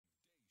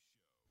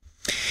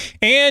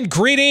And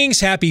greetings.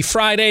 Happy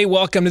Friday.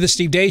 Welcome to the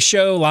Steve Deace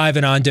Show, live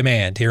and on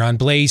demand here on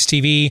Blaze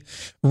TV,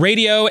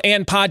 radio,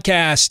 and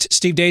podcast.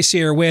 Steve Deace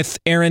here with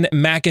Aaron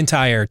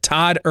McIntyre,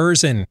 Todd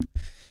Erzin,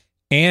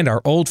 and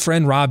our old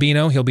friend Rob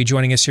Eno. He'll be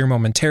joining us here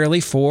momentarily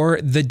for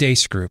the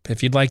Deace Group.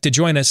 If you'd like to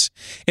join us,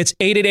 it's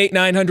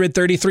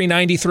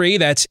 888-900-3393.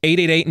 That's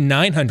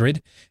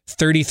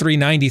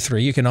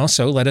 888-900-3393. You can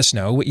also let us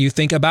know what you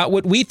think about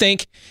what we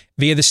think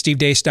via the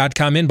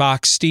stevedeace.com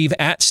inbox.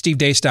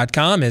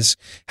 Steve@stevedeace.com is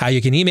how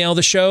you can email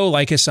the show.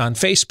 Like us on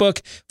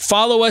Facebook.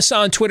 Follow us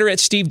on Twitter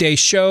at Steve Deace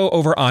Show.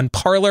 Over on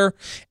Parler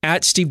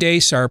at Steve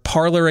Deace. Our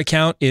Parler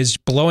account is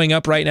blowing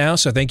up right now,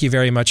 so thank you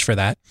very much for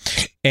that.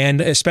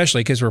 And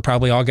especially because we're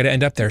probably all going to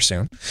end up there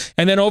soon.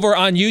 And then over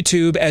on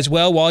YouTube as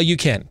well, while you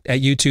can,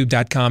 at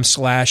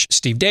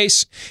youtube.com/Steve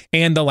Deace.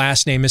 And the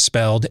last name is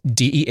spelled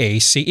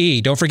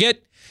Deace. Don't forget,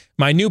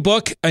 my new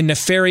book, A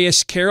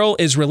Nefarious Carol,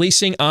 is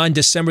releasing on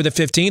December the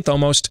 15th,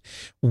 almost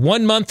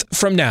 1 month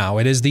from now.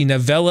 It is the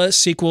novella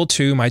sequel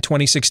to my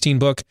 2016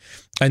 book,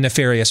 A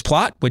Nefarious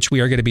Plot, which we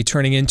are going to be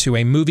turning into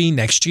a movie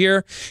next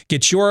year.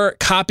 Get your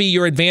copy,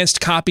 your advanced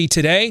copy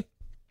today.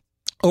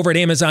 Over at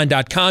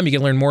Amazon.com, you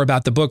can learn more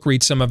about the book,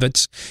 read some of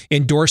its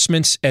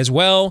endorsements as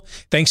well.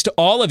 Thanks to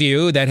all of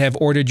you that have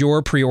ordered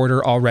your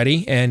pre-order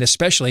already, and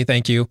especially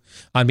thank you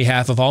on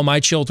behalf of all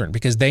my children,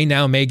 because they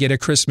now may get a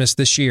Christmas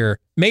this year,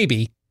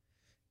 maybe,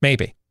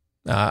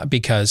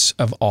 because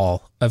of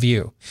all of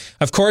you.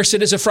 Of course,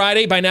 it is a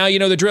Friday. By now, you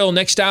know the drill.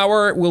 Next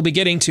hour, we'll be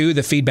getting to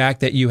the feedback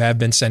that you have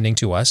been sending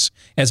to us,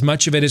 as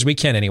much of it as we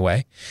can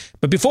anyway.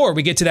 But before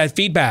we get to that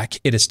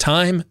feedback, it is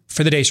time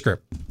for the Deace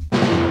Group.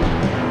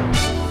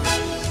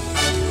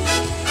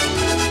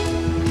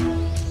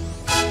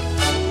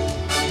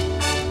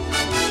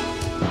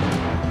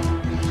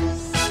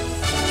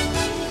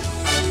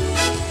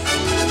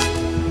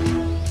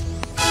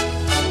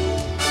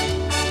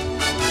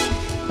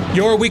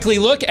 Your weekly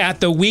look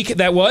at the week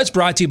that was,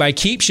 brought to you by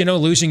Keeps. You know,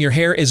 losing your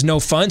hair is no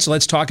fun, so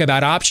let's talk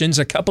about options.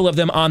 A couple of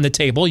them on the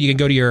table. You can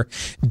go to your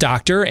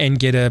doctor and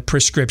get a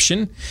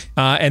prescription,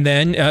 and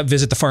then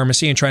visit the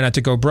pharmacy and try not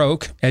to go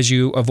broke as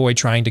you avoid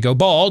trying to go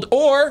bald.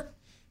 Or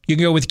you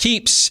can go with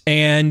Keeps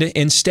and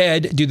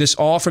instead do this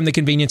all from the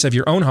convenience of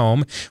your own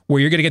home, where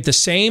you're going to get the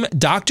same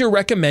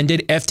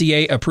doctor-recommended,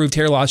 FDA-approved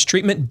hair loss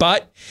treatment,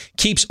 but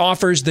Keeps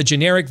offers the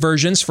generic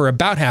versions for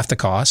about half the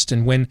cost.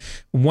 And when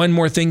one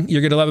more thing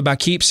you're going to love about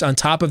Keeps on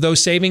top of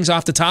those savings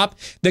off the top,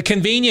 the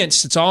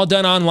convenience. It's all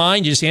done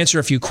online. You just answer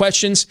a few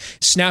questions,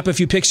 snap a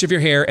few pics of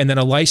your hair, and then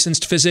a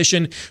licensed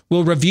physician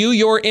will review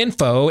your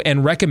info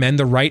and recommend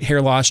the right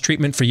hair loss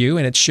treatment for you,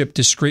 and it's shipped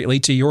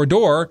discreetly to your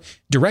door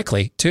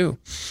directly, too.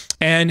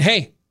 And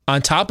hey,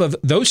 on top of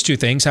those two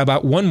things, how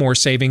about one more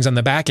savings on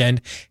the back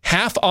end?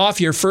 Half off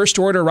your first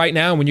order right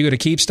now when you go to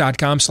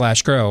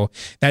keeps.com/grow.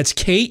 That's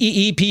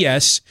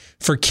KEEPS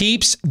for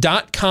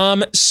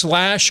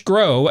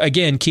keeps.com/grow.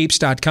 Again,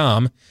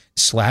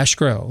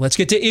 keeps.com/grow. Let's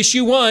get to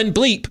issue one.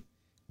 Bleep.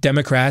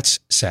 Democrats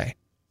say.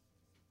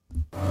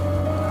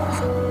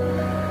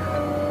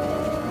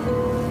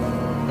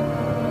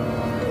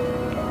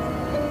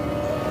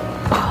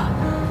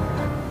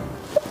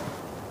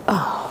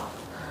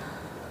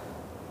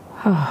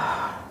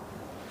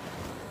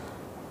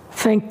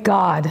 Thank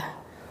God.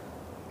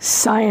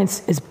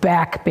 Science is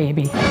back,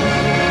 baby. This is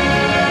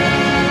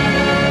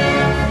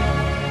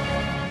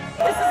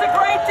a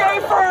great day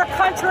for our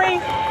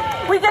country.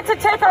 We get to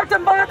take our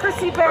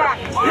democracy back.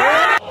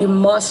 Yeah! You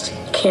must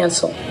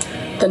cancel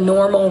the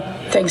normal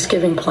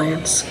Thanksgiving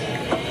plans,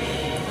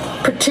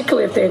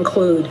 particularly if they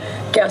include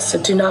guests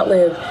that do not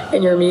live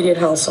in your immediate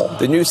household.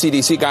 The new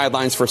CDC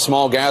guidelines for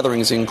small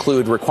gatherings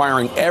include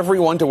requiring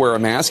everyone to wear a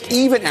mask,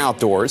 even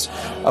outdoors,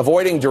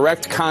 avoiding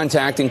direct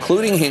contact,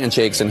 including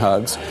handshakes and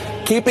hugs,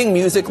 keeping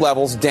music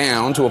levels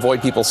down to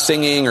avoid people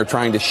singing or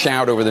trying to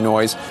shout over the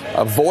noise,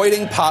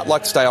 avoiding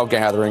potluck-style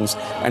gatherings,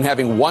 and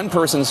having one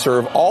person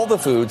serve all the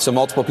food so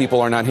multiple people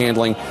are not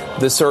handling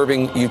the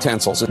serving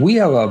utensils. We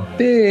have a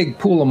big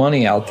pool of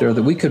money out there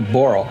that we could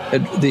borrow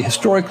at the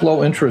historic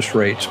low interest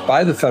rates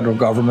by the federal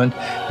government.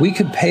 We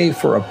could pay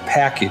for a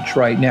package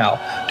right now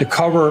to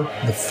cover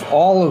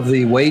all of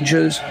the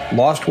wages,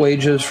 lost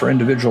wages for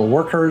individual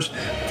workers,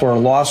 for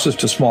losses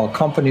to small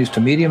companies, to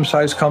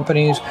medium-sized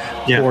companies,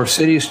 for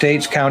cities,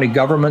 states, county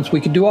governments. We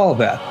could do all of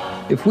that.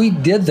 If we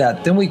did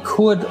that, then we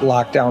could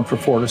lock down for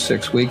 4 to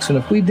 6 weeks. And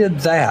if we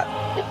did that,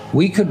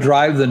 we could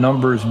drive the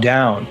numbers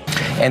down.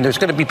 And there's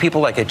going to be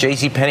people like at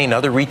JCPenney and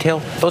other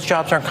retail. Those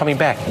jobs aren't coming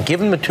back. Give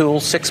them the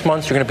tools. 6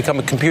 months, you're going to become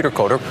a computer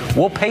coder.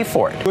 We'll pay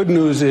for it. Good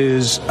news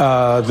is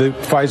the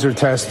Pfizer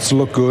tests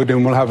look good,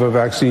 and we'll have a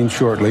vaccine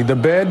shortly. The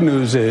bad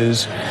news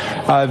is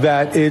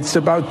that it's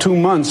about 2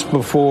 months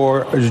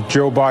before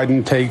Joe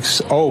Biden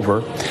takes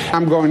over.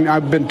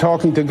 I've been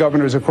talking to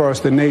governors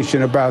across the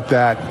nation about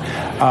that.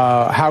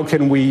 How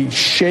can we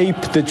shape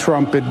the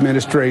Trump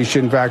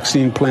administration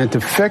vaccine plan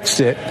to fix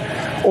it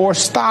or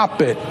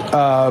stop it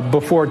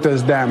before it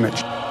does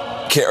damage?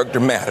 Character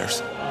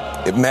matters.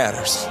 It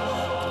matters.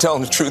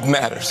 Telling the truth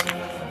matters.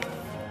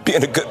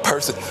 Being a good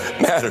person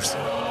matters.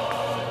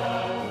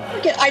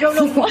 I don't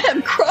know why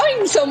I'm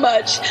crying so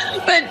much,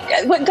 but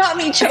what got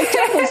me choked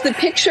up was the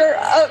picture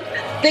of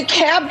the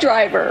cab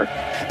driver.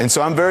 And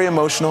so I'm very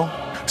emotional.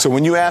 So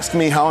when you ask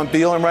me how I'm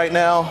feeling right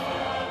now,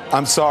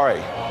 I'm sorry.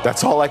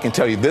 That's all I can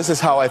tell you. This is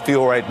how I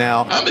feel right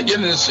now. I'm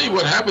beginning to see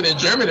what happened in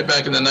Germany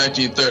back in the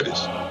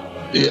 1930s.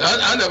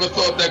 I never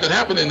thought that could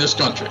happen in this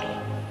country.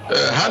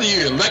 How do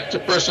you elect a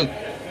person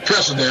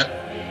president,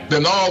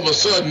 then all of a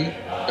sudden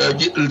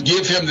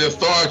give him the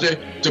authority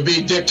to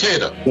be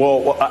dictator?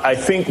 Well, I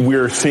think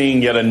we're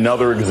seeing yet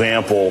another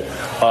example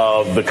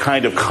of the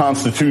kind of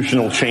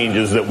constitutional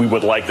changes that we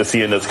would like to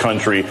see in this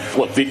country.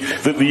 Look,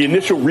 the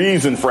initial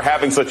reason for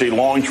having such a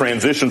long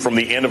transition from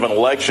the end of an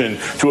election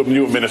to a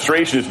new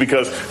administration is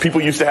because people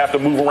used to have to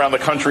move around the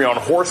country on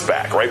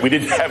horseback, right? We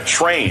didn't have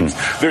trains.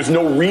 There's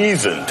no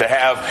reason to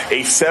have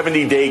a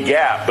 70-day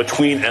gap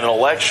between an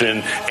election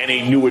and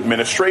a new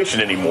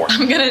administration anymore.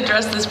 I'm going to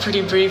address this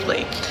pretty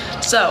briefly.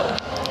 So,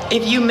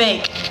 if you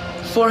make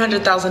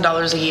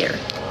 $400,000 a year,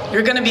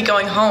 you're going to be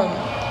going home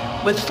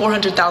with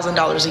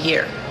 $400,000 a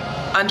year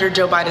under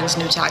Joe Biden's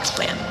new tax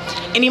plan.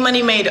 Any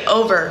money made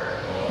over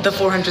the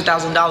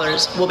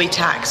 $400,000 will be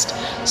taxed.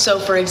 So,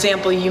 for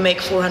example, you make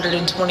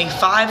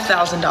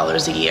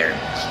 $425,000 a year.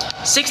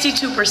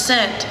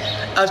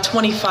 62% of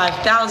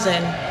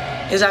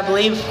 $25,000 is, I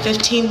believe,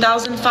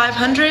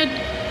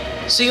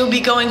 $15,500. So you'll be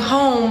going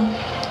home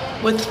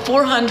with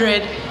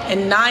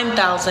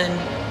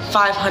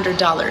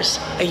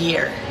 $409,500 a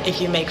year if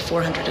you make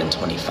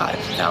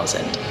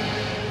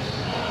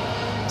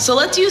 $425,000. So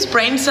let's use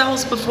brain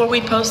cells before we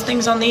post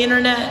things on the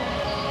internet.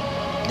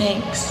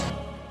 Thanks.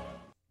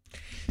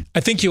 I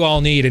think you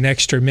all need an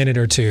extra minute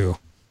or two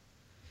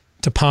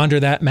to ponder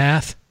that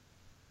math.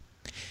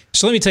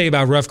 So let me tell you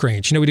about Rough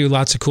Greens. You know, we do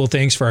lots of cool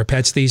things for our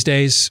pets these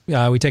days.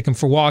 We take them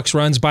for walks,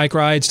 runs, bike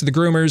rides, to the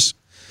groomers,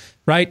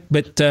 right?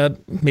 But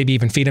maybe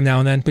even feed them now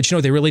and then. But you know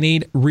what they really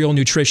need? Real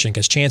nutrition,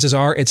 because chances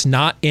are it's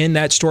not in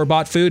that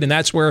store-bought food, and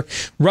that's where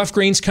Rough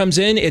Greens comes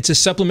in. It's a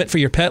supplement for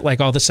your pet,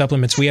 like all the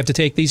supplements we have to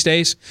take these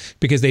days,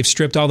 because they've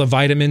stripped all the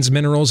vitamins,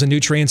 minerals, and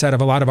nutrients out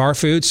of a lot of our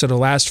food, so it'll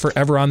last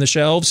forever on the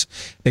shelves.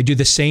 They do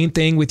the same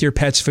thing with your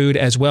pet's food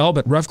as well,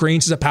 but Rough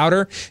Greens is a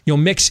powder you'll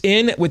mix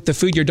in with the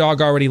food your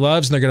dog already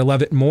loves, and they're going to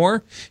love it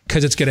more,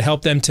 because it's going to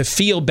help them to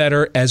feel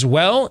better as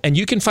well. And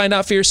you can find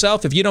out for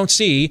yourself if you don't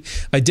see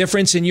a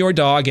difference in your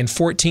dog in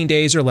 14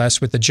 days or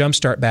less with the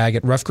Jumpstart bag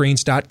at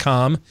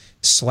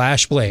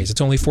roughgreens.com/blaze. It's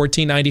only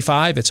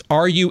 $14.95. It's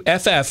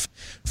RUFF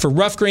for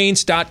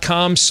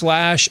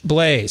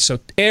roughgreens.com/blaze. So,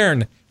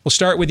 Aaron, we'll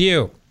start with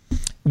you.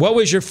 What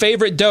was your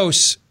favorite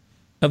dose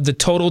of the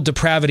total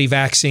depravity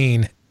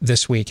vaccine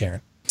this week,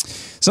 Aaron?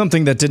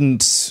 Something that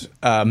didn't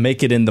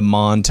make it in the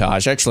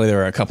montage. Actually,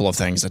 there are a couple of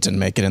things that didn't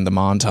make it in the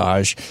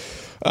montage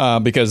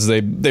because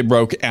they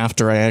broke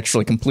after I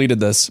actually completed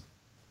this.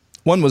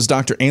 One was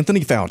Dr.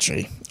 Anthony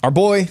Fauci. Our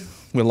boy,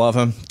 we love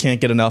him,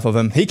 can't get enough of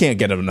him. He can't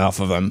get enough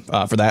of him,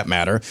 for that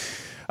matter.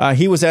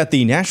 He was at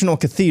the National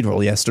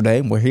Cathedral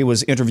yesterday, where he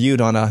was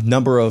interviewed on a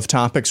number of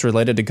topics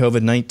related to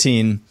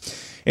COVID-19.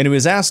 And he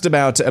was asked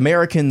about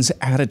Americans'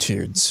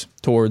 attitudes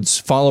towards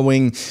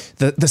following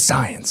the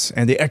science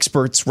and the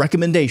experts'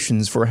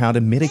 recommendations for how to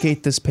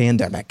mitigate this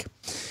pandemic.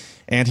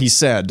 And he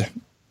said,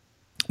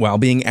 while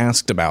being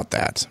asked about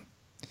that,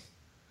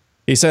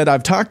 he said,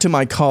 "I've talked to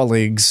my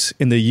colleagues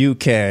in the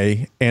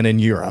UK and in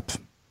Europe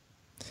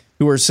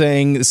who are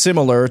saying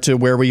similar to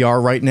where we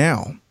are right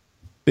now,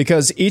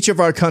 because each of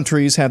our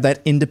countries have that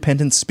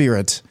independent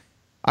spirit.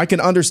 I can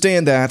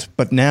understand that,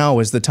 but now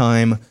is the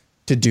time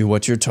to do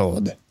what you're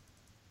told."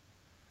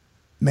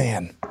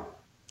 Man,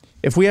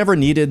 if we ever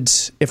needed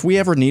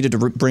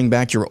to bring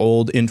back your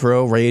old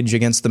intro, Rage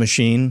Against the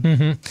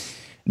Machine,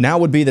 now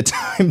would be the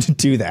time to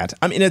do that.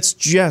 I mean, it's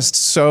just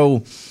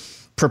so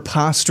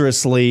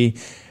preposterously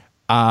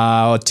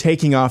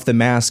taking off the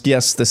mask.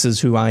 Yes, this is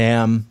who I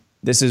am.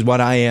 This is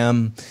what I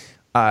am.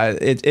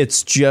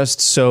 It's just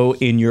so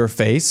in your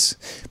face.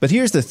 But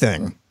here's the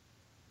thing.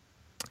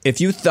 If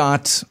you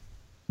thought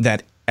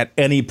that at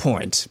any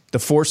point the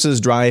forces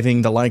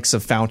driving the likes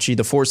of Fauci,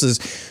 the forces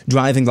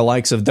driving the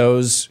likes of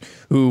those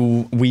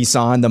who we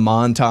saw in the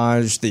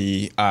montage,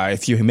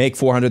 if you make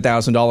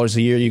 $400,000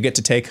 a year, you get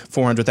to take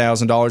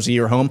 $400,000 a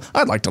year home.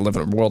 I'd like to live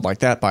in a world like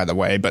that, by the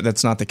way, but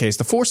that's not the case.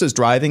 The forces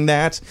driving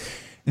that,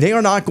 they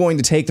are not going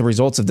to take the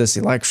results of this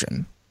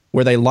election,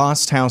 where they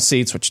lost House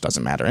seats, which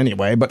doesn't matter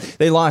anyway, but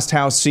they lost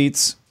House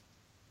seats.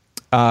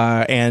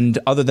 And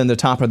other than the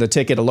top of the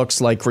ticket, it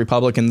looks like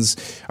Republicans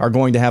are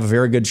going to have a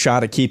very good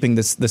shot at keeping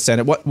the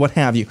Senate, what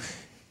have you.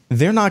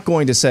 They're not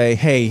going to say,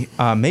 hey,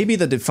 maybe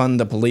the defund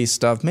the police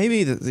stuff,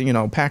 maybe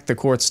the, pack the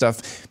court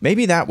stuff,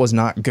 maybe that was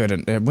not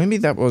good. Maybe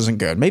that wasn't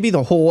good. Maybe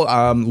the whole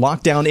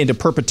lockdown into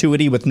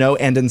perpetuity with no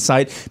end in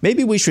sight.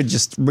 Maybe we should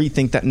just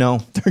rethink that. No,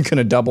 they're going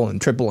to double and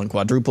triple and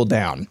quadruple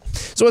down.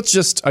 So it's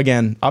just,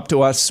 again, up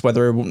to us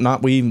whether or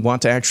not we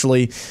want to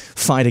actually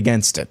fight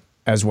against it.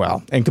 as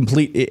well, and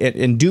complete it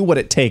and do what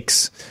it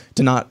takes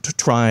to not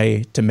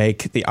try to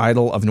make the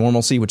idol of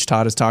normalcy, which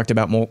Todd has talked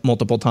about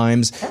multiple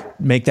times,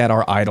 make that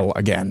our idol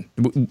again.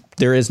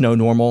 There is no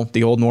normal.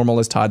 The old normal,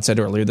 as Todd said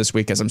earlier this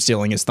week, as I'm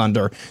stealing his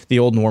thunder, the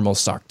old normal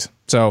sucked.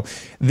 So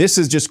this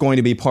is just going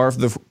to be part of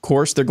the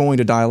course. They're going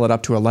to dial it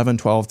up to 11,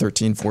 12,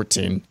 13,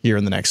 14 here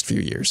in the next few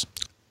years.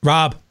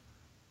 Rob.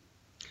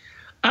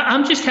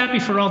 I'm just happy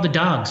for all the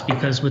dogs,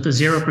 because with a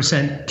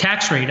 0%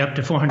 tax rate up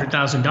to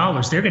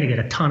 $400,000, they're going to get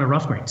a ton of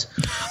rough greens.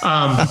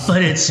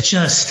 But it's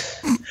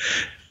just,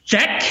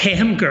 that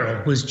cam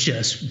girl was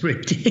just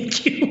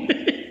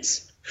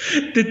ridiculous.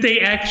 That they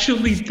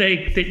actually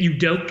think that you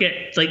don't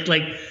get,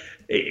 and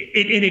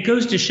it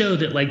goes to show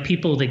that, like,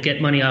 people that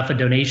get money off of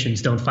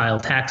donations don't file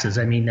taxes.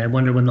 I mean, I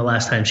wonder when the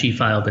last time she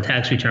filed the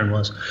tax return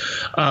was.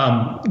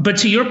 But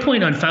to your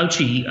point on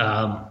Fauci,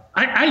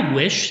 I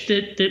wish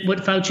that what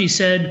Fauci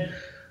said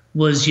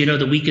was,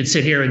 that we could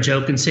sit here and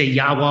joke and say,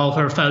 Yawal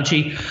her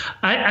Fauci.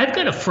 I've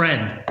got a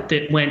friend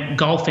that went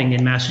golfing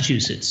in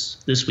Massachusetts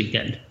this week.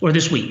 And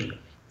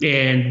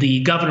the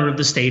governor of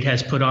the state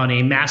has put on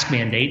a mask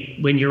mandate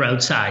when you're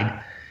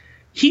outside.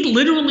 He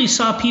literally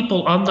saw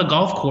people on the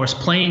golf course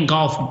playing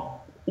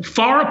golf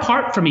far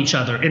apart from each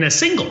other in a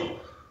single,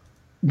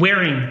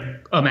 wearing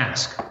a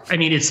mask. I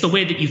mean, it's the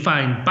way that you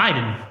find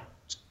Biden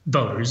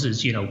voters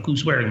is,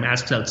 who's wearing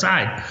masks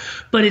outside.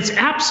 But it's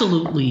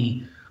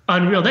absolutely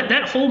unreal.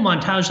 That whole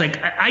montage,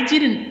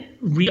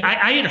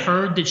 I had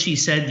heard that she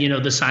said,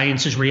 the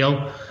science is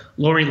real.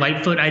 Lori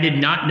Lightfoot, I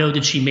did not know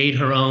that she made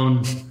her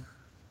own,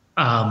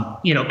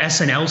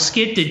 SNL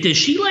skit. Does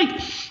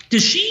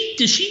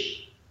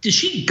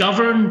she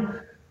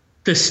govern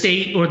the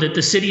state or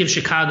the city of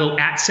Chicago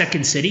at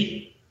Second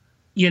City?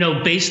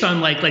 Based on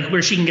like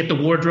where she can get the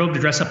wardrobe to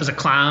dress up as a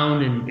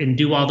clown and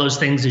do all those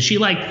things. Is she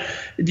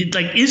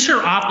is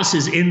her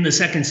offices in the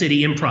Second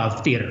City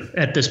Improv Theater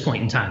at this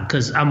point in time?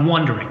 Because I'm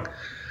wondering.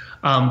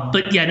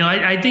 But yeah, no,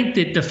 I think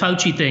that the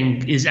Fauci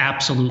thing is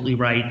absolutely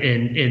right.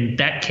 And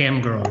that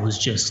cam girl was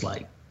just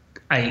like,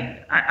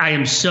 I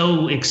am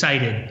so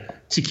excited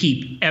to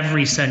keep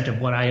every cent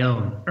of what I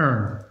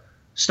earn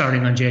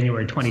starting on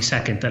January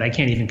 22nd that I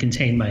can't even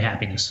contain my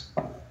happiness.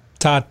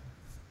 Todd.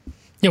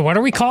 Yeah, what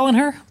are we calling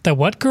her? The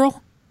what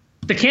girl?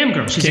 The cam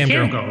girl. She's a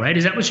cam girl, right?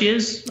 Is that what she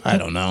is? I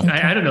don't know.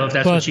 I don't know if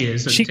that's what she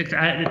is.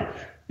 I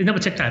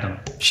don't know.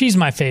 She's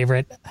my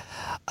favorite.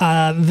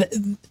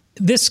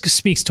 This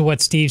speaks to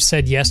what Steve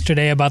said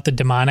yesterday about the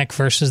demonic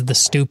versus the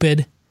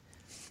stupid.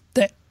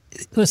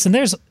 Listen,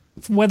 there's,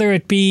 whether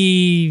it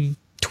be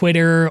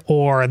Twitter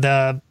or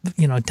the,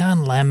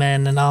 Don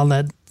Lemon and all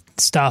that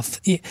stuff,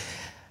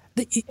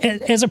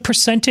 as a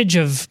percentage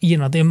of, the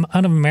amount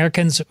of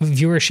Americans'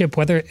 viewership,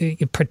 whether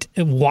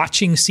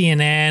watching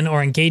CNN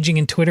or engaging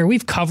in Twitter,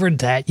 we've covered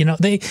that.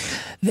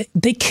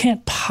 They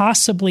can't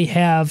possibly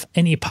have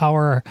any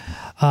power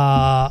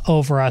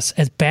over us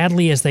as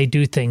badly as they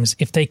do things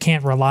if they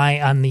can't rely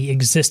on the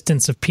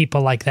existence of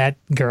people like that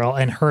girl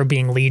and her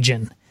being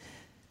legion.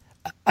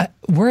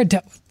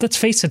 Let's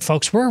face it,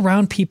 folks, we're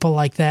around people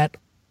like that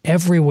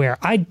everywhere.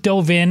 I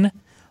dove in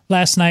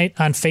last night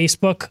on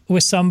Facebook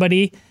with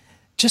somebody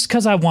just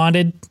because I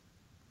wanted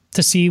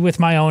to see with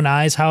my own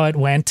eyes how it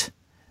went.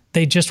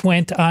 They just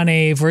went on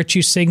a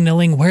virtue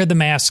signaling, wear the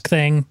mask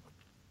thing.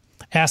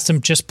 Asked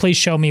them, just please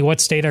show me what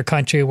state or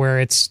country where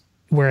it's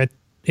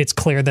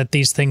clear that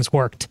these things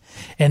worked.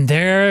 And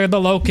there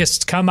the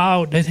locusts come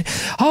out.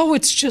 Oh,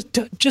 it's just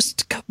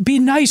be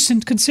nice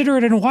and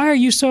considerate. And why are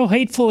you so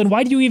hateful? And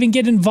why do you even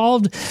get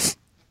involved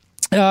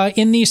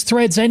in these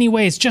threads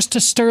anyways, just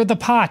to stir the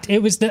pot?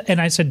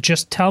 And I said,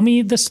 just tell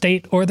me the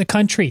state or the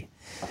country.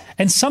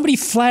 And somebody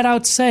flat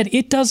out said,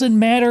 it doesn't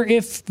matter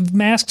if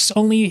masks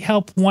only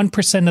help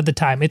 1% of the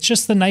time. It's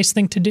just the nice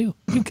thing to do.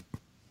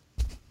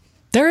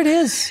 There it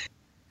is.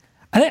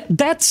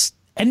 That's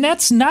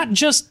not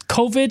just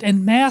COVID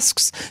and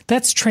masks.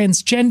 That's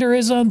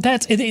transgenderism.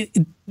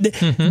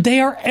 They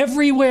are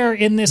everywhere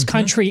in this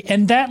country.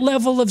 And that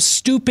level of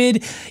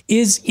stupid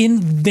is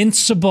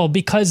invincible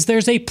because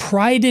there's a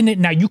pride in it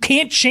now. You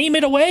can't shame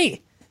it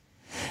away.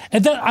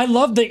 And then I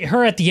love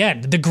her at the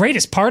end. The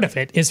greatest part of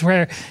it is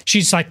where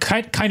she's like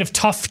kind of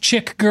tough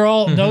chick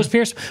girl, nose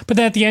pierced. But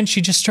then at the end, she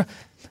just,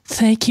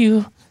 thank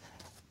you.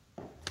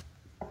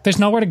 There's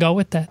nowhere to go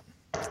with that.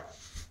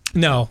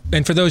 No.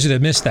 And for those of you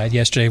that missed that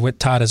yesterday, what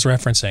Todd is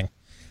referencing,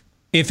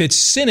 if it's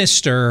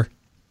sinister,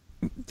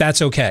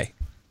 that's okay.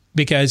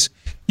 Because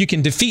you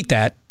can defeat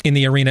that in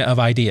the arena of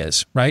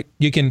ideas, right?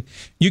 You can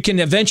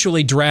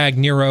eventually drag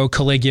Nero,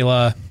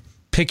 Caligula,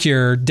 pick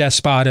your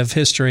despot of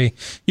history.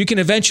 You can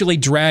eventually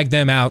drag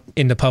them out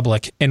into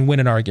public and win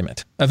an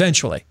argument.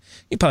 Eventually.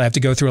 You probably have to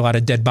go through a lot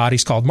of dead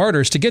bodies called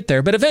martyrs to get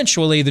there, but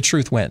eventually the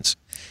truth wins.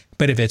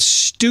 But if it's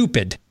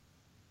stupid,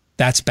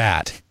 that's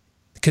bad.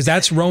 Because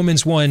that's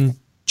Romans 1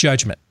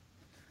 judgment.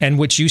 And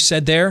what you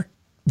said there,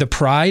 the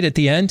pride at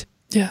the end,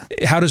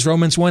 how does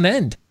Romans 1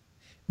 end?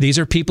 These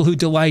are people who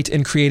delight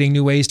in creating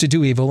new ways to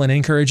do evil and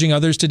encouraging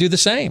others to do the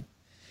same.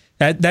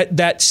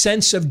 That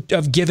sense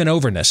of given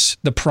overness,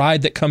 the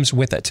pride that comes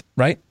with it,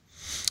 right?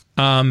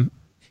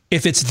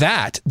 If it's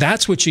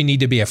that's what you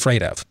need to be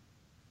afraid of,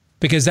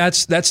 because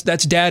that's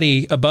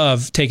daddy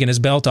above taking his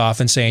belt off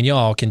and saying,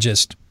 y'all can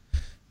just,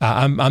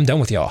 I'm done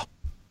with y'all.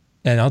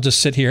 And I'll just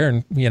sit here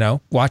and,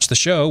 watch the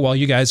show while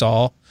you guys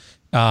all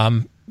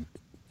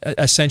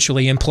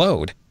essentially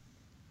implode.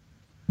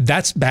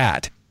 That's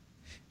bad.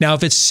 Now,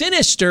 if it's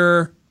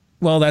sinister,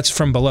 well, that's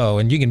from below,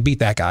 and you can beat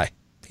that guy.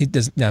 He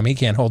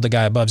can't hold the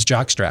guy above's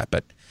jockstrap,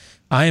 but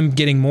I am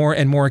getting more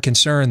and more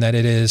concerned that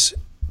it is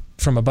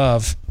from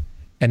above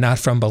and not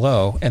from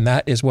below, and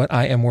that is what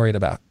I am worried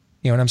about.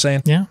 You know what I'm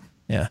saying? Yeah.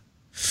 Yeah.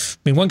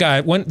 I mean,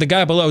 the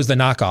guy below is the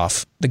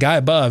knockoff. The guy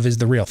above is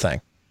the real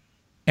thing.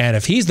 And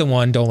if he's the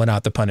one doling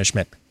out the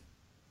punishment, I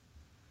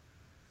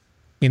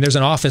mean, there's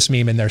an Office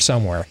meme in there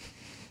somewhere.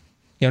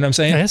 You know what I'm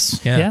saying?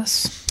 Yes. Yeah.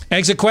 Yes.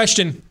 Exit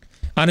question.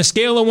 On a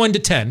scale of 1 to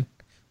 10,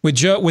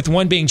 with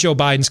 1 being Joe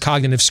Biden's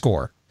cognitive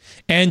score,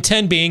 and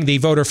 10 being the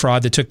voter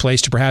fraud that took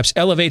place to perhaps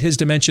elevate his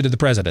dementia to the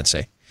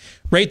presidency,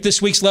 rate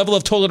this week's level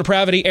of total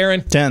depravity,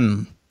 Aaron?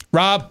 10.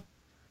 Rob?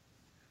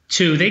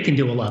 2. They can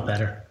do a lot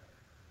better.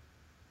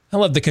 I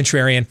love the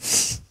contrarian.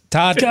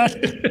 Todd?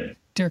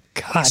 Dear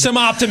God. Some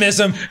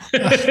optimism.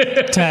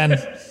 10.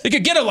 It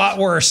could get a lot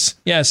worse.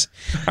 Yes.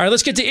 All right,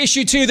 let's get to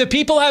issue 2. The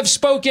people have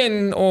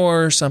spoken,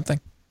 or something.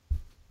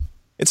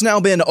 It's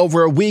now been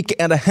over a week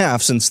and a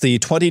half since the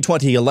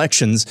 2020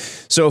 elections.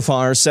 So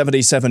far,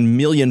 77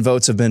 million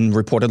votes have been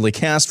reportedly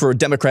cast for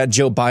Democrat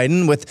Joe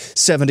Biden, with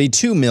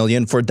 72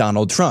 million for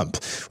Donald Trump.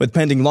 With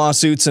pending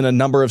lawsuits in a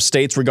number of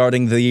states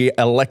regarding the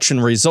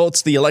election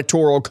results, the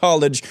Electoral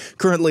College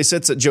currently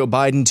sits at Joe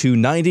Biden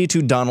 290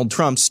 to Donald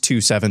Trump's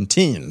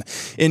 217.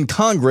 In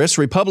Congress,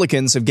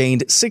 Republicans have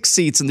gained 6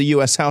 seats in the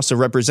U.S. House of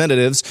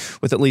Representatives,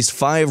 with at least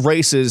 5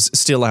 races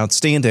still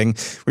outstanding.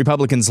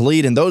 Republicans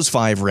lead in those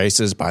 5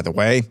 races, by the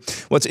way.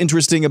 What's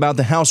interesting about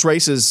the House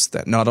races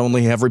that not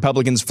only have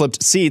Republicans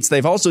flipped seats,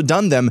 they've also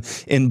done them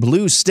in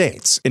blue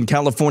states. In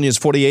California's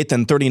 48th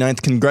and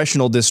 39th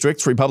congressional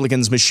districts,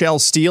 Republicans Michelle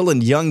Steele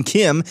and Young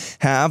Kim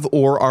have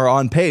or are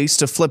on pace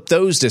to flip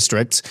those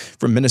districts.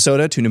 From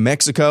Minnesota to New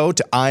Mexico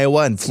to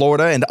Iowa and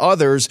Florida and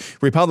others,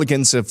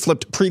 Republicans have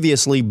flipped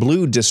previously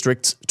blue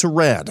districts to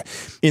red.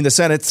 In the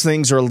Senate,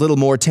 things are a little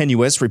more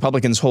tenuous.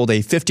 Republicans hold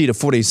a 50 to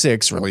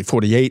 46, really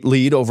 48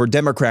 lead over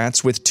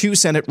Democrats, with 2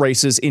 Senate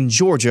races in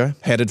Georgia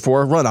headed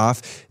for a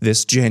runoff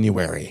this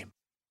January.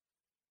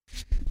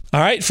 All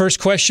right, first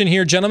question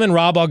here, gentlemen.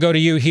 Rob, I'll go to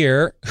you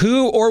here.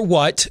 Who or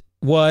what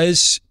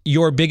was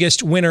your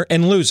biggest winner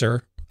and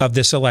loser of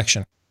this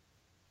election?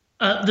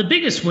 The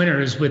biggest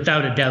winner is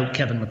without a doubt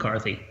Kevin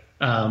McCarthy.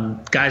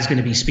 Guy's going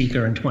to be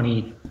speaker in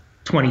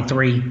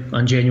 2023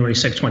 on January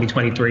 6,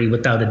 2023,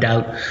 without a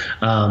doubt.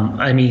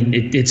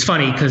 It's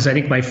funny because I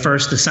think my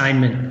first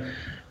assignment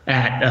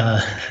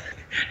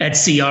at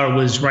CR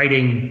was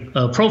writing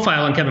a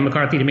profile on Kevin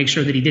McCarthy to make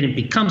sure that he didn't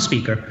become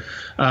speaker,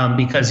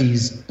 because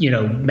he's,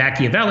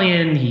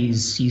 Machiavellian.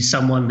 He's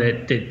someone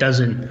that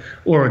doesn't,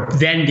 or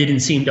then didn't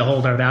seem to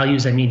hold our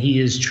values. I mean, he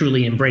has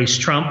truly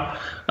embraced Trump.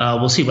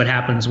 We'll see what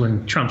happens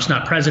when Trump's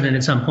not president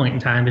at some point in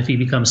time, if he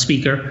becomes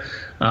speaker,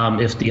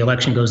 if the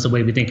election goes the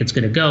way we think it's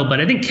going to go. But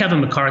I think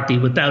Kevin McCarthy,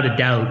 without a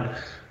doubt,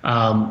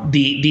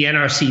 the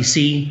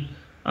NRCC,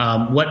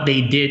 what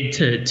they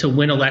did to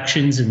win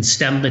elections and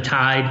stem the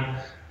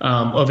tide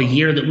of a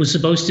year that was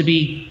supposed to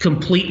be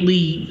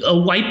completely a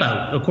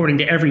wipeout, according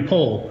to every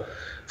poll,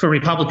 for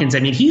Republicans. I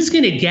mean, he's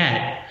going to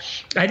get,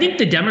 I think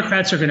the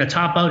Democrats are going to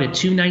top out at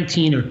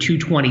 219 or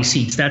 220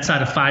 seats. That's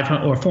out of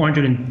 500 or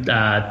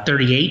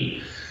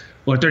 438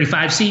 or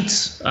 35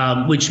 seats,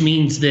 which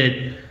means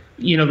that,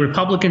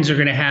 Republicans are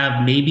going to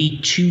have maybe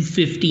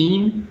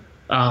 215.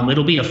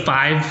 It'll be a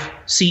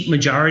 5-seat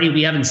majority.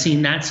 We haven't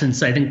seen that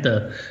since, I think,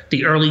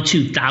 the early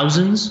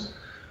 2000s.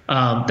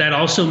 That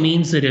also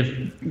means that if,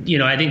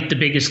 I think the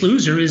biggest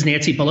loser is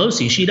Nancy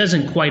Pelosi. She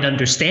doesn't quite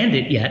understand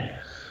it yet.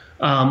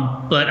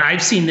 But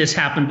I've seen this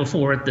happen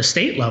before at the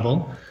state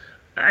level.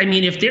 I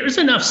mean, if there's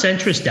enough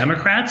centrist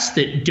Democrats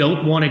that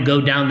don't want to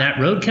go down that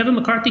road, Kevin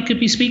McCarthy could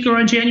be speaker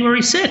on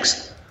January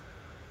 6th.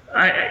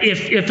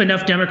 If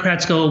enough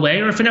Democrats go away,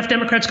 or if enough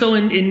Democrats go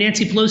and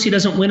Nancy Pelosi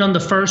doesn't win on the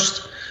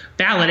first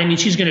ballot, I mean,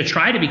 she's going to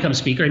try to become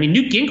speaker. I mean,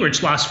 Newt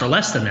Gingrich lost for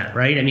less than that,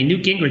 right? I mean,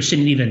 Newt Gingrich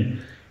didn't even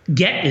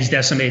get as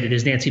decimated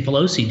as Nancy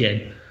Pelosi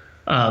did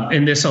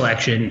in this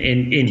election.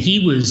 And he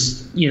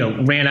was,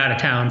 ran out of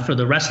town for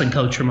the wrestling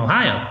coach from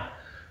Ohio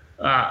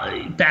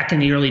back in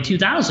the early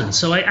 2000s.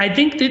 So I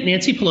think that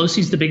Nancy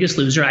Pelosi's the biggest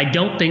loser. I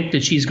don't think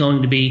that she's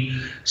going to be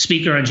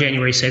speaker on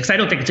January 6th. I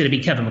don't think it's going to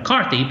be Kevin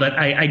McCarthy, but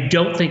I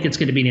don't think it's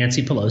going to be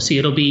Nancy Pelosi.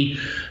 It'll be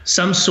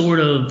some sort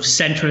of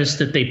centrist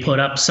that they put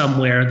up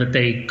somewhere that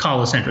they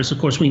call a centrist. Of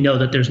course, we know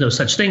that there's no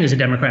such thing as a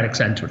Democratic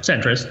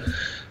centrist,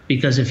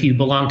 because if you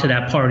belong to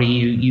that party,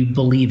 you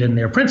believe in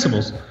their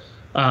principles.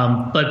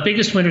 But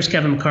biggest winner is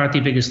Kevin McCarthy.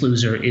 Biggest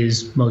loser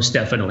is most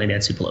definitely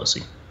Nancy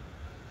Pelosi.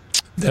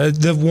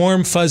 The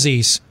warm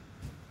fuzzies,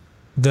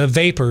 the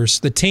vapors,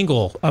 the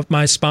tingle up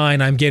my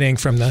spine I'm getting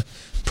from the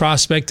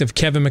prospect of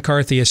Kevin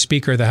McCarthy as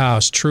Speaker of the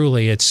House.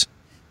 Truly, it's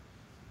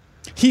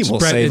He will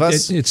save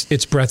us.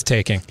 It's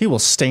breathtaking. He will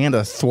stand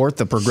athwart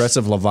the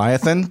progressive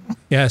Leviathan.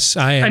 Yes,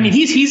 I am. I mean,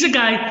 he's a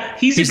guy.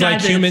 He's a guy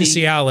like human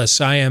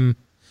Cialis.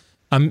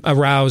 I'm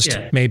aroused,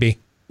 maybe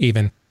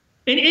even.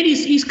 And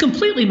he's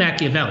completely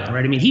Machiavellian,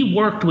 right? I mean, he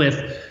worked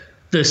with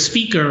the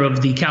Speaker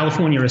of the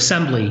California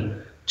Assembly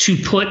to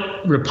put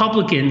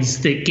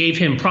Republicans that gave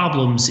him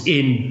problems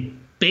in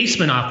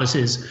basement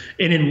offices.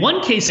 And in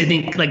one case, I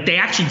think like they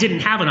actually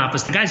didn't have an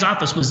office. The guy's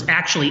office was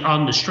actually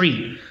on the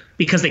street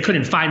because they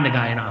couldn't find the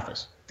guy in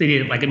office. They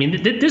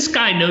didn't this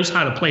guy knows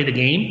how to play the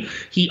game.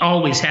 He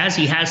always has.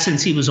 He has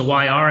since he was a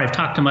YR. I've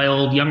talked to my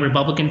old young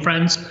Republican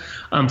friends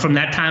from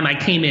that time. I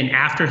came in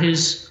after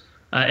his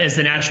as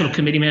the national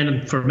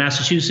committeeman for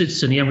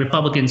Massachusetts and the Young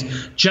Republicans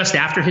just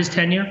after his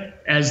tenure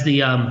as the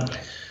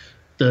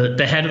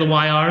head of the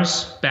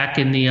YRs back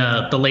in the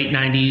late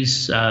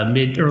 90s,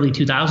 early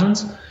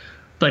 2000s.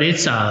 But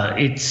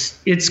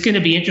it's going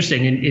to be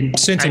interesting and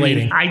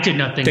scintillating. I did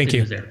not think Thank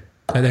you. Was there.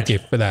 Thank you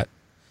for that.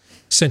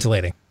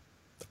 Scintillating.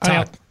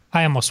 I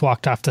almost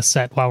walked off the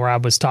set while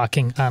Rob was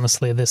talking.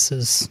 Honestly, this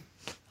is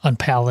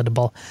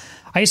unpalatable.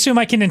 I assume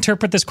I can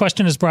interpret this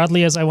question as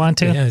broadly as I want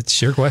to. Yeah,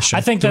 it's your question.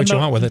 I think do what you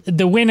want with it.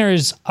 The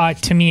winners,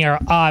 to me, are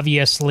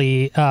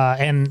obviously,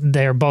 and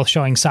they're both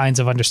showing signs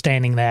of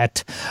understanding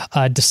that,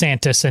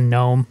 DeSantis and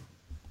Noem.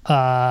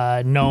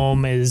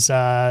 Noem is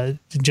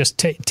just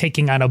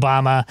taking on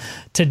Obama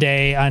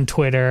today on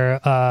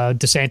Twitter.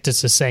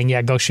 DeSantis is saying,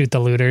 "Yeah, go shoot the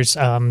looters."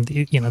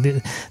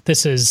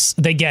 This is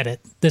they get it.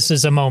 This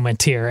is a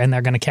moment here, and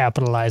they're going to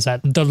capitalize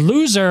that. The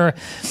loser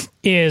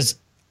is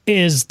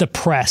the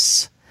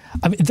press.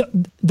 I mean,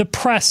 the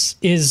press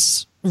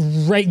is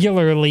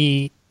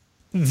regularly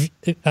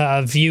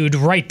viewed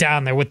right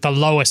down there with the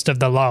lowest of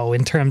the low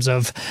in terms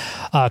of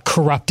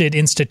corrupted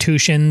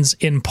institutions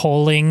in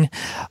polling.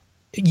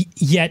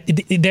 Yet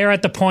they're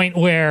at the point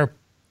where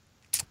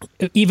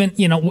even,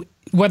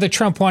 whether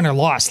Trump won or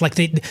lost, like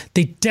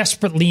they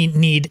desperately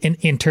need an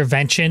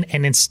intervention.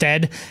 And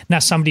instead, now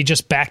somebody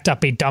just backed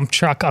up a dump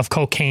truck of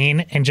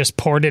cocaine and just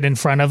poured it in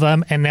front of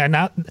them. And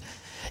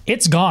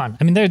it's gone.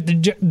 I mean,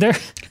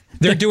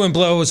 they're doing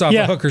blows off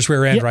the hooker's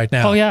rear end right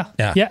now. Oh yeah.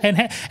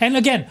 And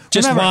again,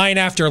 just remember, line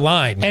after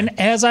line. And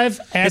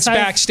it's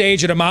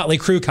backstage at a Motley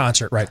Crue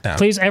concert right now.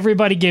 Please,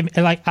 everybody,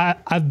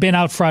 I've been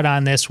out front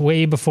on this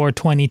way before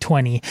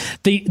 2020.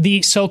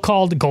 The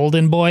so-called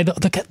golden boy,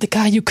 the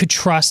guy you could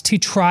trust, who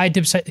tried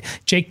to say,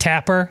 Jake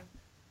Tapper,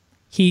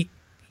 he's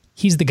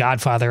the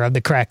godfather of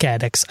the crack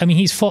addicts. I mean,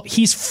 he's full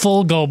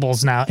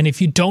Goebbels now, and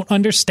if you don't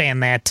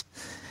understand that,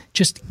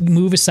 just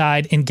move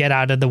aside and get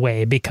out of the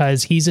way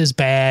because he's as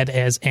bad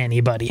as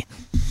anybody.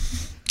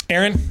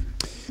 Aaron?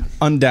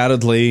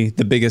 Undoubtedly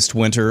the biggest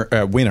winner,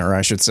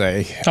 I should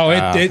say. Oh,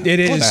 it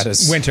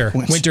is winter.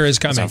 Winter is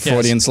coming. That's a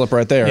Freudian slip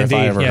right there, Indeed,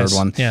 if I ever heard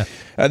one. Yeah.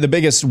 The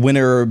biggest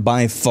winner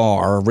by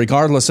far,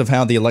 regardless of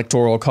how the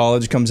Electoral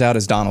College comes out,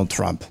 is Donald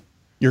Trump.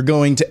 You're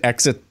going to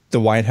exit the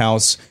White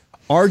House,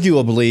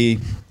 arguably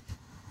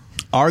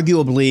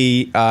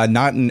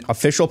not in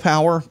official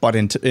power, but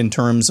in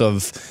terms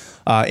of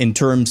the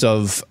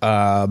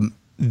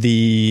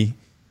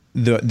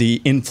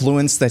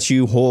influence that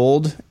you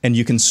hold, and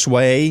you can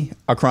sway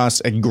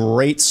across a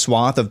great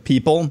swath of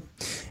people,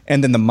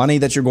 and then the money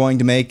that you're going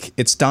to make,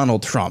 it's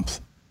Donald Trump.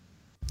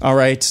 All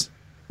right,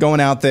 going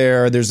out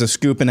there's a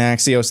scoop in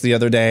Axios the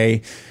other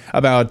day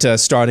about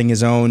starting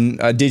his own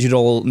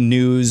digital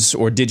news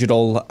or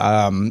digital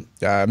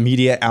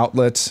media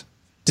outlet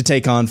to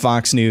take on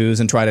Fox News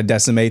and try to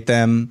decimate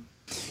them.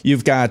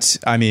 You've got,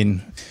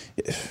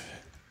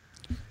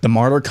 the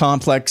martyr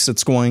complex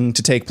that's going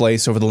to take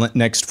place over the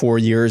next 4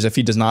 years if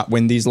he does not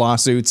win these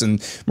lawsuits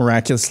and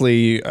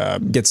miraculously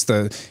gets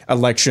the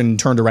election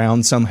turned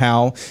around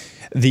somehow.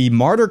 The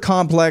martyr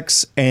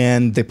complex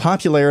and the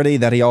popularity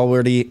that he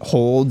already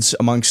holds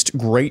amongst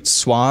great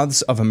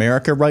swaths of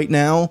America right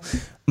now,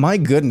 my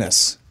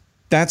goodness,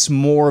 that's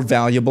more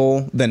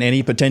valuable than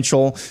any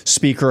potential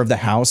Speaker of the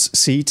House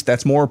seat.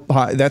 That's more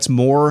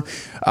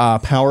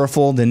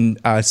powerful than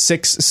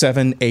 6,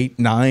 7, 8,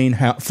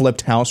 9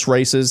 flipped House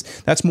races.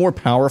 That's more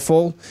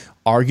powerful,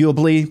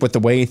 arguably, with the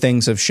way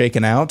things have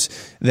shaken out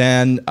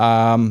than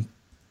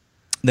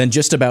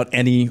just about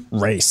any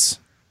race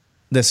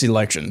this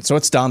election. So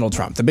it's Donald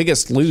Trump, the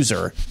biggest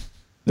loser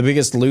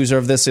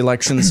of this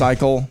election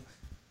cycle.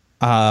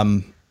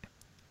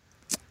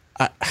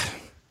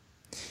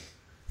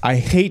 I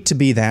hate to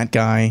be that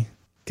guy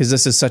because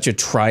this is such a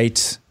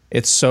trite.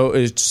 It's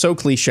so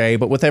cliche,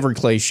 but with every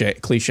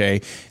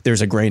cliche,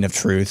 there's a grain of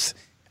truth.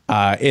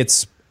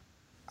 It's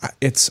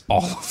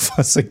all of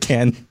us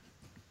again.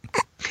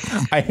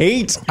 I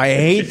hate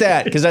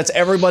that because that's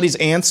everybody's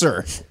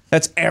answer.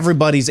 That's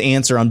everybody's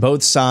answer on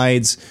both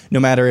sides, no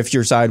matter if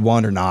you're side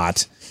one or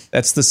not.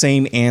 That's the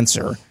same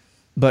answer.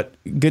 But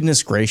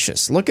goodness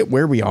gracious, look at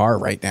where we are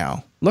right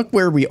now. Look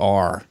where we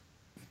are.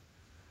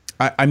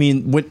 I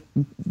mean,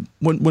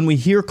 when we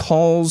hear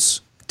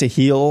calls to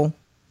heal,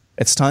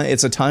 it's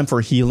a time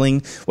for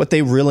healing. What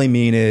they really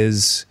mean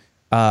is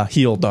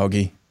heal,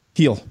 doggy.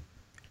 Heal.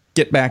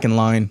 Get back in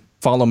line.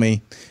 Follow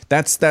me.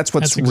 That's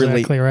what's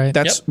really exactly right.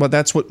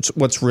 That's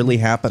what's really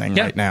happening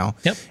right now.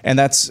 Yep. And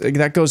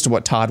that goes to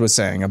what Todd was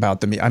saying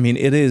about the. I mean,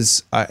 it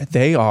is.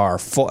 They are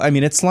full. I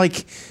mean, it's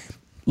like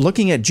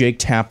looking at Jake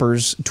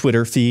Tapper's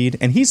Twitter feed,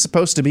 and he's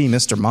supposed to be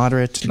Mr.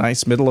 Moderate,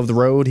 nice, middle of the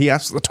road. He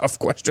asks the tough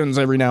questions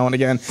every now and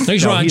again.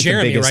 He's Ron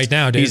Jeremy right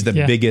now, dude. He's the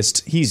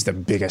biggest. He's the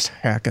biggest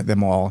hack of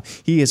them all.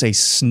 He is a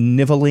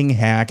sniveling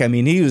hack. I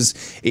mean,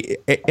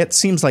 it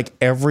seems like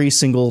every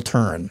single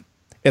turn,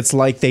 it's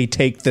like they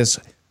take this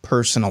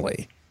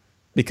personally,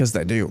 because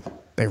they do.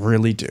 They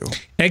really do.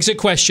 Exit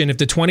question: if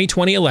the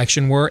 2020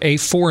 election were a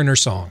Foreigner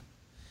song,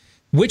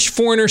 which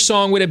Foreigner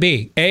song would it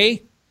be?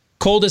 A,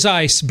 Cold as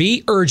Ice.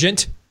 B,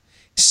 Urgent.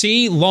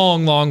 C,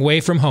 Long, Long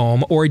Way from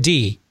Home. Or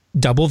D,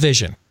 Double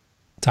Vision.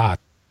 Todd.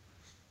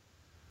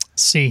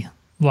 C,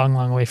 Long,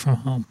 Long Way from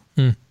Home.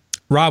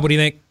 Rob, what do you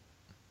think?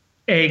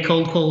 A,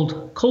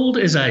 Cold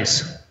as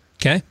Ice.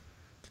 Okay.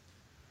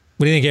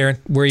 What do you think, Aaron?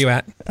 Where are you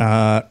at?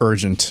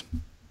 Urgent.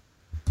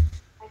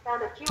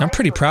 I'm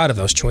pretty proud of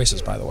those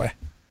choices, by the way.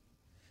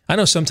 I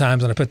know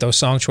sometimes when I put those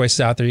song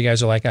choices out there, you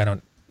guys are like, I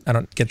don't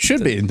get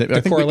should be the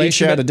I think correlation. We each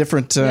had a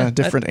different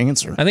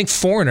answer. I think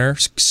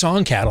Foreigner's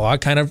song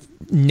catalog kind of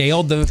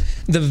nailed the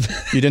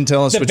you didn't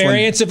tell us the which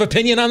variance of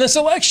opinion on this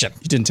election.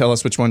 You didn't tell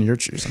us which one you're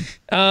choosing.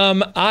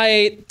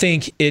 I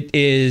think it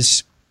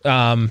is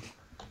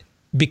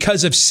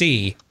because of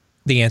C.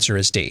 The answer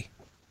is D. You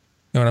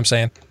know what I'm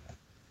saying?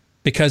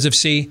 Because of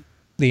C,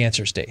 the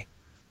answer is D.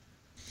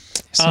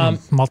 Some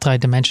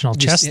multi-dimensional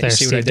chess there,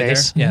 Steve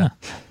Deace. Yeah.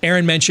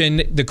 Aaron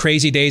mentioned the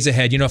crazy days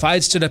ahead. You know, if I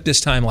had stood up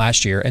this time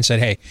last year and said,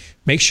 hey,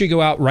 make sure you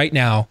go out right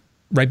now,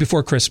 right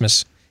before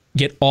Christmas,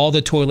 get all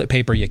the toilet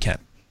paper you can.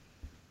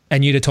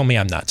 And you'd have told me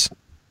I'm nuts.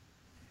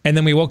 And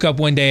then we woke up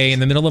one day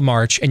in the middle of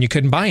March and you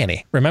couldn't buy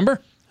any.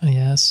 Remember?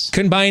 Yes.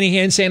 Couldn't buy any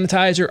hand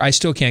sanitizer. I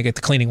still can't get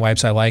the cleaning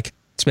wipes I like.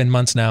 It's been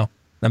months now.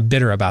 I'm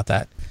bitter about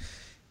that.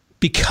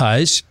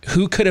 Because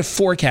who could have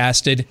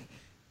forecasted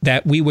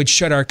that we would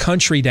shut our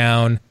country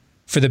down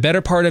for the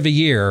better part of a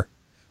year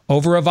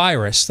over a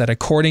virus that,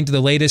 according to the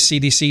latest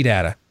CDC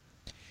data,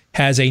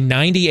 has a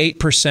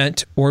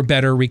 98% or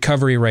better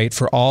recovery rate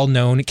for all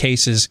known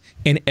cases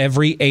in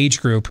every age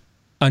group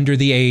under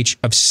the age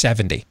of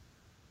 70.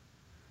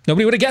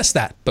 Nobody would have guessed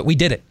that, but we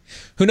did it.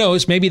 Who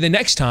knows, maybe the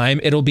next time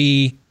it'll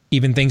be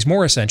even things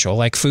more essential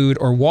like food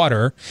or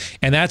water.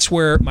 And that's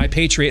where My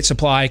Patriot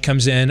Supply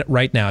comes in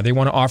right now. They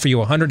want to offer you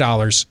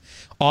 $100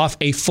 off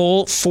a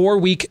full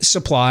 4-week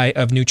supply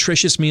of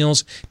nutritious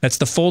meals. That's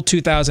the full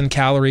 2,000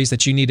 calories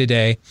that you need a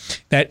day.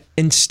 That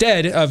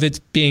instead of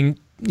it being,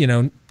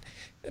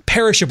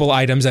 perishable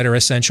items that are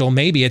essential,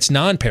 maybe it's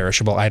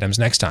non-perishable items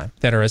next time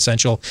that are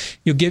essential.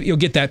 You'll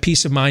get that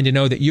peace of mind to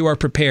know that you are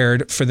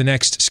prepared for the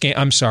next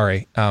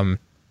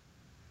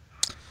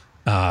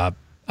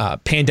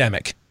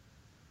pandemic.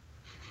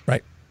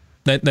 Right.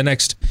 The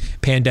next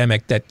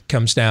pandemic that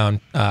comes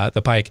down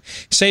the pike.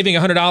 Saving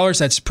 $100,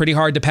 that's pretty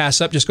hard to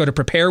pass up. Just go to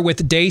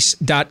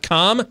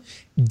preparewithdace.com,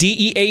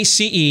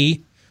 DEACE,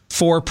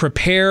 for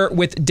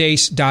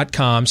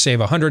preparewithdace.com. Save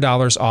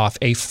 $100 off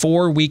a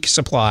 4-week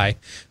supply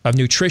of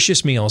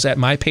nutritious meals at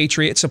My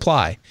Patriot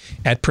Supply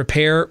at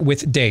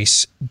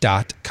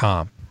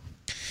preparewithdace.com.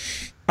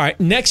 All right,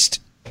 next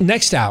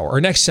hour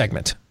or next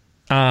segment.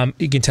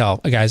 You can tell,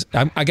 guys,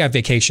 I got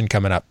vacation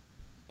coming up.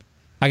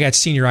 I got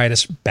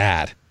senioritis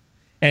bad.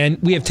 And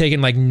we have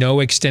taken no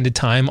extended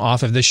time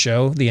off of this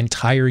show the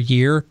entire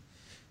year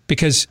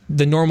because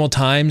the normal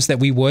times that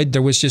we would,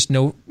 there was just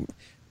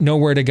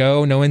nowhere to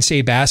go, no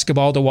NCAA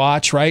basketball to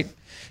watch, right?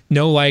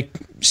 No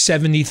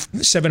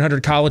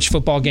 700 college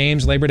football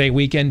games, Labor Day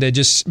weekend to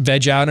just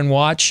veg out and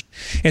watch.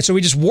 And so we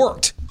just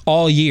worked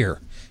all year.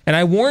 And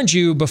I warned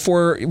you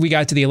before we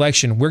got to the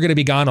election, we're going to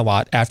be gone a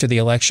lot after the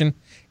election.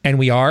 And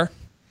we are.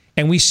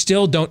 And we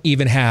still don't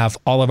even have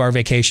all of our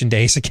vacation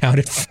days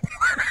accounted for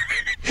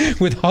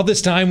with all this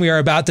time we are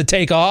about to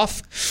take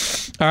off.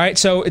 All right,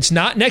 so it's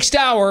not next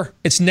hour,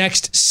 it's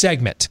next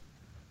segment.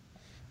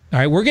 All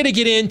right, we're going to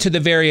get into the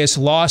various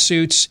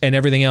lawsuits and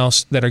everything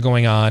else that are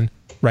going on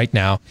right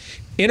now.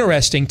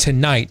 Interesting,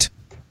 tonight,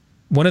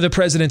 one of the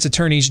president's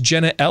attorneys,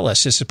 Jenna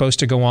Ellis, is supposed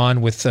to go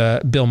on with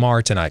Bill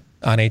Maher tonight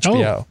on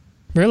HBO. Oh,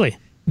 really?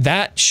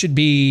 That should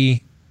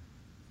be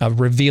a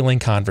revealing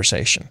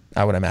conversation,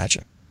 I would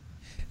imagine.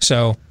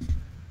 So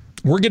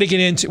we're going to get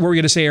into, what were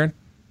you going to say, Aaron?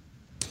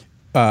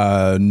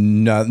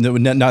 No,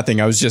 nothing.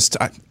 I was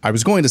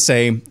going to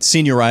say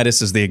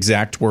senioritis is the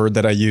exact word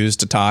that I used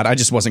to Todd. I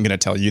just wasn't going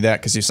to tell you that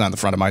because you signed the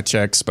front of my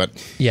checks, but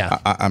yeah,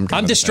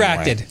 I'm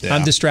distracted. Yeah.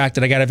 I'm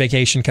distracted. I got a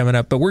vacation coming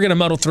up, but we're going to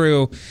muddle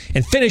through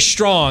and finish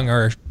strong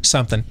or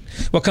something.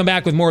 We'll come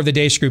back with more of the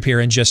Deace Group here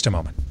in just a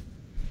moment.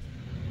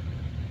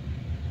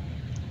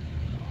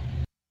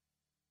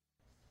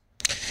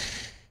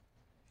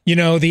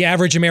 The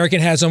average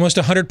American has almost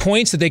 100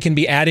 points that they can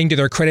be adding to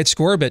their credit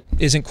score, but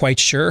isn't quite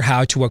sure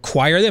how to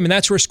acquire them. And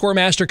that's where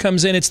ScoreMaster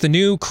comes in. It's the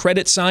new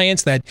credit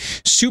science that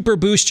super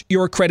boosts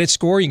your credit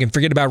score. You can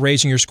forget about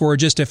raising your score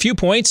just a few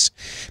points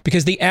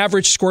because the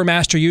average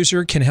ScoreMaster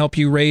user can help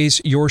you raise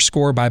your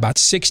score by about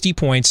 60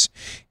 points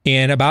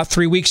in about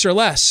 3 weeks or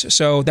less.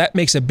 So that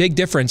makes a big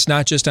difference,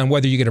 not just on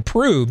whether you get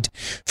approved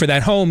for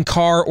that home,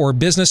 car, or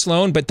business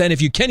loan, but then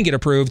if you can get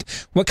approved,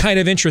 what kind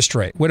of interest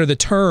rate? What are the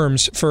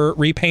terms for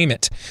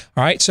repayment?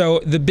 All right. So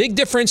the big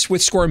difference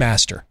with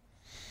ScoreMaster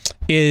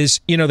is,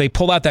 they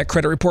pull out that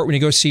credit report when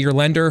you go see your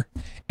lender,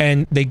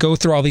 and they go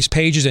through all these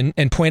pages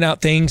and point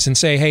out things and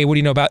say, hey, what do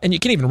you know about? And you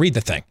can't even read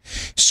the thing.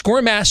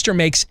 ScoreMaster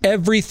makes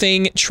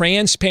everything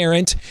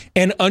transparent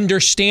and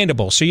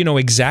understandable, so you know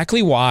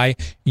exactly why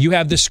you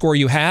have the score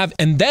you have,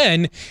 and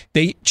then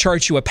they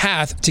chart you a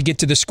path to get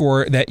to the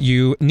score that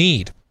you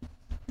need.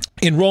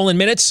 Enroll in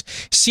minutes.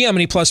 See how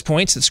many plus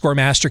points that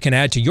ScoreMaster can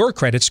add to your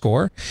credit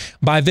score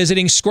by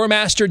visiting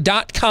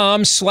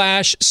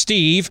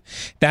scoremaster.com/Steve.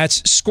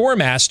 That's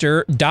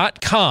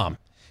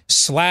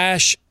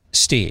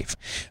scoremaster.com/Steve.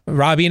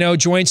 Rob Eno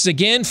joins us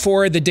again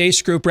for the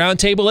Deace Group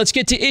Roundtable. Let's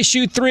get to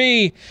issue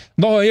 3,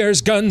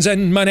 lawyers, guns,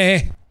 and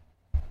money.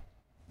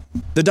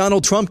 The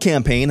Donald Trump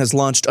campaign has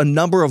launched a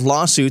number of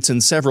lawsuits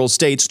in several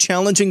states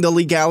challenging the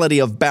legality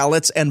of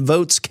ballots and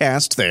votes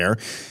cast there.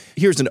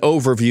 Here's an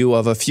overview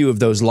of a few of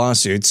those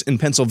lawsuits. In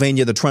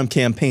Pennsylvania, the Trump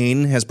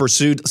campaign has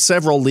pursued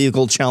several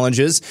legal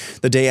challenges.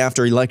 The day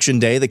after Election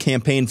Day, the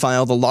campaign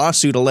filed a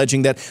lawsuit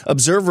alleging that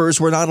observers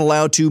were not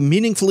allowed to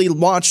meaningfully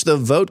watch the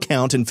vote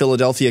count in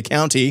Philadelphia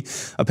County.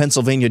 A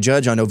Pennsylvania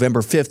judge on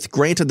November 5th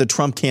granted the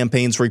Trump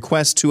campaign's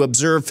request to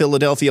observe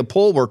Philadelphia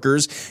poll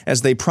workers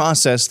as they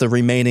process the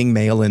remaining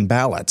mail-in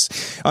ballots.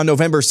 On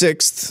November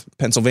 6th,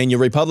 Pennsylvania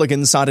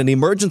Republicans sought an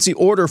emergency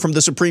order from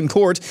the Supreme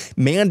Court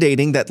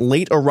mandating that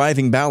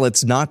late-arriving ballots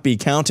not be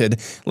counted.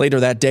 Later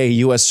that day,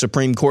 U.S.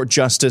 Supreme Court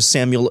Justice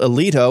Samuel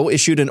Alito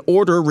issued an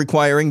order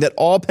requiring that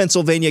all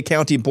Pennsylvania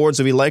county boards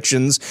of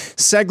elections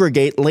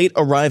segregate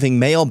late-arriving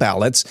mail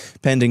ballots,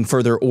 pending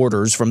further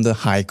orders from the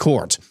High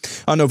Court.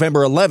 On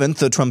November 11th,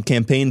 the Trump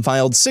campaign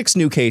filed 6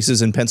 new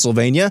cases in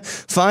Pennsylvania.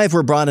 5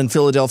 were brought in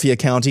Philadelphia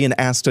County and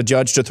asked a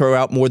judge to throw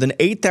out more than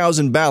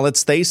 8,000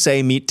 ballots they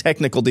say meet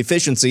technical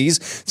deficiencies,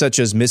 such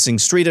as missing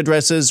street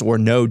addresses or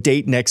no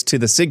date next to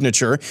the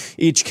signature.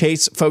 Each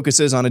case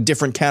focuses on a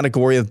different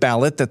category of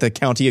ballot that the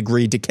county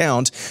agreed to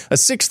count. A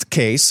 6th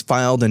case,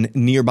 filed in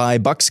nearby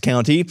Bucks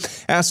County,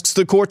 asks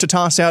the court to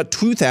toss out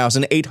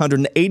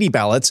 2,880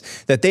 ballots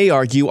that they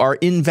argue are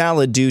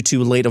invalid due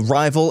to late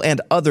arrival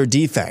and other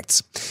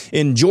defects.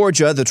 In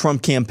Georgia, the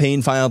Trump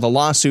campaign filed a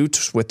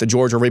lawsuit with the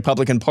Georgia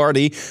Republican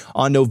Party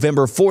on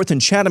November 4th in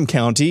Chatham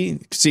County,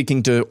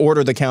 seeking to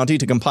order the county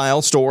to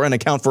compile, store, and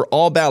account for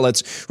all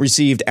ballots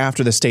received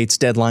after the state's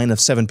deadline of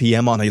 7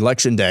 p.m. on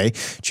Election Day.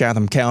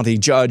 Chatham County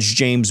Judge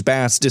James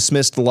Bass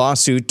dismissed the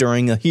lawsuit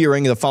during a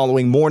hearing the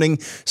following morning,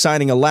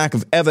 citing a lack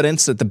of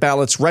evidence that the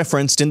ballots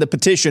referenced in the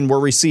petition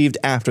were received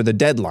after the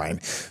deadline.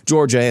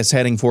 Georgia is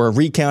heading for a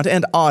recount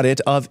and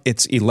audit of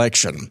its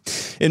election.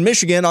 In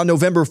Michigan, on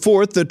November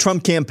 4th, the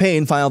Trump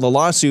campaign filed a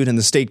lawsuit in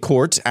the state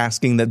court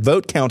asking that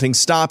vote counting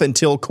stop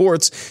until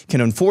courts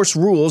can enforce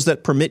rules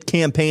that permit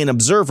campaign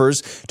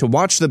observers to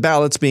watch the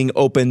ballots being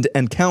opened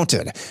and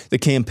counted. The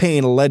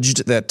campaign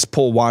alleged that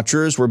poll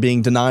watchers were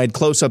being denied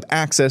close-up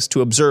access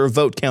to observe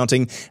vote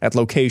counting at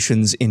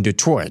locations in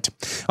Detroit.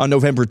 On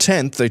November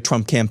 10th, the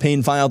Trump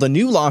campaign filed a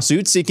new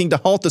lawsuit seeking to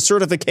halt the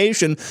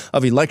certification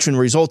of election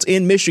results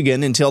in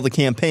Michigan until the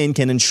campaign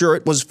can ensure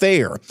it was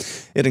fair.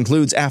 It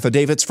includes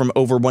affidavits from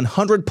over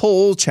 100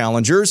 poll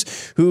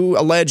challengers who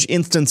allege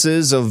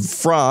instances of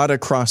fraud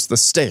across the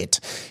state.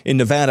 In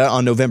Nevada,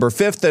 on November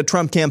 5th, the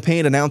Trump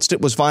campaign announced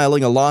it was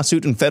filing a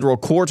lawsuit in federal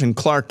court in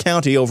Clark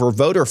County over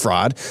voter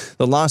fraud.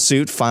 The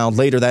lawsuit, filed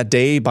later that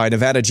day by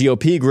Nevada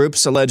GOP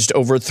groups, alleged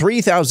over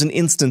 3,000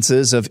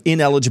 instances of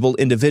ineligible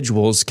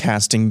individuals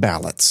casting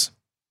ballots.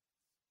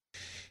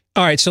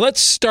 All right, so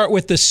let's start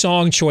with the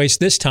song choice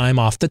this time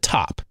off the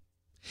top.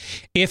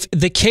 If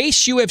the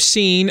case you have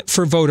seen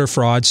for voter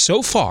fraud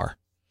so far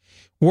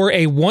were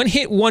a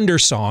one-hit wonder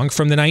song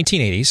from the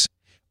 1980s,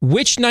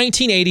 which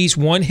 1980s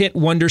one-hit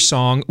wonder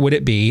song would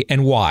it be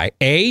and why?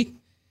 A,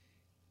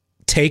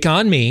 Take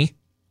On Me.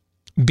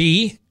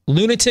 B,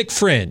 Lunatic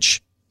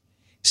Fringe.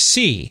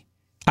 C,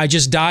 I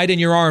Just Died in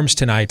Your Arms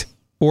Tonight.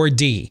 Or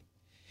D,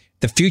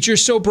 The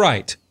Future's So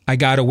Bright, I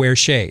Gotta Wear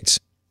Shades.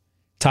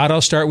 Todd,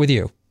 I'll start with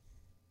you.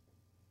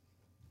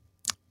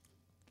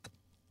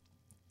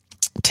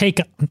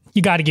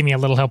 You got to give me a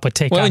little help with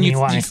Take On Me.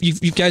 Why?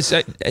 You guys,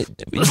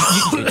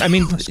 I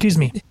mean, excuse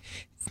me.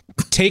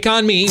 Take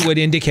On Me would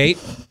indicate.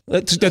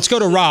 Let's go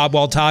to Rob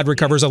while Todd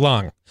recovers a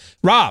lung.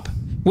 Rob,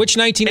 which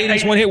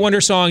 1980s one-hit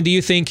wonder song do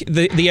you think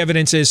the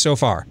evidence is so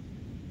far?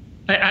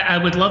 I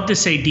would love to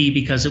say D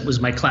because it was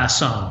my class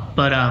song,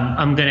 but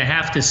I'm going to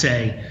have to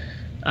say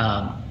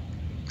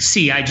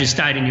C, I Just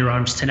Died in Your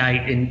Arms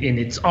Tonight, and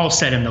it's all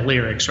said in the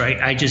lyrics,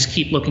 right? I just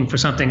keep looking for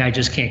something I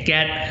just can't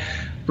get.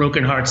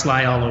 Broken hearts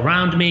lie all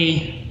around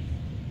me,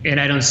 and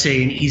I don't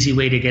see an easy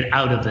way to get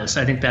out of this.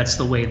 I think that's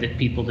the way that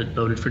people that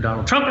voted for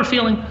Donald Trump are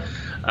feeling.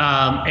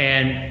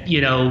 And, you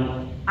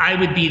know, I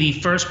would be the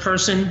first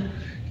person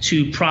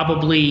to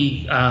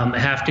probably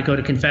have to go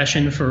to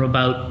confession for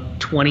about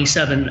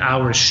 27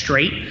 hours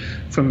straight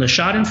from the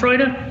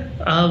Schadenfreude.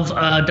 of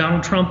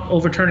Donald Trump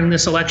overturning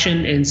this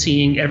election and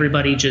seeing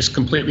everybody just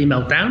completely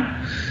melt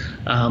down.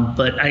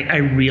 But I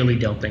really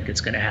don't think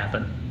it's going to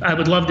happen. I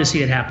would love to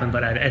see it happen,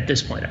 but at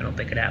this point, I don't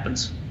think it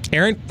happens.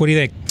 Aaron, what do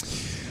you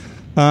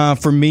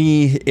think? For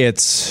me,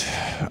 it's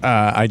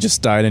I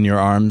just died in your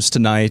arms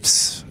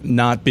tonight.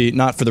 Not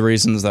for the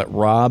reasons that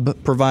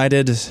Rob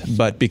provided,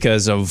 but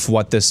because of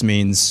what this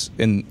means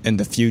in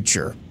the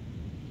future.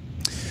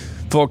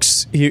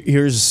 Folks,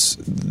 here's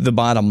the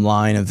bottom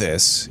line of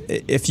this.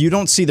 If you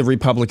don't see the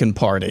Republican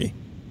Party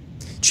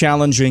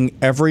challenging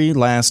every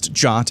last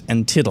jot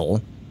and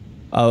tittle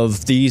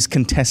of these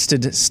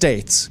contested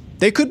states,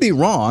 they could be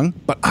wrong,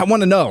 but I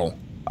want to know.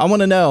 I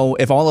want to know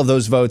if all of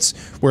those votes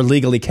were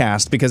legally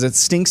cast, because it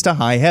stinks to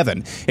high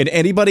heaven. And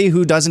anybody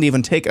who doesn't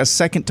even take a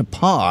second to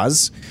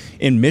pause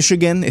in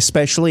Michigan,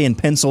 especially in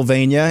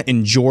Pennsylvania,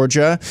 in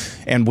Georgia,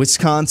 and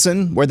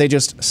Wisconsin, where they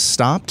just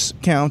stopped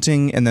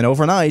counting, and then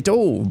overnight,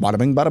 oh, bada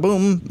bing, bada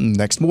boom,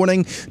 next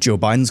morning, Joe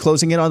Biden's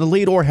closing in on the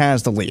lead or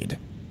has the lead.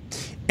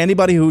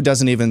 Anybody who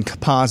doesn't even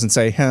pause and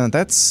say,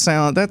 that's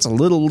a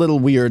little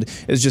weird,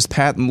 is just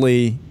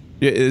patently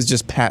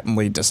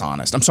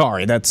dishonest. I'm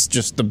sorry, that's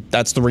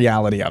the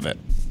reality of it.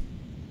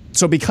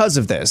 So because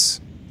of this,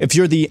 if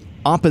you're the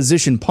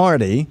opposition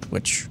party,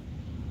 which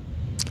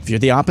the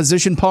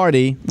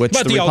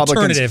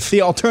Republicans,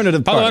 the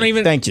alternative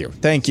party. Thank you.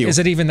 Is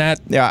it even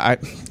that? Yeah,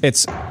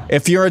 it's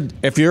if you're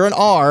an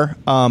R,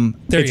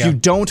 if you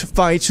don't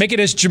fight, make it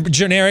as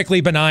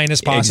generically benign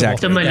as possible.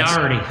 Exactly. The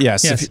minority.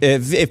 Yes.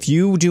 If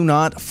you do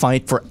not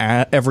fight for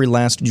every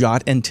last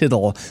jot and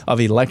tittle of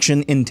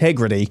election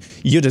integrity,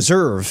 you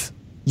deserve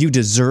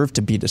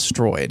to be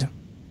destroyed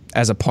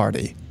as a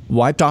party,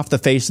 wiped off the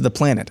face of the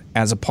planet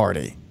as a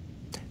party.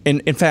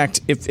 In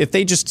fact, if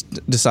they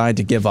just decide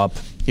to give up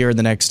here in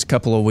the next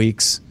couple of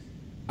weeks,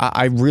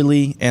 I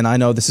really, and I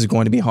know this is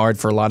going to be hard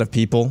for a lot of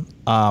people,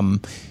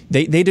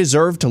 they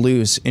deserve to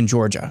lose in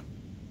Georgia.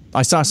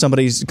 I saw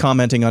somebody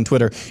commenting on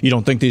Twitter, you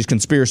don't think these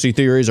conspiracy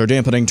theories are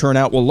dampening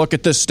turnout? Well, look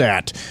at this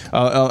stat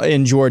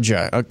in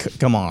Georgia.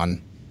 Come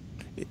on.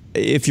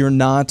 If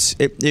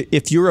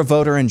you're a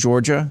voter in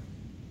Georgia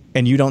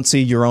and you don't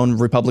see your own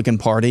Republican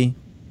Party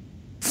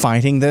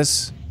fighting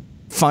this,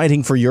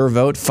 fighting for your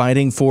vote,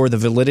 fighting for the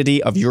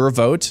validity of your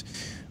vote,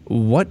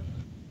 what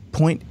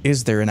point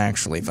is there in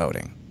actually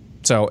voting?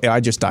 So I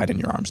just died in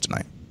your arms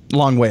tonight.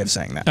 Long way of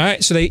saying that. All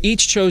right, so they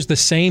each chose the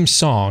same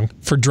song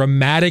for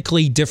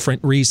dramatically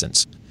different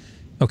reasons.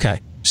 Okay,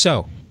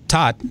 so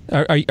Todd,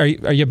 are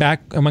you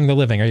back among the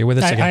living? Are you with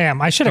us again? I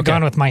am. I should have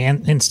gone with my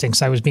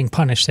instincts. I was being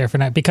punished there for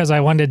that because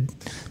I wanted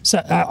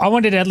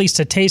at least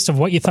a taste of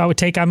what you thought would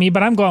take on me,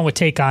 but I'm going with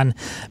take on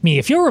me.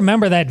 If you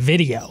remember that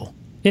video,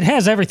 it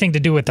has everything to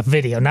do with the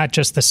video, not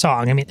just the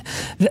song. I mean,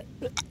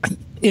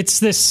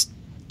 it's this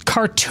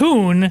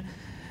cartoon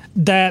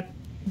that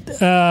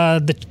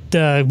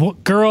the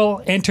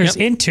girl enters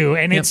into,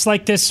 and it's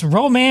like this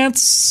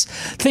romance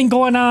thing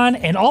going on,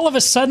 and all of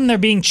a sudden they're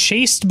being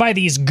chased by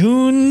these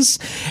goons,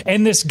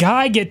 and this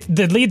guy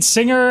the lead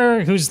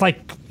singer, who's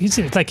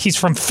he's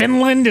from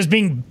Finland, is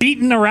being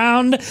beaten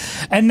around,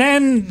 and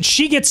then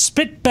she gets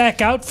spit back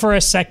out for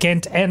a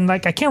second, and I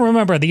can't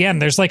remember the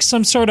end. There's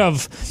some sort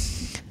of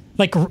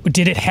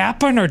did it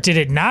happen or did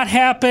it not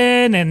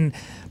happen?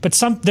 But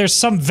there's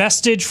some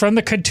vestige from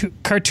the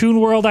cartoon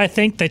world, I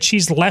think, that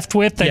she's left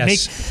with.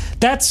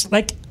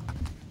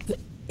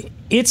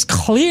 It's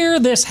clear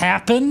this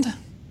happened.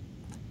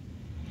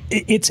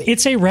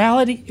 It's a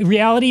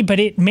reality, but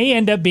it may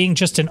end up being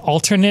just an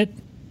alternate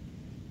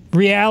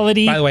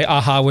reality. By the way,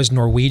 AHA was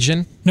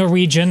Norwegian.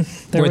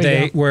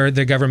 Where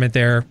the government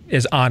there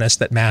is honest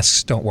that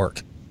masks don't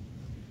work.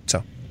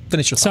 So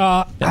finish your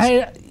thought.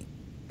 Yes.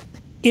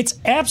 It's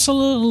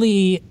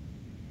absolutely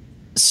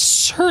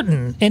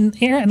certain, and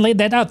Aaron laid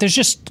that out. There's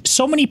just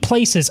so many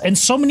places and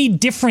so many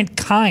different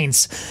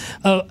kinds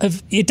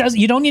of it.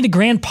 You don't need a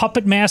grand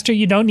puppet master.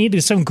 You don't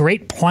need some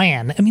great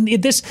plan. I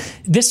mean,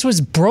 this was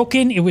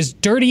broken. It was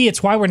dirty.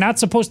 It's why we're not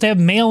supposed to have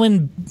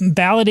mail-in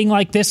balloting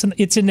like this. And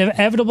it's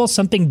inevitable.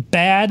 Something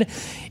bad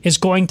is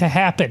going to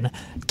happen.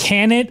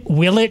 Can it?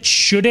 Will it?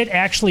 Should it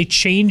actually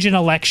change an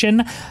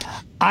election?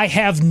 I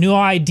have no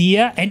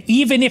idea. And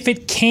even if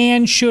it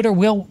can, should, or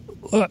will,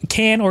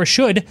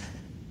 should.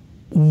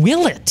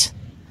 Will it?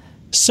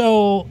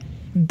 So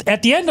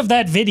at the end of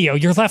that video,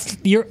 you're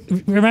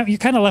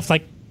kind of left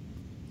like,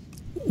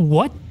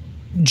 what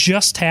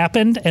just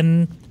happened?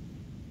 And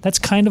that's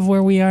kind of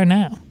where we are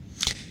now.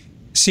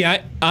 See,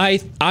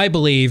 I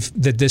believe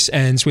that this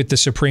ends with the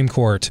Supreme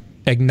Court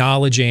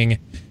acknowledging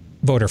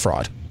voter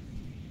fraud.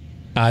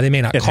 They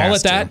may not call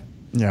it that.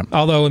 Yeah.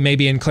 Although it may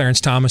be in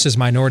Clarence Thomas's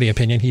minority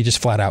opinion, he just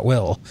flat out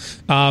will.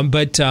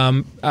 But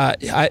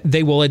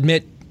they will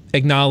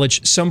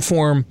acknowledge some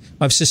form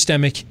of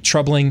systemic,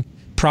 troubling,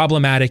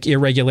 problematic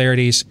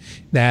irregularities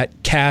that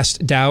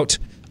cast doubt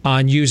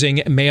on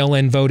using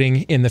mail-in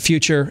voting in the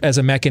future as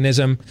a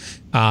mechanism.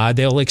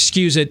 They'll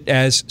excuse it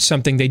as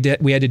something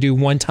we had to do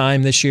one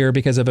time this year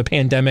because of a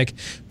pandemic.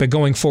 But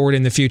going forward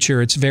in the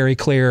future, it's very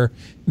clear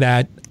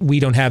that we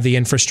don't have the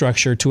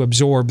infrastructure to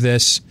absorb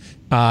this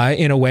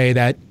in a way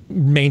that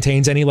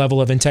maintains any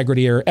level of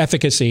integrity or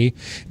efficacy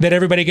that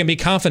everybody can be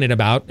confident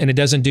about. And it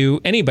doesn't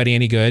do anybody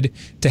any good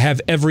to have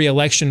every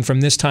election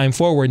from this time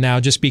forward now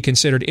just be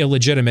considered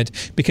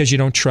illegitimate because you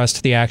don't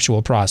trust the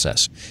actual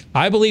process.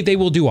 I believe they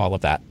will do all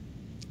of that.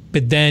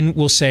 But then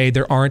we'll say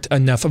there aren't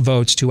enough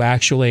votes to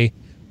actually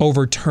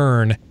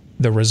overturn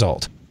the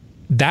result.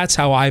 That's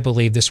how I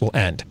believe this will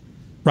end.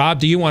 Rob,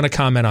 do you want to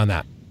comment on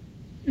that?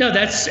 No,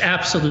 that's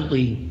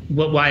absolutely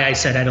why I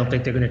said I don't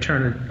think they're going to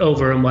turn it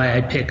over, and why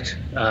I picked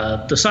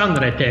the song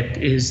that I picked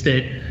is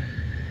that,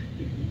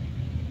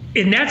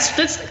 and that's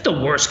like the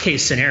worst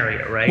case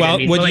scenario, right? Well,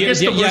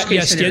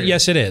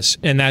 yes, it is,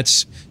 and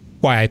that's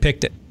why I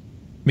picked it,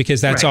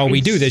 because that's all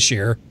we do this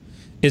year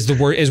is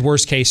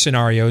worst case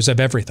scenarios of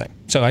everything.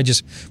 So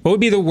what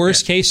would be the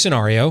worst case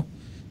scenario?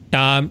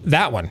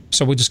 That one.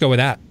 So we'll just go with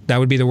that. That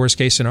would be the worst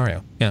case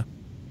scenario. Yeah.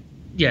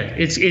 Yeah,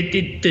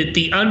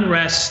 the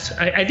unrest.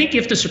 I think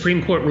if the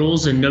Supreme Court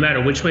rules, and no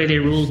matter which way they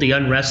rule, the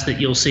unrest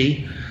that you'll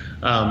see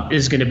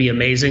is going to be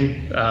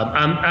amazing.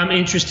 I'm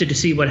interested to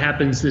see what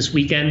happens this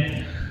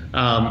weekend.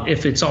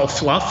 If it's all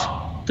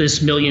fluff,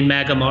 this Million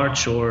MAGA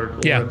March, or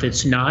if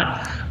it's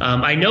not.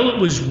 I know it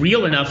was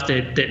real enough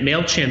that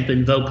MailChimp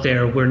invoked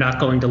their "we're not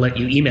going to let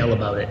you email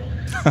about it"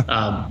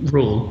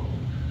 rule.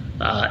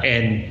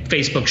 And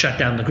Facebook shut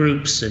down the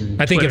groups,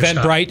 and I think Twitter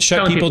Eventbrite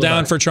shut people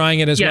down for trying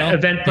it as well.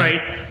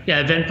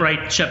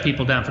 Eventbrite shut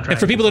people down for trying. And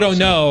for people who don't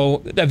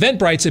know,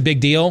 Eventbrite's a big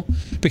deal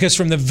because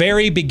from the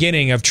very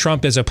beginning of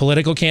Trump as a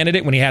political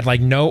candidate, when he had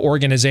like no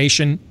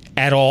organization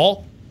at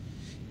all,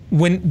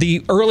 when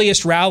the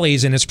earliest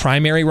rallies in his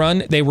primary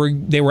run, they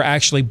were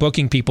actually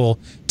booking people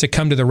to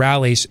come to the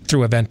rallies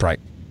through Eventbrite.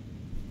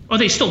 Oh,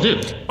 they still do.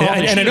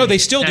 And I know they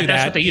still do that.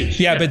 That's what they use.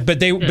 Yeah,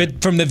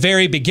 but from the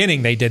very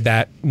beginning they did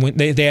that. When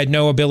they had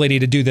no ability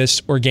to do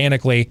this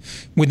organically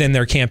within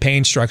their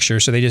campaign structure,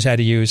 so they just had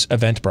to use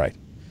Eventbrite.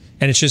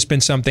 And it's just been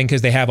something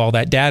because they have all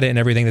that data and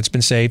everything that's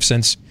been saved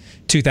since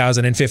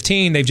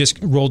 2015. They've just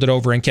rolled it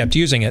over and kept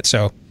using it.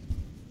 So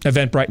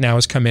Eventbrite now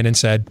has come in and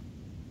said,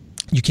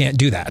 you can't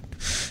do that.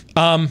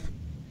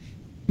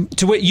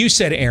 To what you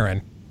said,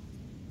 Aaron,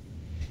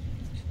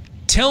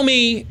 tell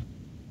me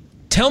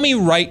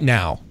right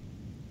now,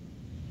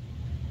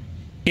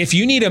 if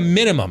you need a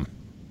minimum,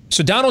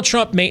 so Donald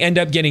Trump may end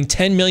up getting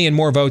 10 million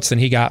more votes than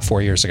he got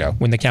 4 years ago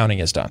when the counting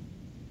is done.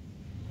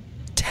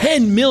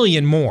 10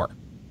 million more.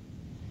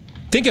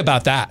 Think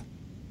about that.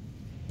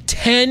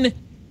 10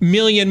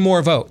 million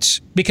more votes.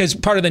 Because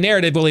part of the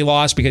narrative, well, he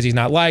lost because he's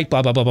not liked,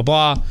 blah, blah, blah, blah,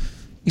 blah.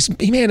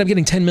 He may end up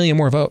getting 10 million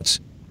more votes.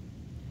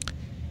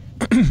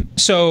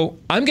 So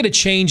I'm going to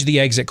change the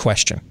exit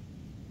question.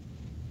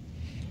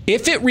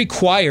 If it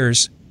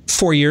requires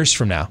 4 years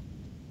from now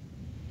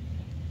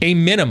a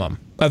minimum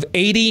of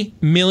 80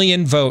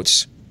 million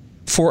votes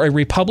for a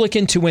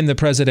Republican to win the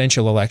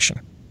presidential election,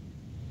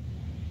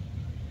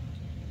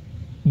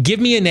 give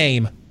me a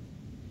name.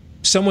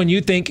 Someone you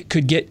think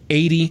could get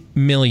 80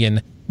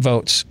 million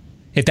votes.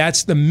 If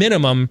that's the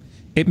minimum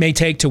it may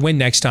take to win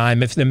next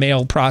time, if the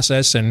mail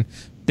process and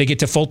they get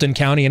to Fulton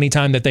County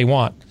anytime that they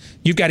want.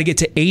 You've got to get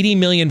to 80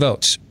 million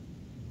votes.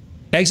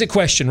 Exit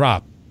question,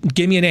 Rob.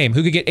 Give me a name.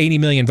 Who could get 80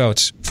 million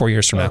votes 4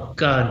 years from now? Oh,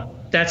 God.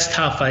 That's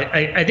tough.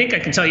 I think I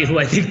can tell you who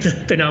I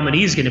think the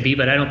nominee is going to be,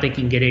 but I don't think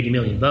he can get 80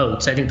 million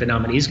votes. I think the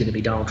nominee is going to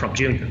be Donald Trump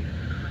Jr.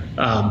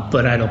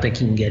 But I don't think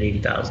he can get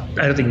 80,000.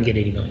 I don't think he can get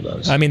 80 million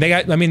votes. I mean,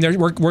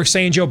 we're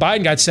saying Joe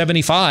Biden got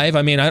 75.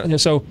 I mean,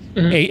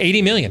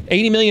 80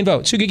 million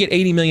votes. Who could get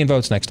 80 million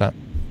votes next time?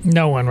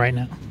 No one right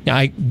now.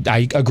 I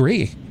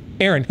agree.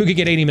 Aaron, who could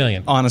get 80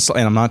 million? Honestly,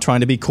 and I'm not trying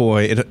to be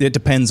coy. It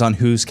depends on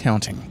who's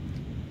counting.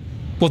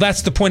 Well,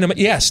 that's the point of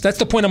that's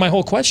the point of my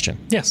whole question.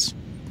 Yes.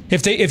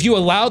 If you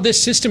allow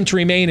this system to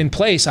remain in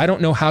place, I don't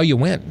know how you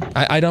win.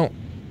 I don't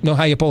know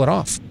how you pull it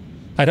off.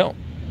 I don't.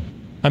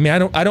 I mean,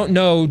 I don't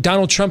know.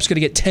 Donald Trump's going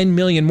to get 10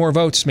 million more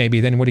votes maybe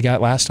than what he got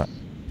last time.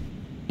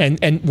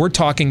 And we're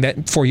talking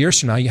that 4 years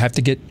from now you have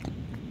to get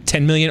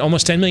 10 million,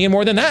 almost 10 million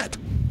more than that.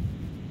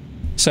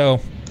 So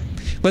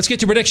let's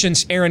get to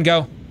predictions. Aaron,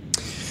 go.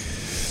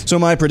 So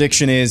my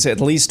prediction is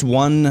at least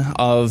one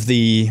of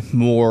the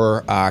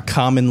more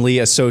commonly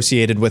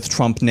associated with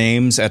Trump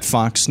names at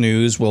Fox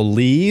News will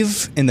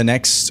leave in the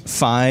next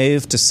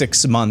 5 to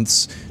 6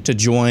 months to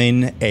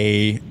join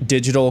a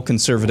digital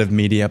conservative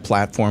media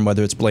platform,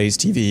 whether it's Blaze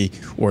TV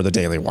or the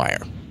Daily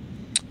Wire.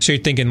 So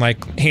you're thinking like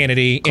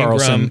Hannity,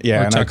 Carlson, Ingram,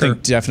 yeah, or and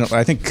Tucker?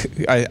 I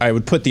think I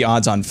would put the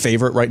odds on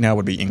favorite right now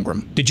would be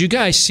Ingram. Did you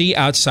guys see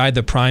outside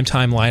the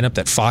primetime lineup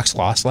that Fox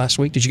lost last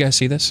week? Did you guys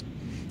see this?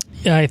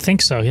 Yeah, I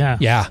think so, yeah.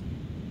 Yeah.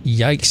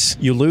 Yikes.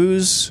 You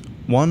lose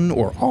one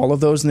or all of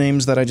those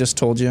names that I just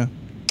told you.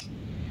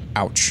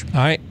 Ouch.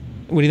 All right.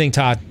 What do you think,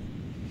 Todd?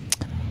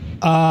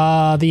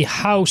 The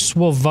House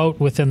will vote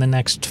within the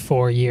next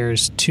 4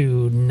 years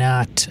to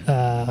not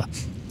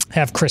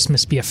have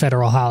Christmas be a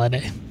federal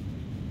holiday.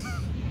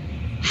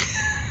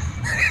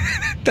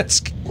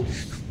 That's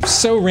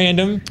so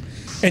random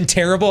and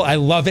terrible. I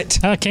love it.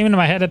 It came into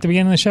my head at the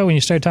beginning of the show when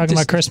you started talking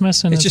about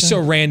Christmas. And it's just so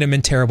random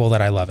and terrible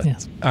that I love it.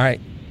 Yes. All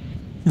right.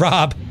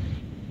 Rob.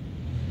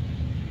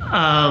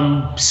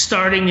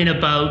 Starting in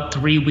about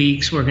 3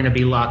 weeks, we're going to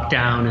be locked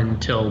down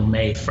until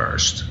May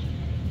 1st.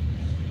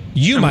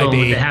 I'm might be.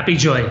 With the happy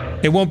joy.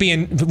 It won't be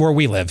in where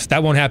we live.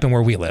 That won't happen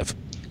where we live.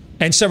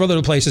 And several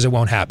little places it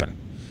won't happen.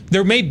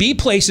 There may be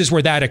places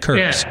where that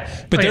occurs,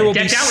 but there will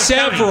be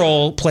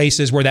several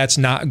places where that's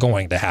not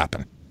going to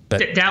happen.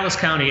 But Dallas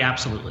County,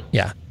 absolutely.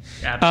 Yeah.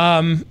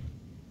 Absolutely.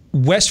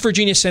 West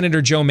Virginia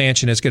Senator Joe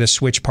Manchin is going to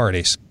switch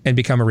parties and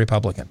become a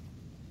Republican.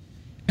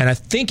 And I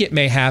think it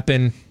may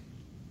happen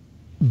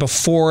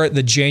before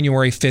the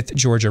January 5th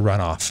Georgia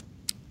runoff.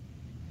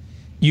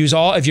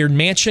 If you're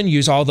Manchin,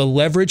 use all the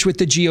leverage with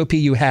the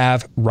GOP you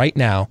have right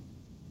now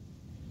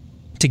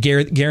to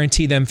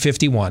guarantee them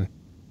 51.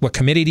 What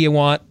committee do you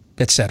want,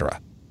 etc.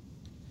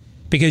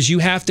 Because you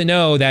have to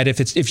know that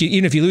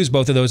even if you lose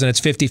both of those and it's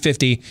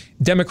 50-50,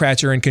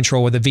 Democrats are in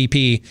control with the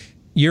VP,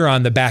 you're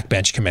on the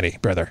backbench committee,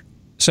 brother.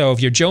 So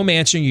if you're Joe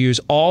Manchin, you use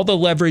all the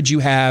leverage you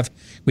have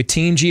with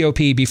Team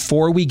GOP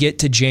before we get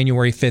to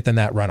January 5th in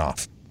that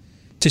runoff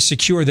to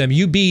secure them.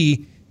 You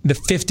be the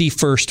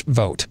 51st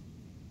vote.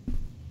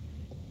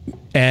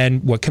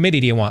 And what committee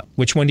do you want?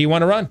 Which one do you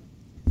want to run?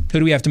 Who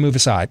do we have to move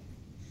aside?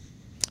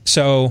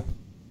 So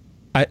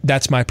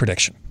that's my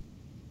prediction.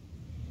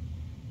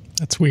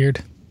 That's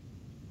weird.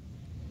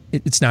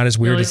 It's not as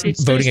weird as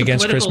voting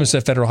against Christmas, a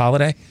federal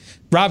holiday.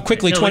 Rob,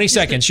 quickly, 20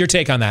 seconds. Your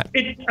take on that.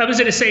 I was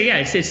going to say,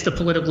 it's the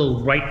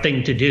political right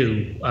thing to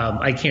do.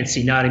 I can't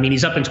see not. I mean,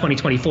 he's up in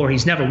 2024.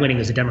 He's never winning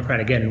as a Democrat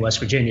again in West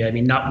Virginia. I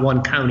mean, not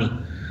one county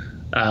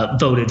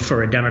voted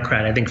for a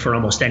Democrat, I think, for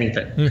almost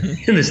anything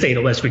in the state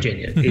of West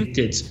Virginia.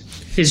 It's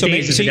his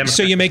days as a Democrat.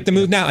 So you make the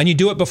move now, and you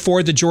do it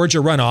before the Georgia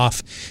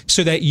runoff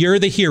so that you're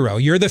the hero.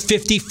 You're the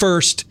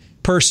 51st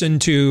person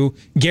to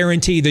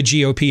guarantee the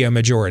GOP a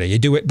majority. You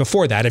do it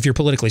before that. If you're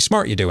politically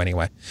smart, you do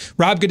anyway.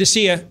 Rob, good to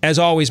see you. As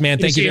always, man,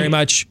 thank you very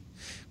much.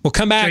 We'll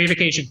come back. Enjoy your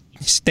vacation.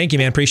 Thank you,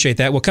 man. Appreciate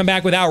that. We'll come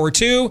back with Hour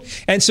 2,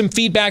 and some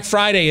Feedback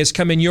Friday is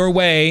coming your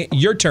way.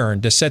 Your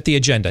turn to set the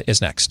agenda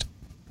is next.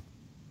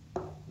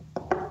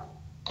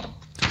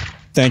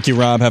 Thank you,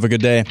 Rob. Have a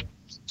good day.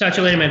 Talk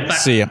to you later, man. Bye.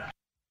 See ya.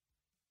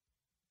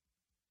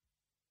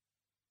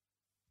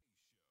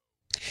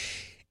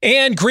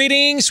 And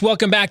greetings.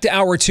 Welcome back to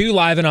Hour 2,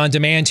 live and on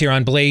demand here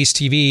on Blaze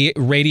TV,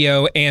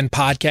 radio, and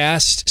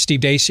podcast.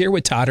 Steve Deace here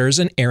with Todd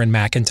Erzin, Aaron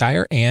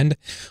McIntyre, and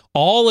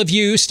all of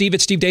you. Steve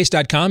at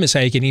stevedeace.com is how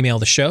you can email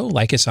the show.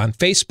 Like us on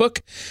Facebook.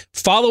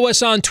 Follow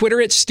us on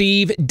Twitter at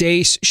Steve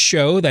Deace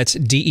Show. That's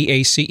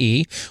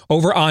DEACE.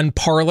 Over on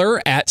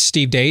Parler at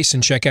Steve Deace,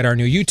 and check out our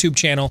new YouTube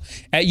channel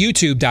at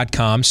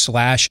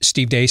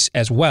youtube.com/Steve Deace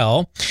as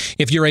well.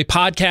 If you're a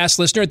podcast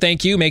listener,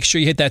 thank you. Make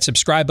sure you hit that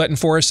subscribe button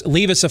for us.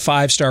 Leave us a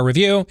 5-star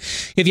review.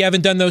 If you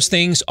haven't done those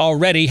things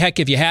already, heck,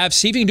 if you have,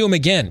 see if you can do them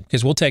again,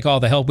 because we'll take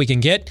all the help we can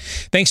get.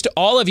 Thanks to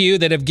all of you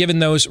that have given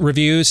those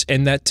reviews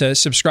and that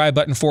subscribe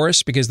button for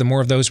us, because the more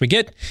of those we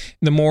get,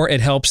 the more it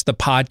helps the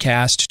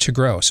podcast to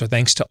grow. So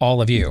thanks to all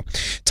of you.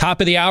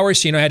 Top of the hour,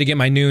 so you know I had to get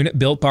my noon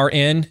Built Bar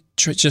in.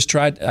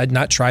 I'd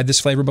not tried this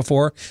flavor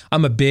before.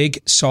 I'm a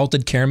big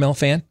salted caramel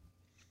fan.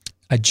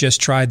 I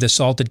just tried the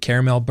salted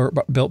caramel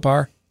Built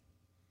Bar.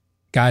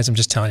 Guys, I'm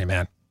just telling you,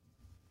 man.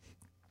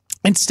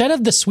 Instead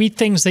of the sweet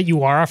things that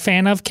you are a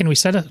fan of, can we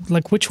set it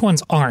like which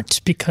ones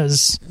aren't?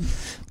 Because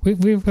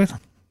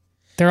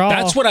they're all.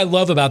 That's what I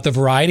love about the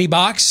variety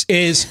box.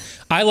 Is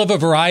I love a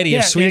variety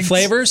of sweet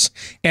flavors,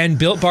 and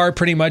Built Bar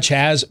pretty much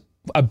has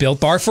a Built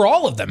Bar for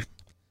all of them,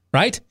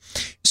 right?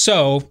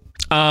 So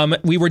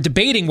we were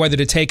debating whether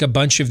to take a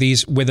bunch of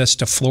these with us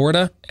to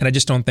Florida, and I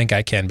just don't think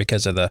I can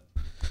because of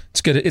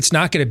it's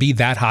not going to be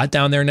that hot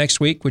down there next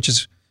week,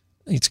 it's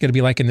going to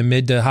be like in the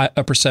mid to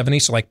upper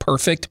 70s, so like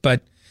perfect,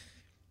 but.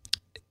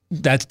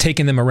 That's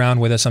taking them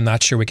around with us. I'm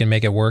not sure we can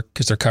make it work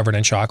because they're covered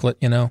in chocolate,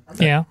 you know?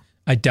 Yeah.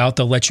 I doubt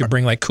they'll let you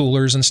bring like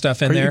coolers and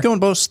stuff in there. Are you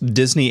going both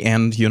Disney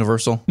and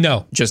Universal?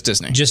 No. Just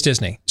Disney. Just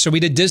Disney. So we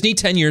did Disney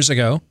 10 years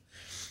ago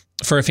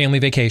for a family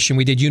vacation.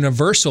 We did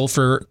Universal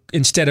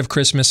instead of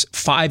Christmas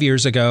 5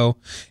 years ago.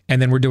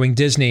 And then we're doing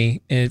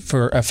Disney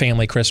for a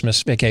family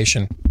Christmas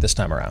vacation this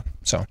time around.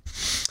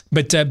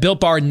 But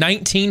Built Bar,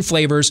 19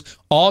 flavors,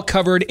 all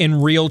covered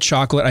in real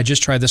chocolate. I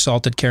just tried the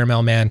salted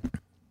caramel, man.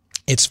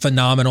 It's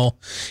phenomenal.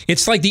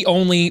 It's like the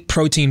only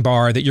protein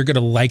bar that you're going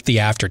to like the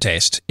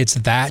aftertaste. It's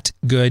that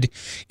good.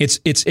 It's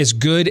as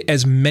good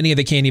as many of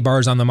the candy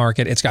bars on the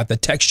market. It's got the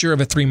texture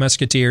of a Three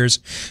Musketeers.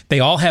 They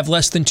all have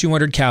less than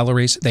 200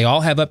 calories. They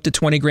all have up to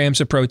 20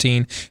 grams of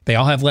protein. They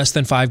all have less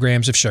than 5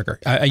 grams of sugar.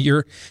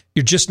 You're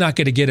just not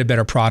going to get a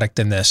better product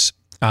than this.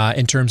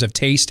 In terms of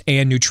taste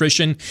and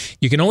nutrition.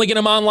 You can only get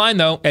them online,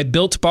 though, at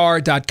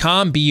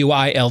BuiltBar.com,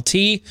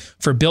 BUILT.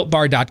 For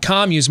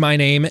BuiltBar.com, use my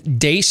name,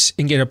 Deace,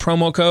 and get a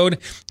promo code,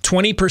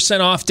 20%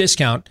 off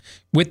discount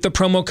with the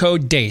promo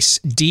code DEACE,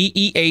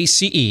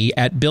 DEACE,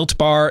 at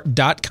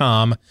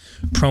BuiltBar.com,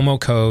 promo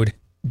code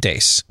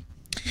Deace.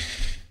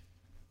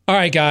 All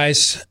right,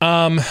 guys.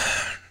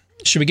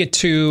 Should we get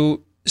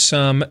to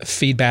some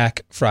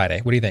Feedback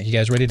Friday? What do you think? You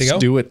guys ready to go?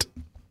 Let's do it.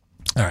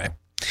 All right.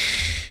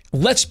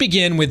 Let's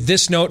begin with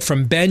this note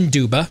from Ben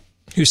Duba,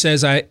 who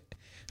says, I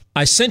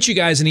sent you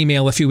guys an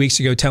email a few weeks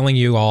ago telling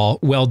you all,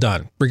 well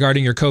done,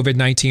 regarding your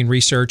COVID-19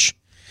 research.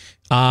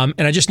 And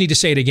I just need to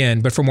say it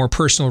again, but for more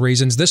personal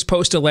reasons. This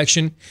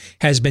post-election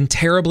has been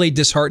terribly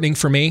disheartening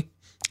for me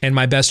and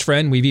my best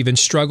friend. We've even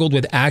struggled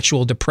with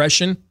actual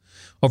depression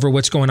over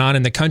what's going on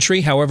in the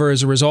country. However,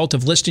 as a result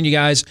of listening to you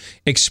guys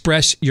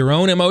express your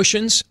own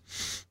emotions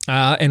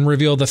and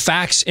reveal the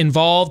facts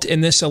involved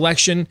in this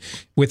election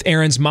with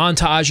Aaron's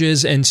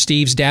montages and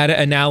Steve's data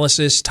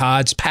analysis,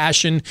 Todd's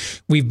passion,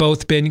 we've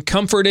both been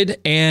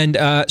comforted and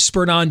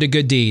spurred on to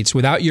good deeds.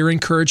 Without your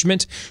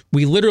encouragement,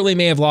 we literally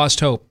may have lost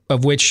hope,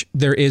 of which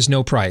there is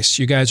no price.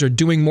 You guys are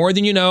doing more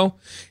than you know,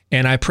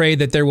 and I pray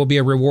that there will be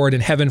a reward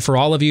in heaven for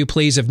all of you.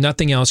 Please, if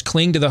nothing else,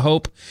 cling to the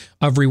hope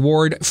of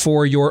reward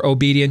for your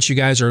obedience. You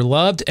guys are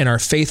loved and are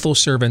faithful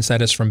servants.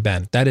 That is from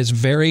Ben. That is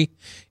very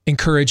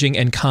encouraging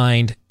and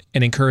kind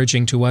and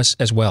encouraging to us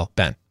as well,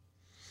 Ben.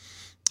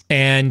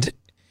 And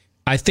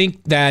I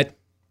think that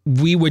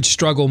we would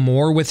struggle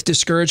more with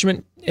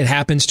discouragement. It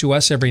happens to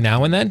us every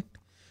now and then,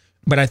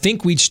 but I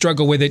think we'd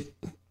struggle with it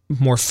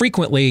more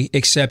frequently,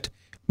 except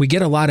we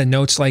get a lot of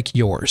notes like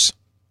yours.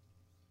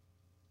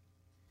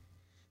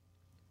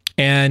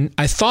 And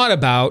I thought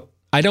about,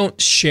 I don't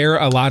share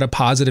a lot of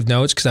positive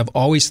notes because I've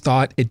always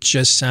thought it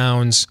just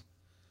sounds,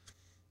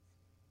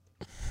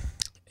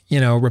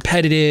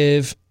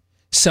 repetitive,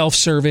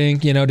 self-serving,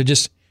 to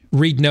just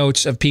read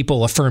notes of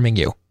people affirming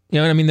you. You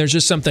know what I mean? There's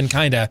just something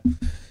kind of,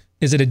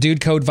 is it a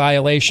dude code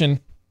violation?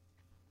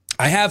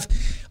 I have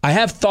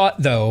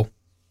thought, though,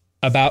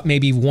 about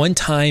maybe one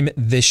time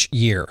this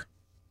year,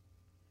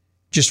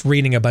 just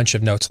reading a bunch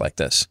of notes like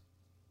this,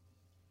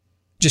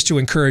 just to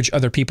encourage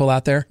other people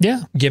out there.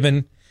 Yeah.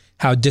 Given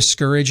how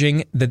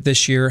discouraging that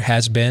this year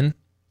has been.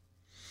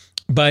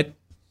 But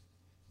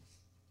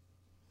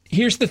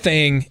here's the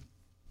thing.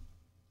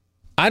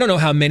 I don't know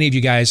how many of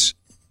you guys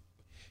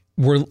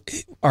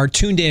are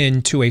tuned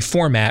in to a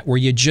format where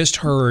you just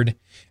heard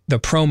the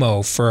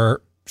promo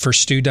for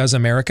Stu Does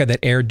America that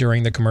aired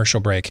during the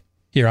commercial break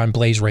here on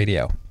Blaze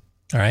Radio.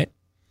 All right.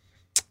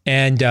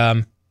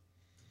 And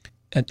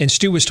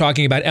Stu was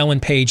talking about Ellen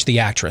Page, the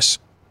actress,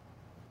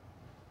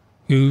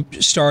 who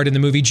starred in the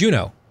movie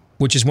Juno,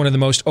 which is one of the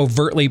most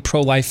overtly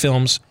pro-life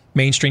films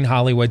mainstream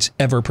Hollywood's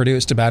ever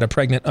produced about a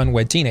pregnant,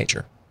 unwed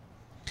teenager.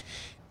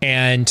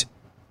 And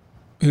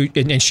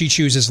she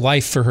chooses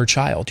life for her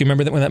child. Do you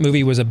remember that when that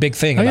movie was a big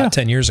thing about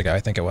 10 years ago,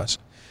 I think it was.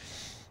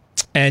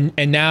 And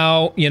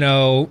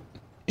now,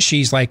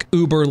 she's like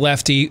uber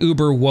lefty,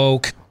 uber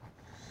woke.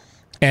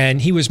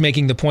 And he was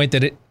making the point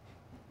that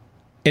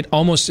it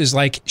almost is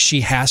like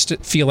she has to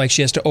feel like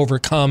she has to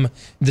overcome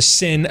the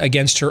sin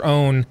against her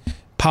own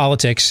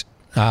politics,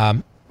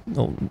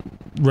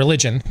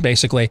 religion,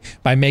 basically,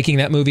 by making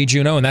that movie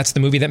Juno. And that's the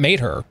movie that made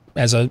her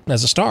as a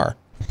star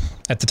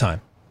at the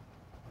time.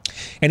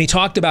 And he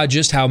talked about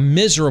just how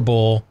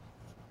miserable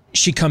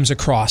she comes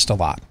across a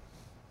lot.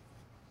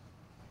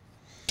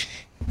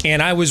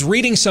 And I was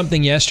reading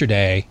something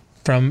yesterday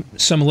from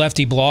some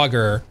lefty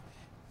blogger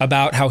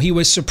about how he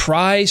was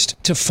surprised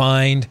to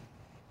find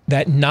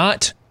that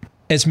not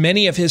as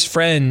many of his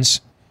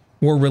friends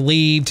were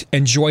relieved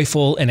and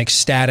joyful and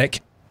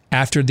ecstatic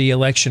after the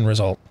election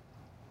result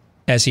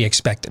as he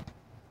expected.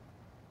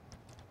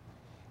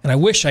 And I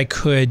wish I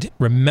could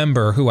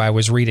remember who I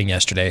was reading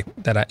yesterday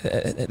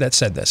that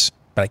said this,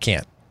 but I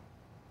can't.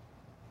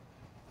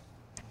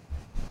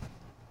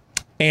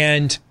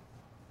 And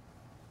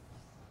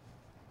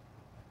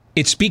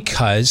it's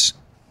because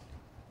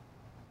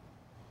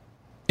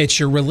it's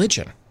your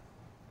religion.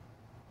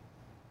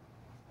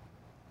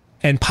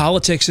 And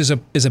politics is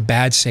a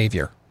bad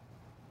savior.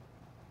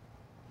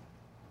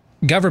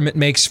 Government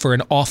makes for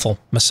an awful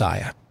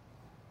messiah.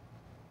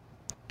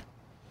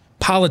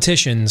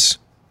 Politicians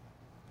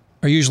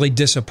are usually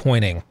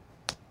disappointing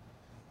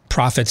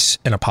prophets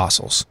and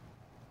apostles.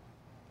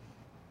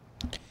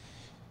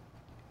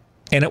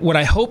 And what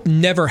I hope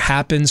never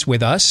happens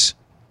with us,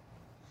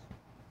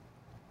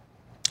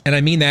 and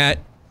I mean that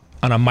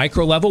on a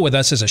micro level with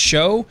us as a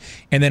show,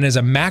 and then as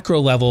a macro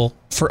level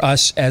for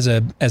us as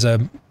a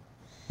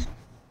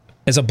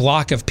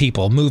block of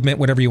people, movement,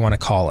 whatever you want to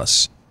call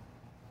us,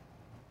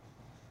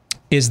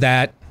 is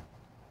that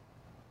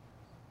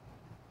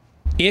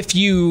if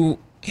you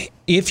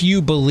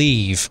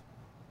believe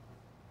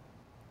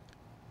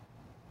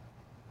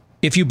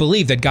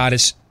that God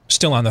is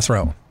still on the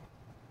throne,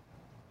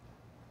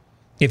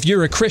 if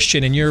you're a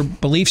Christian and your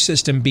belief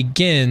system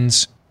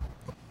begins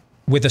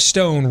with a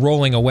stone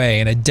rolling away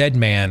and a dead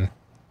man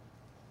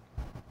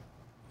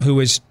who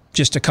was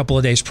just a couple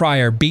of days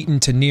prior beaten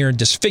to near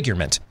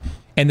disfigurement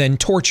and then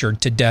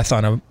tortured to death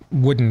on a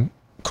wooden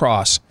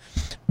cross,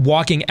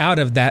 walking out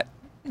of that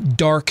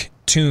dark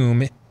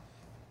tomb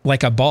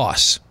like a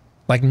boss,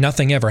 like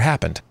nothing ever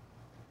happened,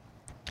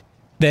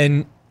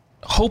 then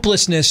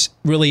hopelessness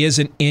really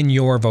isn't in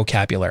your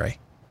vocabulary.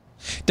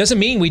 Doesn't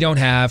mean we don't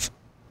have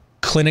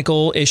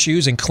clinical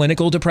issues and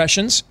clinical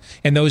depressions,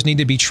 and those need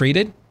to be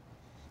treated.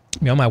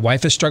 You know, my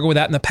wife has struggled with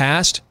that in the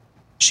past.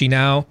 She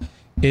now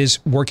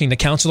is working to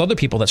counsel other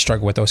people that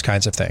struggle with those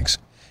kinds of things.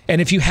 And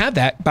if you have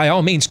that, by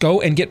all means, go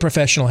and get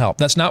professional help.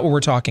 That's not what we're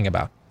talking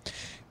about.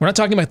 We're not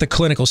talking about the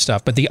clinical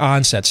stuff, but the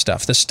onset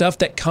stuff, the stuff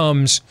that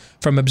comes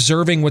from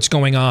observing what's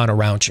going on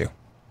around you.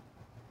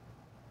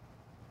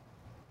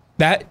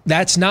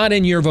 That's not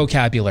in your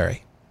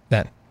vocabulary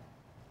then.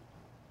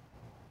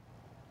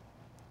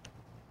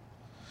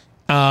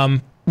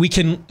 We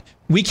can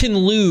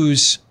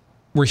lose,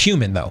 we're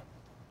human though,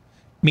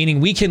 meaning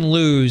we can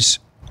lose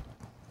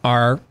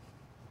our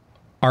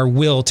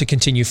will to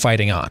continue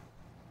fighting on.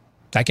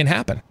 That can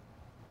happen.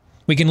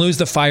 We can lose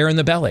the fire in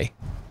the belly.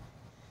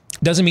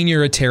 Doesn't mean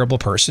you're a terrible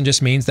person,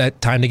 just means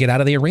that time to get out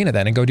of the arena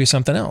then and go do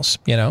something else,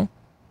 you know?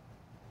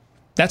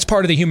 That's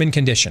part of the human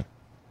condition.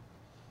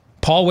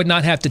 Paul would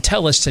not have to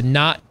tell us to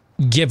not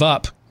give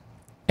up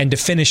and to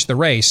finish the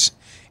race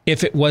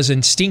if it was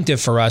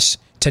instinctive for us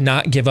to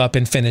not give up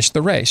and finish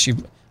the race.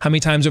 How many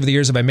times over the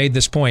years have I made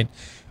this point?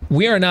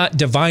 We are not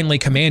divinely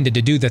commanded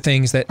to do the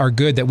things that are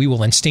good that we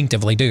will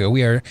instinctively do.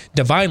 We are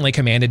divinely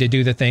commanded to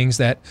do the things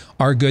that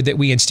are good that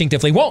we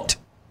instinctively won't.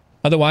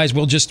 Otherwise,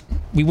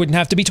 we wouldn't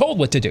have to be told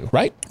what to do,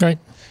 right? Right.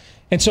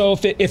 And so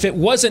if it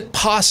wasn't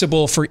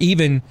possible for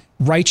even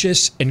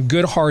righteous and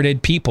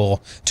good-hearted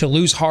people to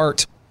lose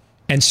heart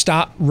and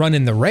stop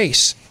running the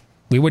race,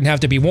 we wouldn't have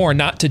to be warned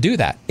not to do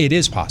that. It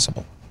is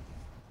possible.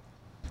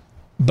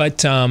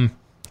 But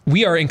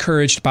we are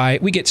encouraged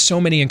we get so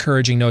many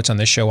encouraging notes on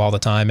this show all the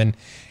time.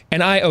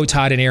 And I owe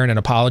Todd and Aaron an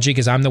apology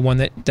because I'm the one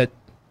that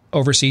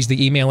oversees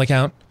the email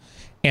account.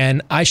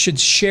 And I should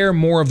share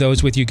more of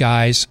those with you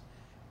guys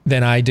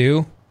than I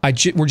do.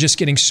 We're just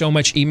getting so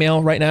much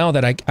email right now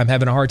that I'm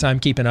having a hard time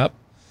keeping up.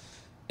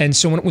 And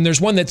so when there's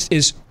one that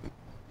is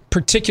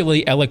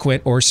particularly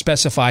eloquent or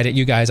specified at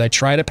you guys, I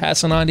try to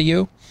pass it on to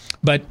you.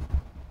 But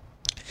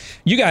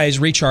you guys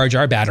recharge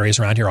our batteries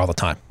around here all the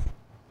time.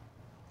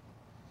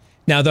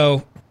 Now,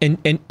 though,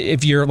 and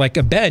if you're like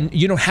a Ben,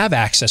 you don't have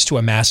access to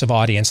a massive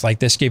audience like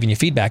this giving you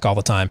feedback all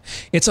the time.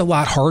 It's a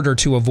lot harder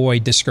to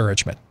avoid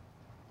discouragement.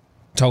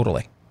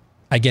 Totally.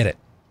 I get it.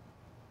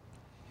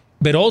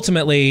 But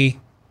ultimately,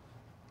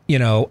 you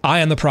know,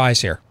 eye on the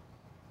prize here.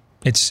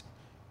 It's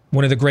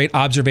one of the great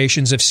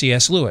observations of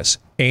C.S. Lewis.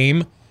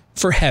 Aim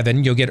for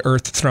heaven, you'll get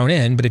earth thrown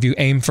in, but if you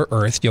aim for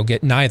earth, you'll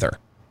get neither.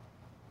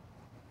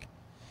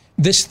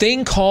 This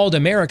thing called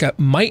America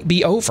might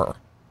be over.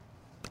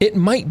 It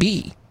might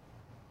be.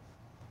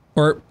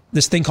 Or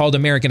this thing called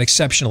American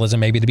exceptionalism,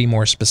 maybe to be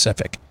more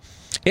specific.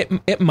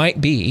 It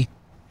might be.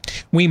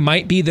 We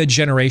might be the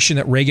generation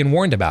that Reagan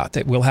warned about,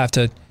 that we'll have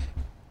to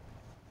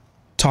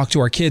talk to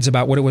our kids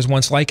about what it was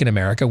once like in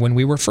America when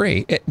we were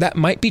free. That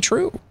might be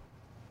true.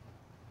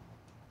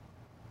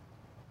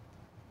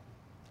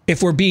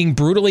 If we're being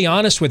brutally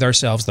honest with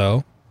ourselves,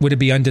 though, would it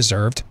be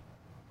undeserved?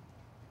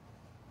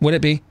 Would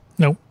it be?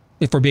 No.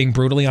 If we're being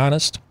brutally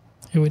honest?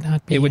 It would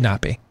not be. It would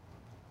not be.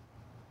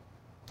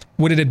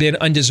 Would it have been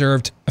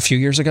undeserved a few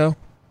years ago?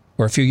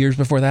 Or a few years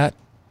before that?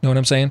 Know what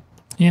I'm saying?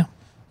 Yeah.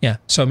 Yeah.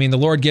 So, I mean, the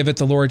Lord giveth,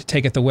 the Lord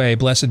taketh away.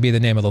 Blessed be the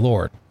name of the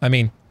Lord. I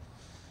mean,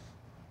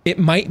 it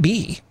might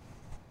be.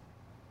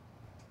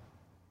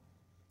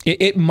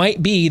 It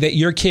might be that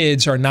your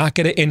kids are not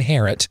going to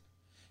inherit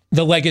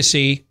the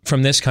legacy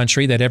from this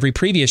country that every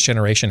previous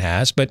generation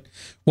has, but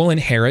will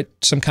inherit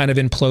some kind of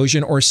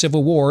implosion or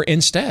civil war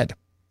instead.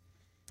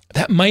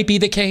 That might be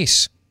the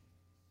case.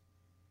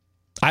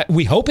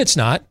 We hope it's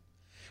not.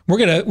 We're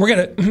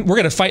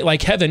gonna fight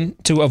like heaven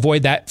to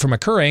avoid that from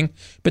occurring.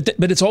 But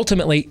it's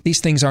ultimately,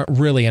 these things aren't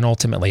really and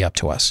ultimately up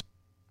to us.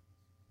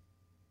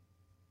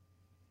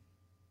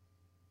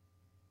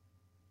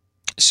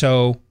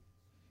 So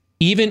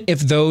even if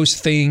those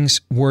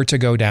things were to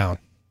go down,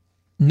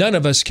 none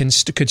of us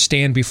could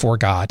stand before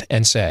God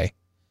and say,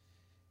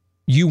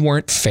 you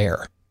weren't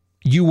fair.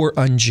 You were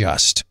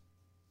unjust.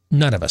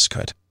 None of us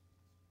could.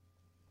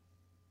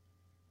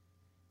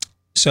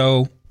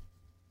 So,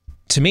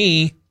 to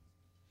me,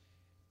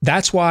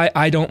 that's why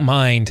I don't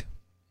mind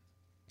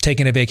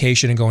taking a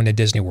vacation and going to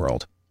Disney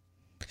World.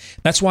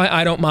 That's why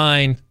I don't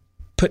mind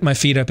putting my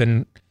feet up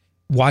and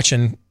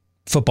watching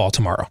football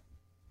tomorrow.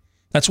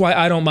 That's why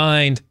I don't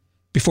mind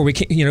before we,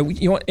 you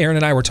know what Aaron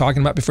and I were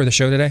talking about before the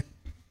show today?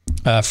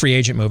 Free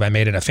agent move I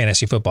made in a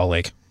fantasy football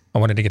league. I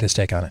wanted to get his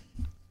take on it.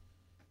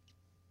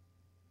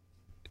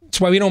 That's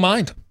why we don't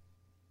mind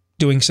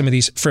doing some of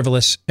these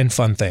frivolous and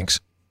fun things.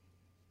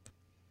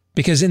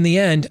 Because in the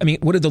end, I mean,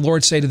 what did the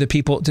Lord say to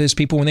his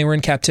people when they were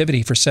in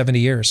captivity for 70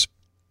 years?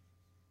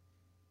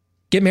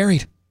 Get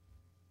married,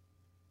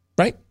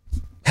 right?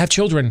 Have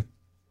children,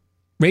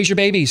 raise your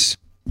babies,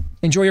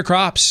 enjoy your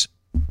crops,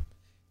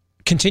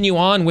 continue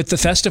on with the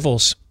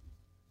festivals.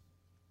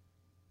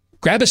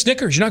 Grab a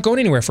Snickers. You're not going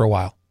anywhere for a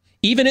while.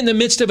 Even in the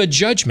midst of a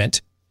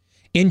judgment,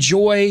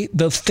 enjoy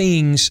the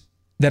things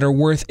that are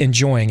worth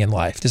enjoying in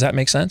life. Does that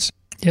make sense?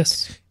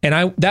 Yes.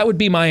 And that would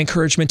be my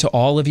encouragement to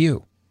all of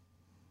you.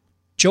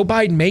 Joe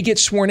Biden may get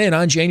sworn in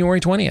on January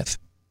 20th.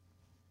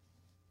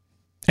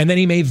 And then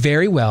he may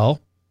very well,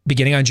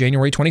 beginning on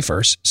January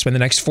 21st, spend the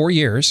next 4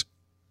 years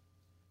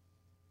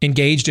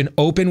engaged in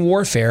open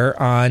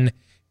warfare on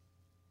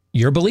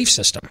your belief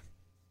system.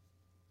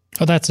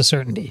 Oh, that's a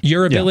certainty.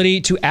 Your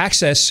ability to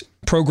access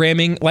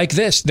programming like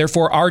this,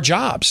 therefore our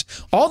jobs.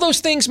 All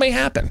those things may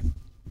happen.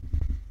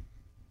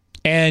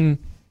 And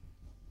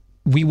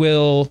we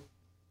will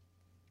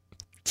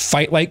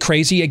fight like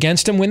crazy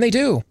against them when they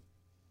do.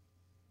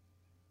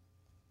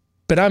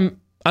 But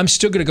I'm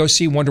still going to go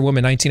see Wonder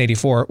Woman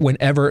 1984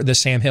 whenever the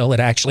Sam Hill it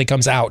actually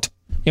comes out.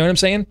 You know what I'm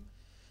saying?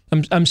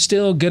 I'm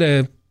still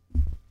gonna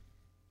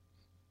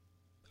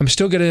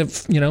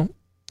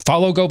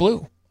follow Go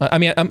Blue. I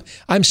mean,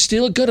 I'm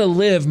still gonna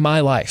live my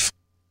life.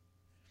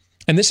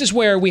 And this is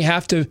where we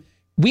have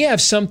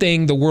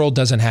something the world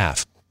doesn't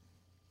have.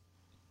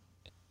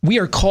 We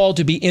are called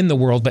to be in the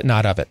world, but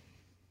not of it.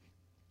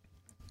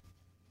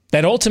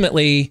 That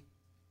ultimately,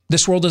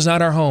 this world is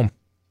not our home.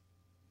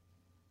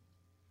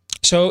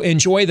 So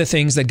enjoy the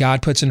things that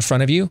God puts in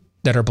front of you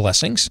that are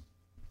blessings.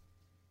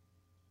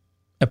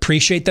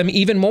 Appreciate them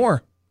even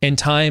more in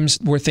times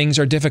where things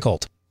are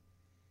difficult,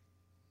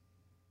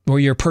 where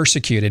you're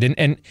persecuted.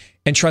 And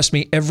trust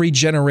me, every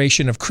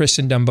generation of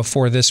Christendom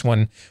before this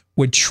one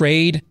would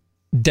trade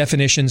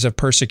definitions of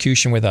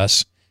persecution with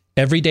us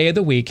every day of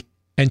the week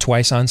and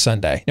twice on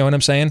Sunday. You know what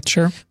I'm saying?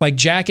 Sure. Like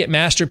Jack at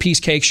Masterpiece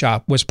Cake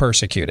Shop was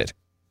persecuted.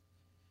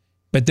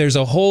 But there's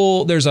a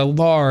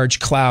large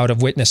cloud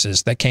of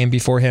witnesses that came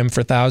before him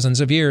for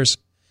thousands of years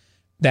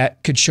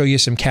that could show you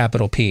some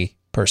capital P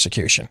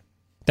persecution.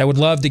 That would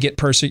love to get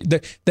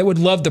that would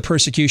love the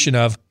persecution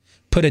of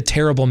put a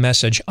terrible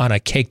message on a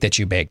cake that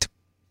you baked.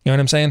 You know what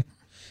I'm saying?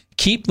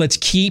 Let's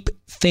keep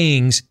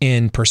things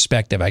in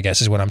perspective, I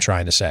guess is what I'm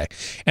trying to say.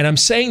 And I'm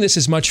saying this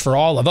as much for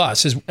all of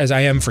us as I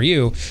am for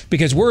you,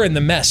 because we're in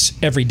the mess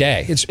every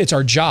day. It's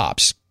our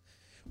jobs.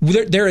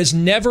 There is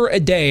never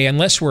a day,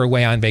 unless we're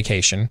away on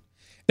vacation,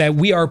 that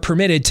we are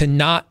permitted to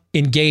not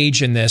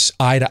engage in this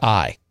eye to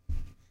eye,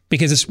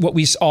 because it's what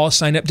we all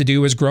signed up to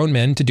do as grown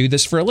men, to do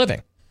this for a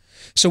living.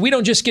 So we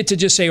don't just get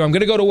to say, I'm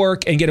going to go to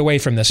work and get away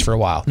from this for a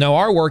while. No,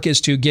 our work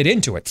is to get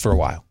into it for a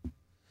while.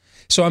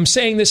 So I'm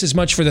saying this as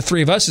much for the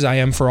three of us as I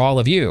am for all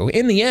of you.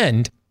 In the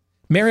end,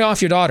 marry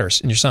off your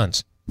daughters and your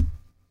sons.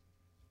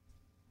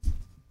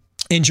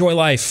 Enjoy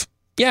life.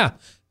 Yeah,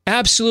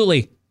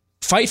 absolutely.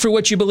 Fight for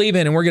what you believe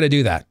in, and we're going to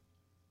do that.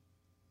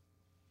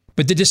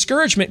 But the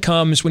discouragement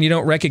comes when you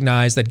don't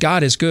recognize that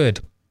God is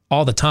good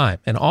all the time.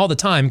 And all the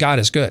time, God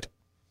is good.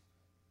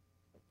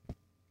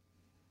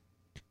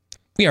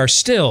 We are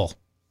still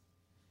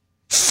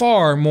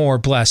far more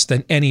blessed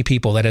than any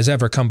people that has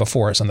ever come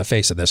before us on the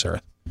face of this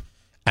earth.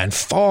 And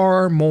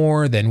far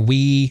more than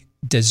we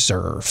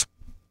deserve.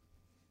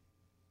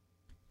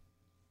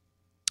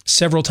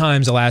 Several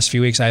times the last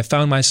few weeks, I have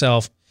found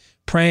myself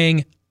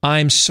praying,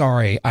 I'm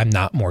sorry I'm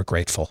not more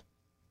grateful.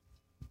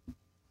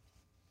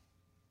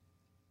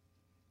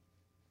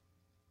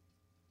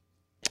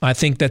 I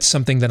think that's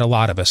something that a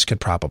lot of us could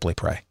probably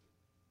pray.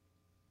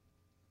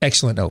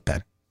 Excellent note,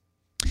 Ben.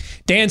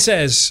 Dan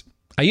says,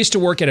 I used to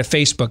work at a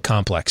Facebook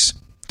complex.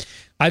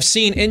 I've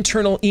seen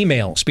internal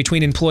emails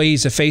between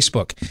employees of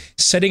Facebook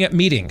setting up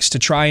meetings to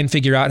try and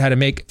figure out how to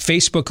make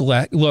Facebook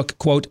look,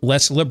 quote,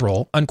 less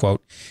liberal,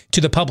 unquote,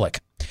 to the public,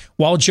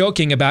 while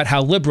joking about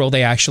how liberal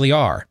they actually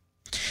are.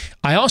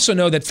 I also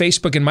know that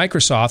Facebook and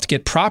Microsoft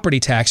get property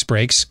tax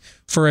breaks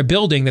for a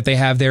building that they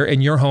have there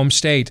in your home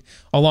state,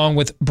 along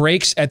with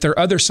breaks at their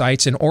other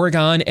sites in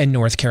Oregon and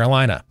North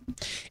Carolina.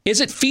 Is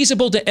it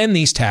feasible to end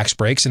these tax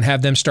breaks and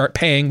have them start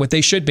paying what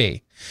they should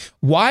be?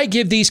 Why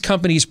give these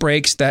companies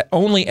breaks that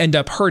only end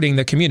up hurting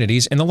the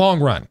communities in the long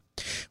run?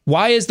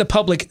 Why is the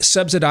public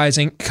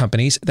subsidizing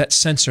companies that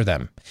censor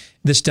them?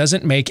 This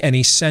doesn't make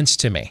any sense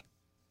to me.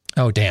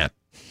 Oh, Dan.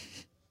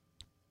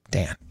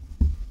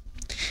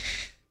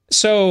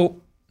 So,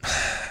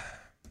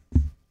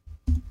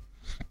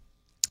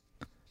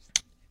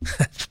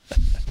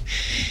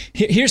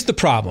 here's the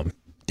problem,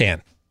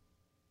 Dan.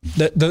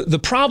 The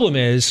problem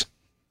is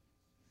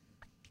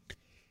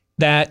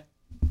that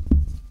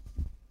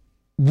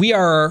we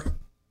are,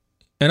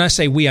 and I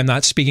say we, I'm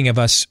not speaking of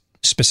us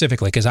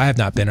specifically, because I have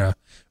not been a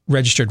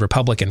registered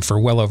Republican for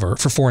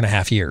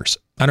 4.5 years.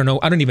 I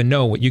don't even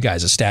know what you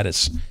guys'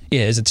 status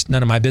is. It's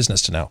none of my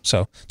business to know.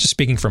 So just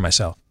speaking for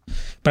myself.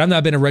 But I've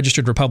not been a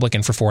registered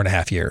Republican for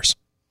 4.5 years.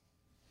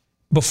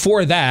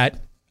 Before that,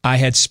 I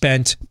had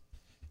spent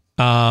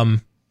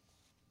about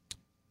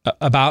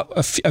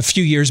a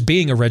few years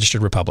being a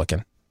registered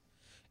Republican.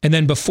 And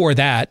then before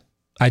that,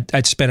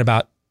 I'd spent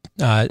about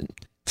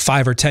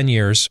 5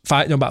 years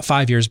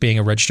being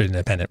a registered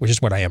independent, which is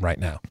what I am right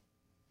now.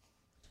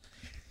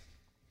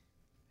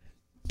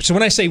 So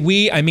when I say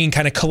we, I mean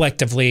kind of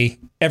collectively,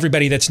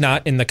 everybody that's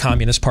not in the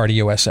Communist Party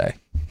USA,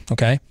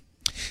 okay?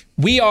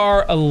 We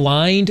are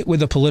aligned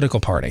with a political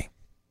party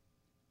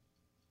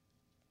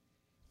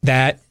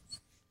that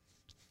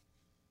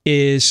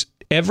is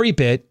every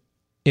bit,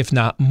 if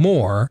not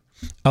more,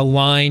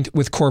 aligned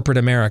with corporate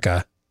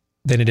America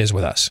than it is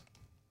with us.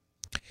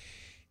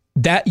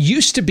 That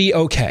used to be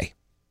okay.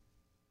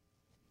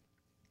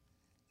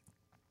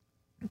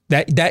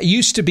 That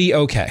used to be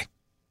okay.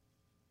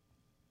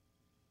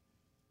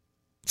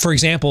 For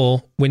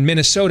example, when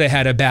Minnesota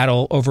had a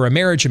battle over a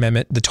marriage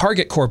amendment, the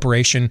Target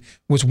Corporation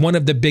was one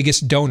of the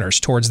biggest donors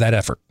towards that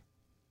effort.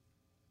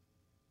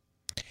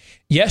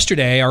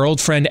 Yesterday, our old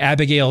friend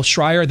Abigail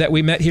Schreier that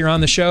we met here on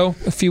the show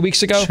a few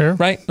weeks ago,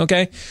 right?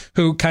 Okay,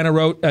 who kind of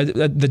wrote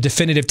the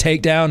definitive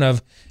takedown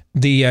of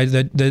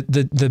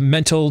the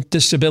mental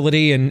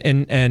disability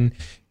and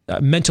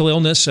mental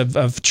illness of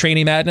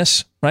tranny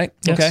madness, right?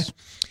 Yes.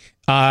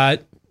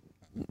 Okay.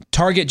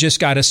 Target just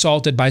got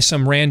assaulted by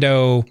some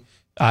rando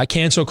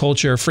cancel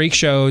culture freak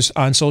shows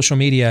on social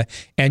media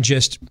and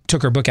just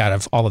took her book out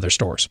of all of their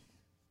stores.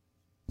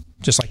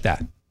 Just like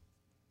that.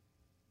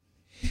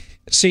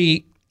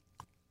 See,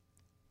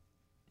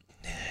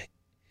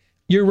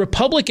 your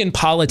Republican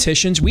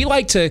politicians, we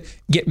like to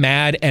get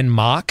mad and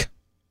mock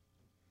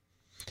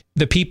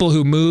the people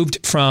who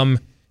moved from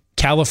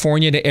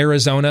California to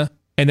Arizona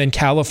and then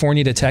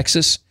California to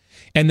Texas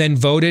and then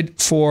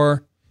voted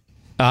for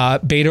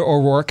Beto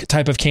O'Rourke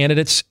type of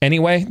candidates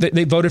anyway.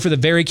 They voted for the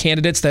very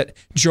candidates that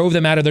drove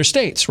them out of their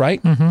states,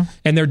 right? Mm-hmm.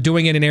 And they're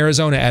doing it in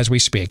Arizona as we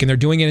speak, and they're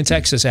doing it in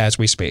Texas as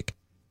we speak.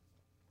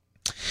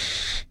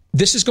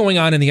 This is going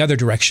on in the other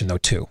direction, though,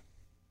 too.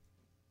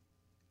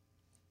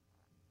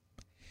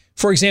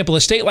 For example,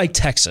 a state like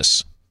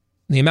Texas,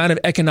 the amount of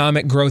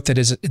economic growth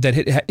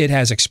that it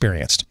has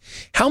experienced,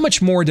 how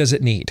much more does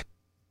it need?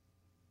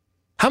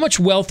 How much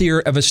wealthier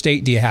of a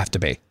state do you have to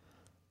be?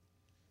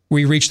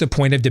 Where you reach the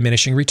point of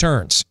diminishing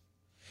returns,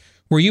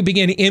 where you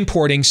begin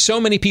importing so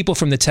many people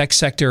from the tech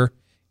sector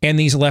and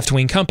these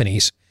left-wing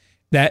companies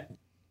that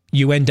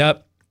you end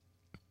up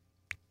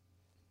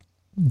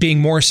being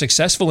more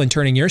successful in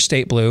turning your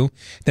state blue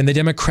than the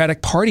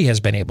Democratic Party has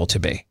been able to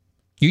be.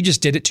 You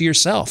just did it to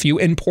yourself. You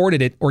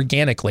imported it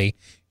organically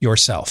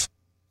yourself.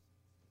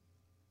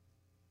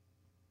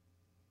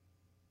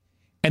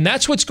 And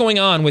that's what's going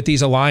on with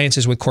these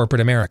alliances with corporate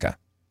America.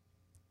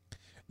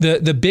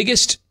 The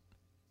biggest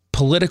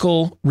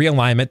political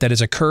realignment that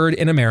has occurred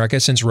in America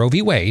since Roe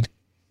v. Wade.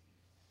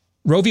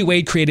 Roe v.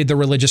 Wade created the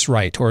religious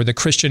right or the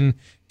Christian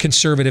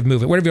conservative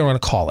movement, whatever you want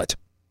to call it.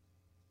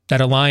 That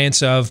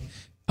alliance of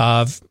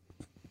trad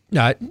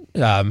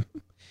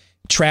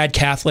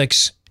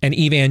Catholics and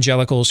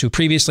evangelicals who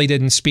previously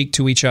didn't speak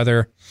to each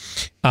other,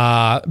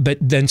 but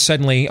then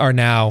suddenly are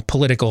now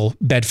political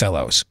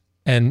bedfellows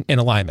and in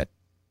alignment.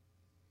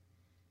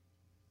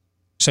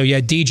 So you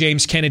had D.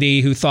 James Kennedy,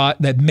 who thought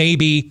that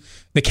maybe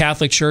the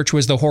Catholic Church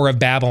was the whore of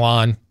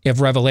Babylon of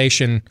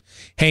Revelation,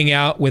 hang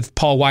out with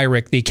Paul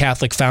Weyrich, the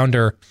Catholic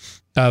founder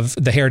of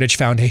the Heritage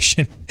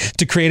Foundation,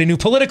 to create a new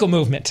political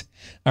movement.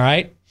 All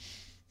right.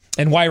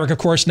 And Weyrich, of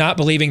course, not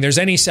believing there's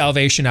any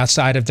salvation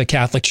outside of the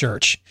Catholic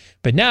Church.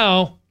 But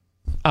now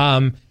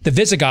the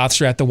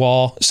Visigoths are at the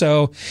wall.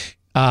 So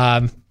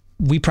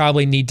we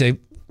probably need to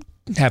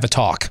have a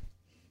talk.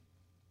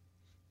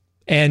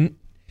 And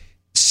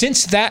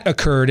since that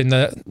occurred in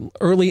the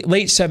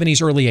late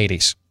 70s, early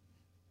 80s,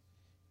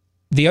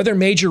 the other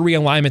major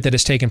realignment that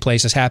has taken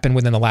place has happened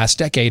within the last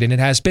decade, and it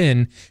has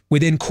been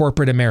within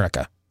corporate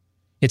America.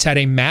 It's had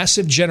a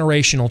massive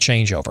generational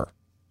changeover.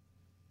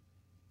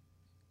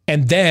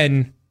 And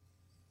then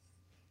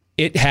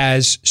it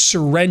has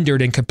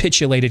surrendered and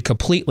capitulated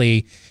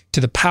completely to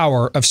the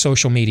power of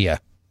social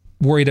media,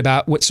 worried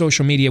about what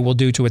social media will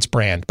do to its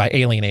brand by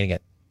alienating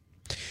it.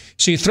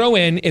 So you throw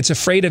in, it's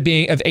afraid of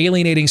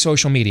alienating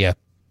social media,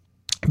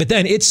 but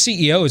then its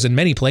CEOs in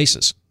many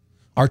places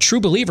are true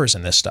believers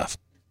in this stuff.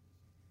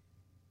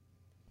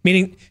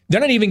 Meaning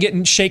they're not even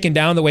getting shaken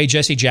down the way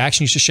Jesse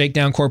Jackson used to shake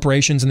down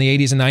corporations in the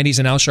 80s and 90s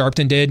and Al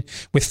Sharpton did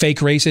with fake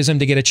racism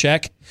to get a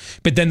check.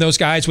 But then those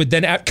guys would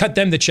then cut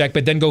them the check,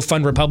 but then go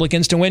fund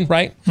Republicans to win,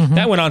 right? Mm-hmm.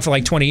 That went on for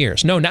like 20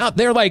 years. No, now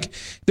they're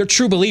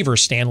true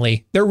believers,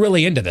 Stanley. They're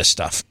really into this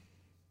stuff.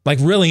 Like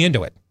really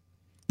into it.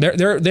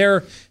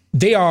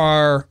 They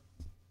are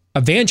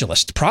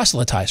evangelist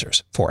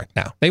proselytizers for it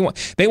now.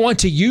 They want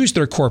to use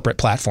their corporate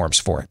platforms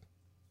for it.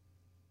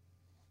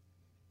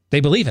 They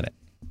believe in it.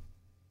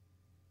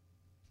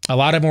 A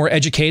lot of them were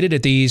educated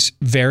at these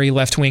very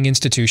left-wing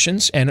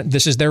institutions, and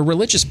this is their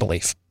religious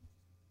belief.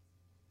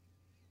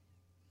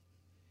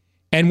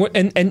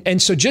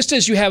 And so just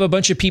as you have a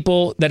bunch of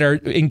people that are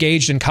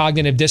engaged in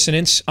cognitive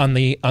dissonance on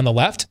the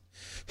left,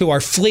 who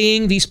are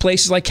fleeing these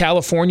places like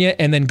California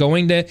and then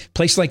going to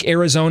places like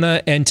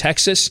Arizona and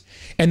Texas,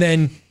 and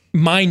then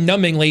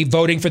mind-numbingly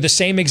voting for the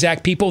same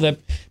exact people that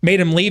made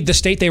them leave the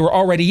state they were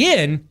already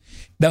in,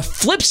 the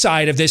flip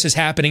side of this is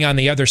happening on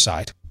the other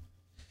side,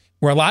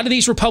 where a lot of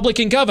these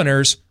Republican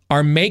governors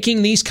are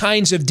making these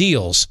kinds of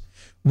deals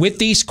with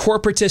these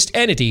corporatist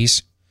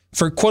entities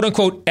for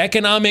quote-unquote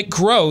economic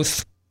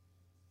growth,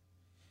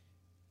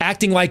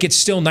 acting like it's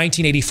still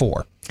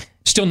 1984,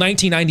 still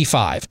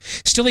 1995,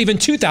 still even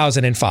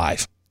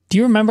 2005. Do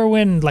you remember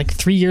when, like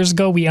 3 years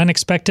ago, we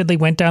unexpectedly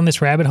went down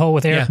this rabbit hole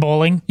with Eric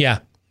Bolling? Yeah.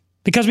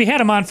 Because we had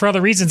him on for other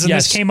reasons, and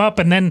Yes. this came up,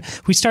 and then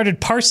we started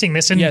parsing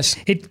this. And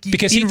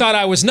because he thought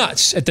I was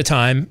nuts at the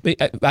time.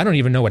 I don't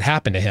even know what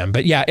happened to him.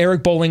 But yeah,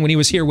 Eric Bolling, when he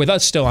was here with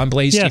us still on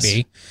Blaze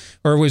TV,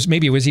 or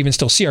maybe it was even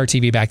still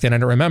CRTV back then, I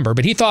don't remember.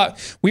 But he thought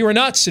we were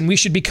nuts and we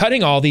should be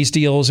cutting all these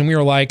deals. And we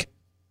were like,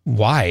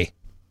 why?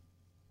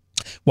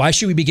 Why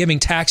should we be giving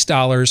tax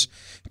dollars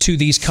to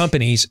these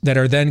companies that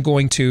are then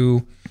going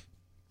to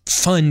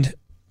fund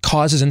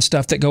causes and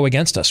stuff that go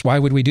against us? Why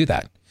would we do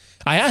that?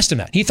 I asked him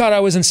that. He thought I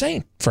was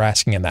insane for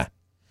asking him that.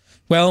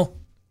 Well,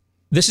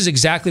 this is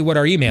exactly what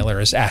our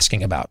emailer is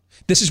asking about.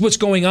 This is what's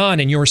going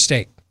on in your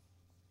state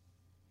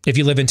if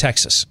you live in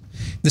Texas.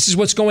 This is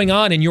what's going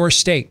on in your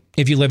state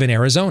if you live in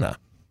Arizona.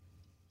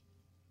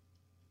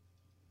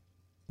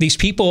 These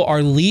people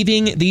are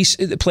leaving these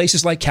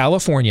places like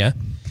California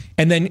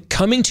and then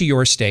coming to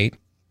your state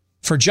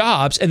for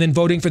jobs and then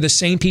voting for the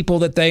same people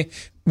that they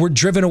were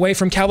driven away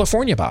from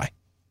California by.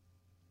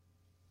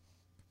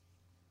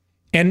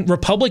 And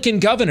Republican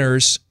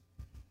governors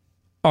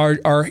are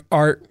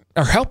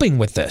helping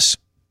with this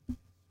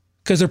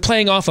because they're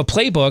playing off a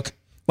playbook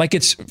like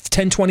it's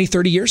 10, 20,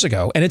 30 years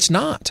ago, and it's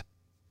not.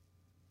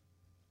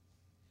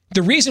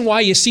 The reason why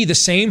you see the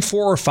same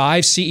 4 or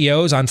 5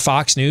 CEOs on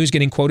Fox News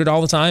getting quoted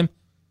all the time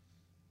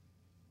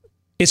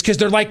is because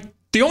they're like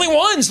the only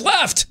ones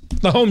left.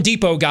 The Home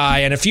Depot guy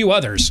and a few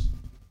others.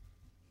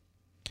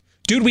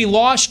 Dude, we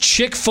lost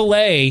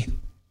Chick-fil-A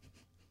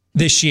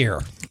this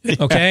year,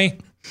 okay?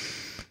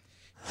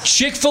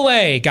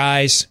 Chick-fil-A,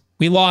 guys,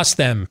 we lost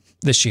them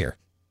this year.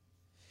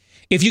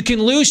 If you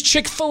can lose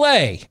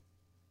Chick-fil-A,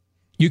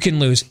 you can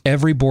lose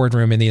every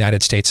boardroom in the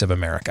United States of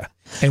America.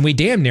 And we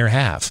damn near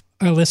have.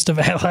 Our list of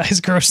allies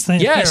gross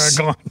things Yes.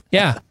 are gone.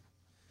 Yeah.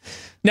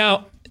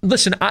 Now,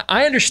 listen,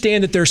 I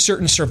understand that there's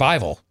certain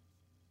survival,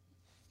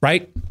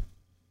 right?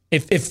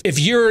 If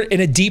you're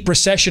in a deep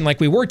recession like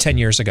we were 10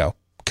 years ago,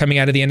 coming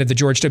out of the end of the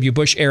George W.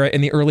 Bush era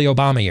in the early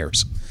Obama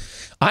years,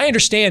 I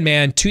understand,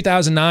 man,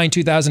 2009,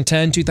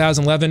 2010,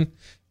 2011,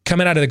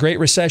 coming out of the Great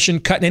Recession,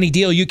 cutting any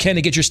deal you can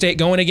to get your state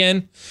going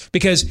again.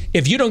 Because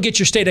if you don't get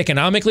your state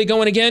economically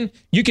going again,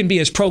 you can be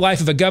as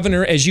pro-life of a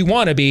governor as you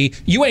want to be.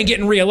 You ain't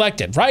getting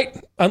reelected, right?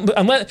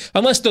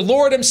 Unless the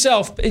Lord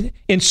himself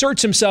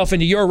inserts himself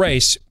into your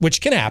race,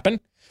 which can happen.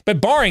 But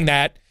barring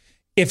that,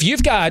 if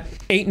you've got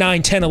 8,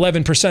 9, 10,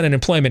 11%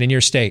 unemployment in your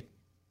state,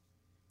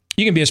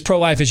 you can be as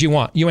pro-life as you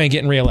want. You ain't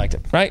getting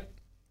reelected, right?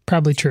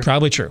 Probably true.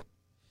 Probably true.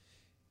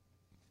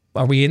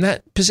 Are we in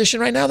that position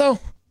right now, though?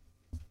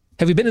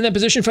 Have we been in that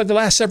position for the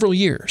last several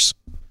years?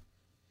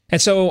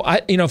 And so,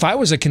 if I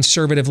was a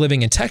conservative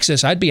living in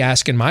Texas, I'd be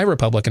asking my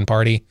Republican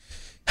Party,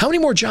 how many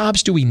more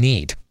jobs do we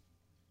need?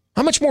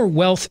 How much more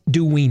wealth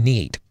do we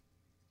need?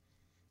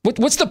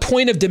 What's the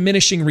point of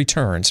diminishing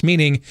returns?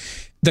 Meaning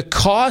the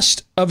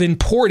cost of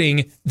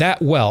importing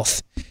that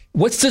wealth.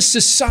 What's the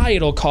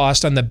societal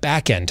cost on the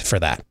back end for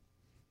that?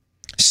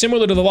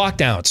 Similar to the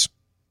lockdowns,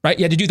 right?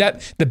 You had to do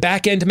that, the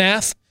back end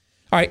math.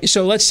 All right,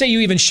 so let's say you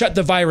even shut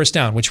the virus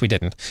down, which we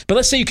didn't. But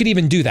let's say you could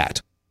even do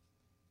that.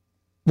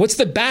 What's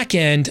the back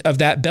end of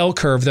that bell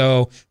curve,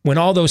 though, when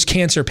all those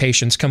cancer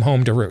patients come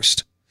home to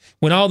roost?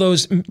 When all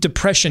those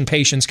depression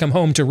patients come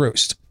home to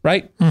roost,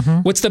 right?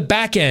 Mm-hmm. What's the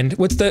back end?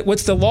 What's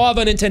the law of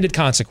unintended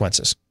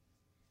consequences?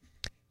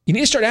 You need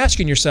to start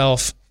asking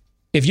yourself,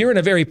 if you're in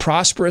a very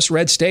prosperous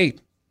red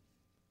state,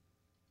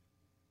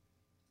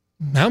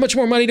 how much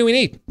more money do we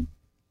need?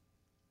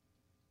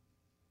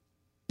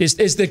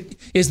 Is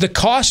the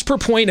cost per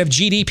point of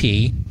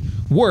GDP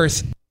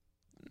worth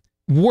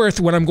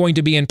what I'm going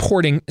to be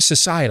importing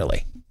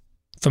societally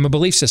from a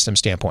belief system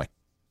standpoint?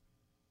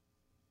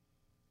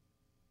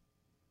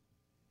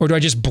 Or do I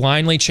just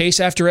blindly chase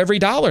after every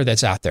dollar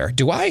that's out there?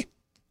 Do I?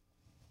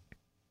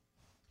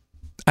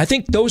 I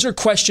think those are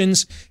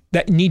questions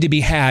that need to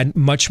be had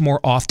much more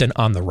often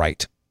on the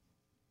right.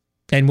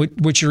 And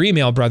what your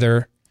email,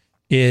 brother,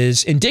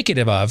 is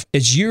indicative of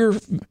is you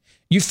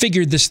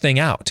figured this thing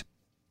out.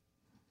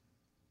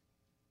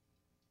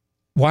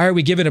 Why are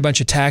we giving a bunch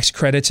of tax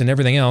credits and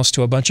everything else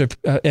to a bunch of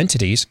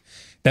entities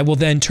that will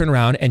then turn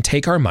around and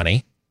take our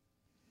money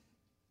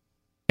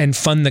and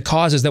fund the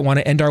causes that want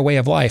to end our way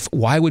of life?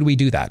 Why would we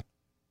do that?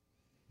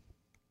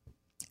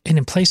 And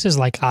in places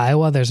like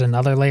Iowa, there's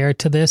another layer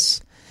to this.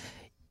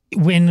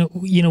 When,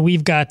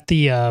 we've got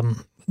the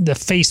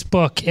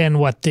Facebook and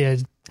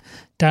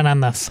down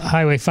on the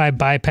Highway 5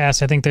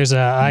 bypass, I think there's a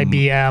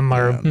IBM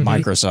or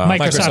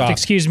Microsoft,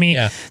 excuse me.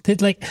 Yeah.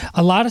 That, like,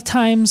 a lot of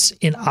times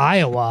in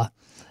Iowa,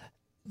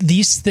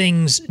 these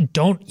things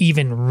don't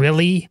even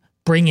really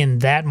bring in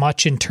that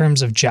much in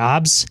terms of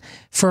jobs.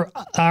 For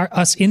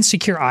us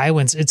insecure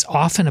Iowans, it's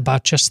often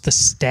about just the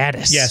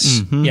status. Yes.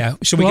 Mm-hmm. Yeah.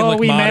 So we can look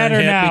we modern, matter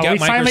hip. now. We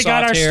finally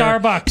got our here,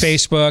 Starbucks.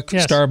 Facebook,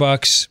 yes.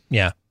 Starbucks.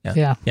 Yeah.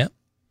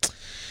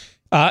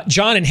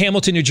 John in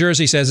Hamilton, New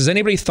Jersey says, has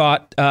anybody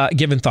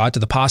given thought to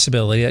the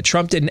possibility that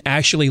Trump didn't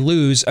actually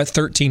lose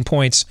 13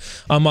 points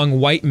among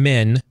white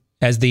men,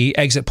 as the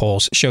exit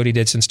polls showed he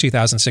did since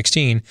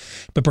 2016,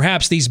 but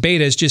perhaps these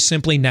betas just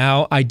simply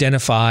now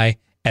identify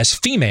as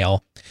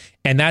female.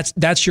 And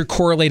that's your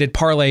correlated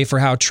parlay for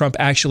how Trump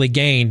actually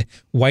gained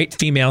white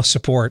female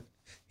support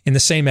in the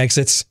same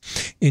exits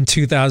in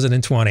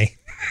 2020.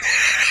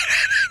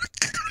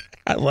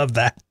 I love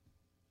that.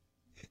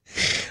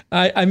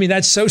 I mean,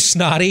 that's so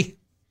snotty.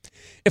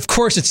 Of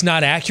course, it's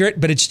not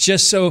accurate, but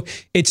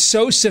it's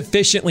so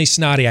sufficiently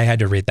snotty. I had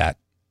to read that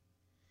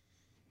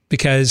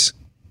because,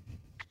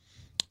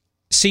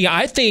 see,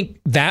 I think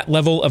that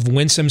level of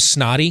winsome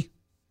snotty,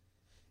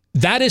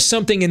 that is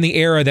something in the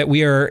era that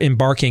we are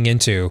embarking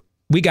into.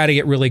 We got to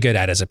get really good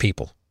at as a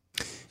people.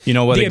 You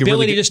know what? The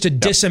ability just to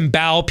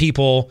disembowel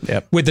people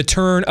with the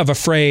turn of a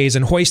phrase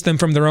and hoist them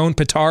from their own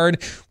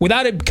petard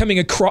without it coming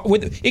across.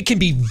 It can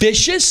be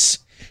vicious,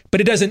 but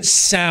it doesn't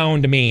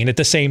sound mean at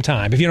the same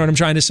time. If you know what I'm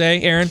trying to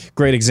say, Aaron.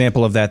 Great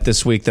example of that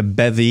this week: the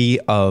bevy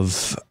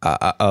of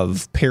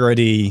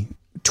parody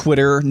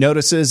Twitter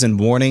notices and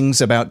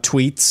warnings about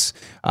tweets.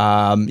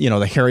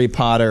 The Harry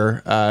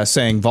Potter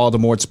saying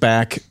Voldemort's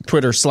back.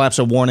 Twitter slaps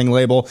a warning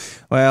label.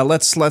 Well,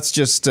 let's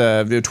just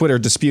Twitter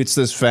disputes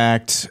this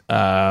fact.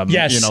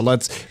 Yes.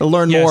 Let's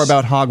learn more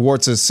about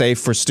Hogwarts is safe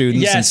for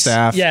students and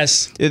staff.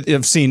 Yes.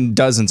 I've seen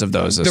dozens of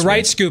those. The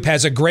Right Scoop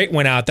has a great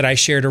one out that I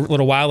shared a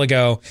little while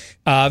ago.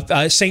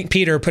 St.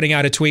 Peter putting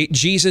out a tweet.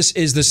 Jesus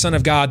is the Son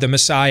of God, the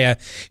Messiah.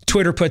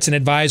 Twitter puts an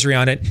advisory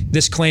on it.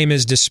 This claim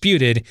is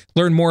disputed.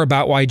 Learn more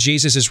about why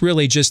Jesus is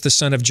really just the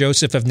son of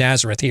Joseph of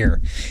Nazareth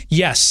here.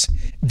 Yes,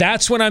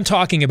 that's what I'm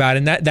talking about.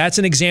 And that's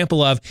an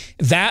example of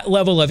that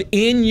level of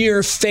in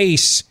your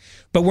face.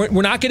 But we're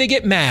not going to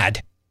get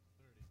mad.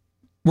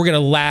 We're going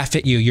to laugh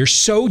at you. You're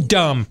so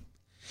dumb.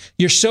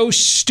 You're so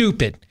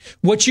stupid.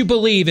 What you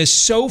believe is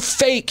so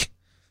fake.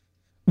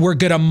 We're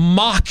going to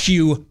mock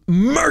you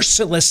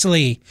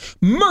mercilessly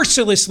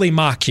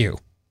mock you.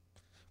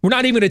 We're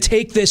not even going to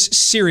take this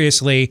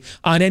seriously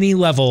on any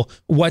level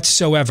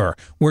whatsoever.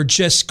 We're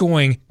just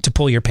going to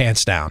pull your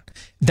pants down.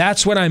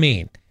 That's what I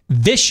mean.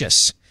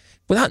 Vicious,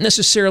 without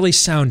necessarily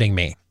sounding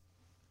mean.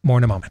 More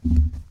in a moment.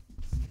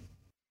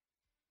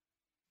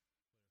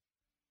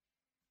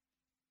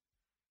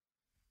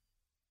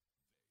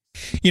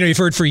 You've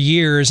heard for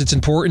years it's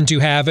important to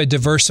have a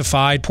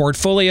diversified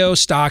portfolio,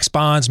 stocks,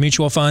 bonds,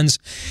 mutual funds,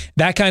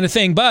 that kind of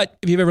thing. But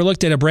if you've ever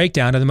looked at a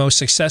breakdown of the most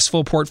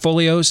successful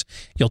portfolios,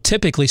 you'll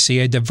typically see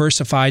a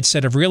diversified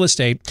set of real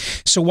estate.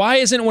 So why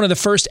isn't it one of the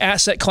first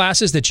asset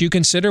classes that you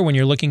consider when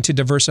you're looking to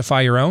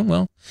diversify your own?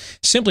 Well,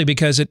 simply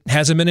because it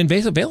hasn't been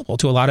available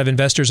to a lot of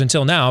investors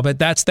until now, but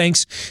that's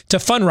thanks to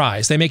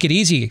Fundrise. They make it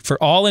easy for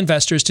all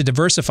investors to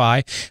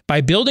diversify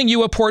by building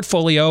you a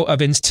portfolio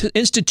of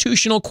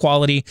institutional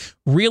quality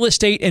real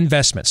estate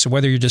investments. So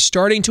whether you're just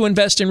starting to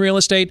invest in real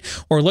estate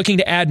or looking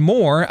to add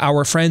more,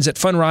 our friends at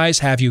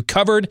Fundrise have you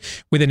covered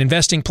with an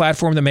investing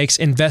platform that makes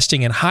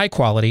investing in high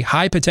quality,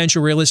 high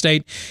potential real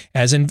estate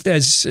as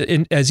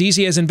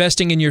easy as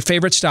investing in your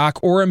favorite stock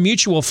or a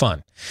mutual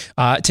fund.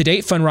 To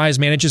date, Fundrise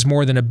manages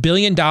more than $1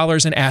 billion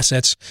in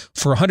assets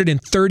for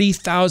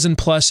 130,000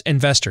 plus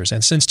investors.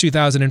 And since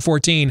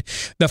 2014,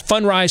 the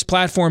Fundrise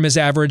platform has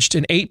averaged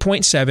an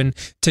 8.7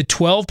 to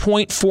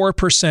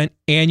 12.4%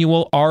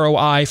 annual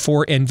ROI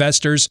for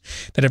investors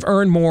that have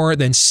earned more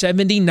than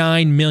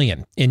 $79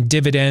 million in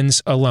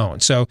dividends alone.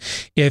 So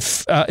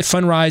if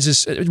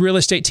Fundrise's real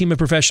estate team of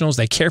professionals,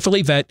 they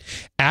carefully vet,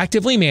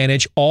 actively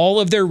manage all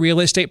of their real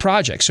estate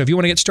projects. So if you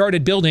want to get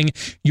started building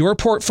your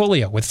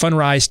portfolio with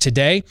Fundrise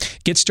today,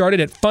 get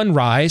started at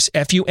Fundrise,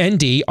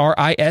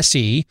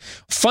 Fundrise,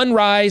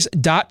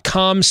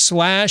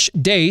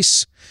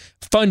 fundrise.com/Deace,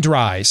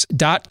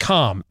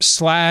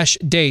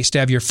 fundrise.com/Deace to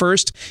have your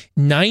first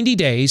 90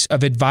 days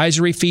of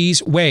advisory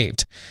fees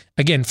waived.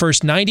 Again,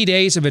 first 90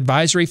 days of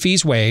advisory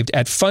fees waived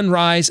at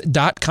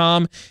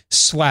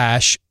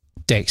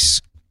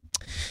fundrise.com/Deace.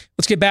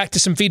 Let's get back to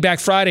some Feedback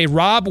Friday.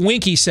 Rob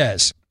Winky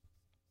says,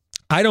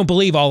 I don't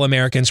believe all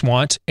Americans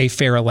want a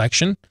fair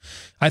election.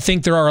 I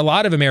think there are a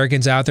lot of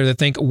Americans out there that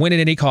think win at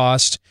any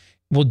cost,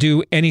 will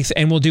do anything,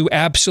 and will do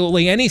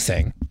absolutely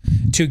anything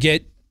to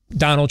get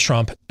Donald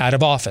Trump out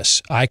of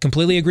office. I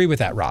completely agree with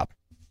that, Rob.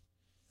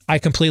 I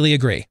completely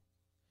agree. I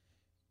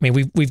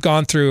mean, we've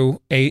gone through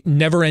a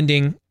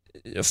never-ending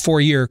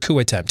 4-year coup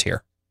attempt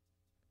here.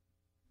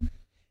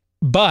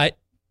 But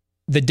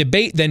the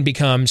debate then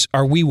becomes,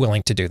 are we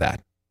willing to do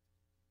that?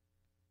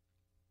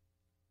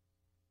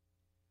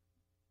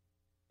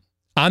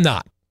 I'm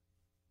not.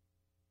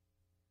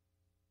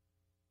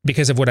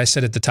 Because of what I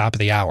said at the top of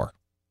the hour.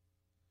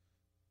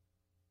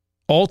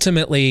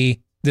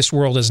 Ultimately, this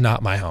world is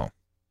not my home.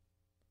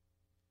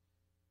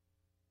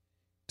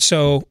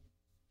 So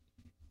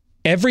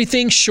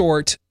everything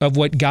short of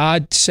what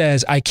God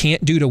says I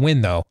can't do to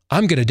win, though,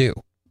 I'm going to do.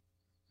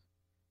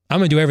 I'm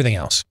going to do everything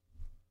else.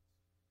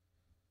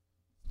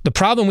 The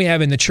problem we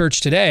have in the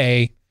church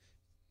today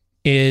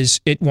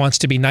is it wants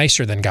to be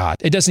nicer than God.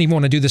 It doesn't even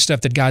want to do the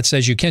stuff that God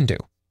says you can do.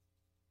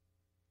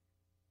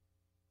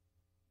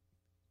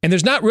 And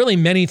there's not really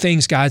many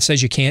things God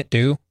says you can't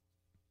do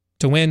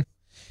to win.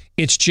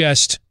 It's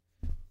just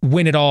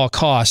win at all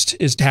cost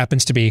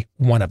happens to be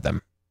one of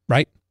them,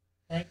 right?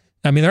 Right.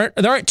 I mean, there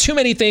aren't too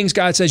many things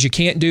God says you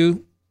can't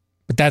do,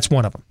 But that's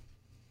one of them.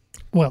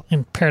 Well,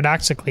 and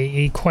paradoxically,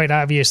 he quite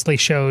obviously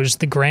shows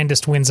the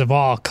grandest wins of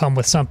all come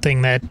with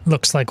something that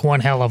looks like one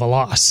hell of a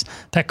loss.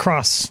 That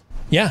cross.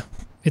 Yeah.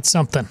 It's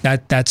something.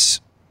 That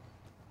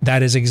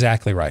is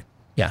exactly right.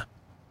 Yeah.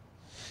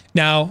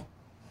 Now,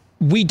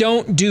 we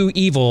don't do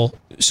evil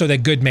so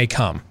that good may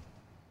come.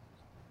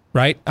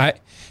 Right? I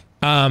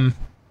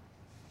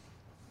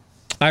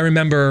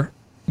remember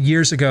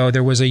years ago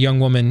there was a young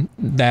woman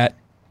that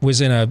was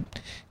in a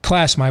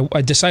class,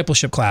 a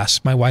discipleship class,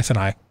 my wife and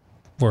I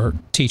were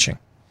teaching.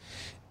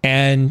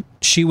 And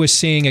she was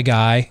seeing a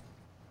guy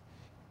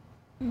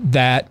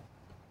that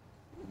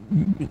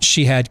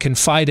she had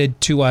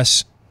confided to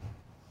us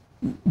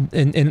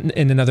in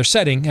another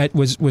setting. It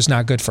was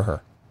not good for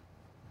her.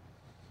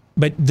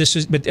 But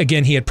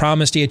again, he had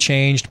promised, he had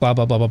changed, blah,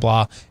 blah, blah, blah,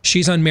 blah.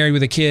 She's unmarried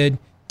with a kid.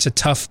 It's a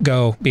tough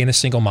go being a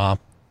single mom.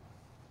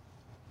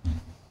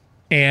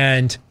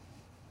 And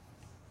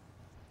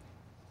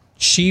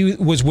she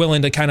was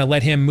willing to kind of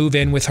let him move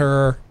in with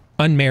her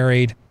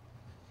unmarried.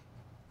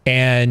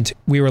 And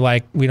we were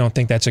like, we don't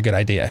think that's a good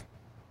idea.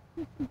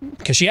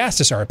 Because she asked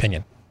us our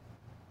opinion.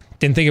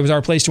 Didn't think it was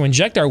our place to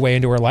inject our way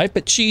into her life,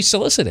 but she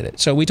solicited it.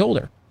 So we told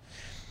her.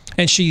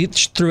 And she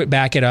threw it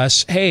back at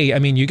us. Hey, I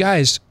mean, you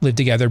guys lived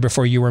together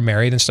before you were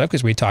married and stuff,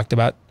 because we talked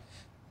about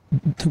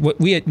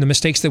the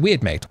mistakes that we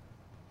had made.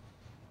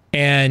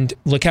 And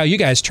look how you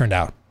guys turned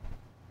out.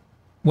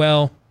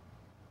 Well,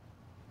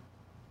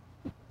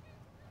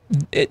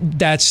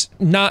 that's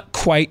not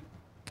quite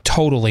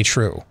totally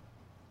true.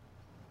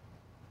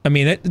 I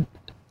mean,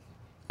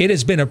 it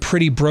has been a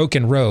pretty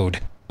broken road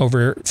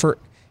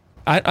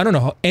I don't know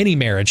how any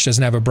marriage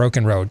doesn't have a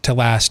broken road to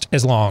last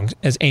as long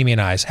as Amy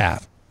and I's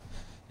have.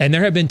 And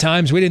there have been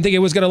times we didn't think it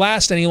was going to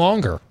last any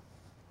longer.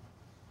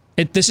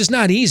 This is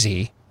not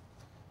easy.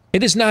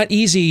 It is not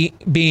easy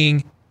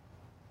being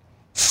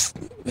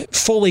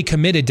fully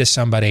committed to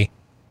somebody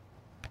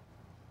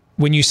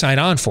when you sign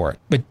on for it.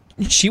 But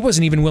she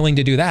wasn't even willing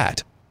to do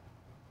that.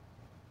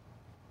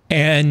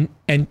 And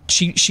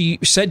she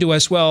said to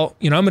us, well,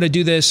 I'm going to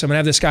do this. I'm going to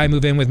have this guy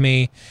move in with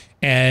me,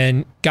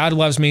 and God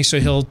loves me, so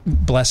he'll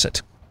bless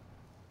it.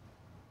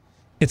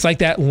 It's like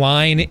that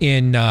line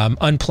in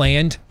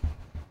Unplanned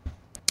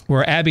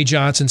where Abby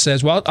Johnson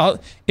says, well,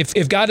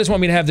 if God doesn't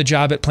want me to have the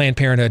job at Planned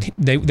Parenthood,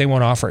 they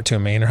won't offer it to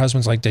me. And her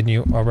husband's like, didn't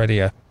you already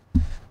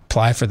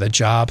apply for the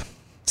job?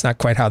 It's not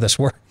quite how this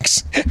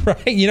works,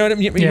 right? You know what I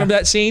mean? You remember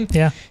that scene?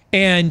 Yeah.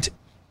 And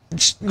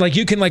like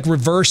you can like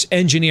reverse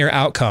engineer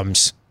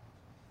outcomes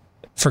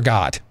for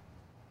God.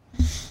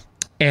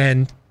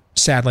 And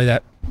sadly,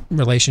 that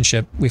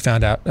relationship, we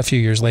found out a few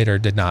years later,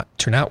 did not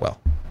turn out well.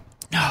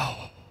 No.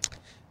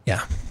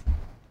 Yeah.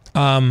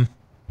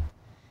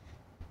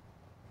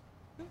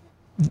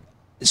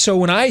 So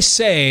when I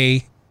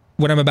say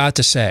what I'm about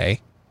to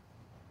say,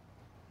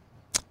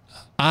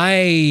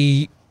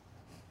 I'm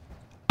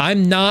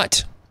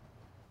not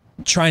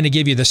trying to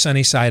give you the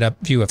sunny side up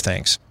view of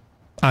things.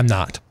 I'm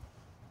not.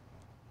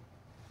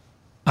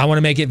 I want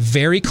to make it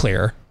very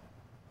clear.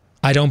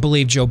 I don't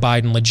believe Joe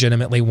Biden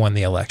legitimately won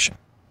the election.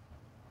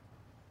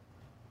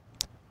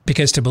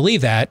 Because to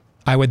believe that,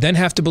 I would then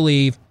have to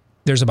believe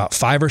there's about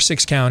 5 or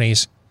 6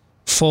 counties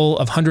full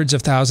of hundreds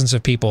of thousands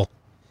of people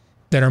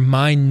that are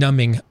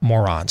mind-numbing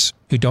morons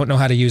who don't know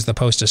how to use the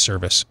postal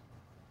service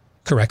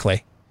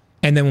correctly.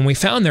 And then when we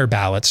found their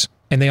ballots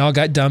and they all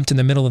got dumped in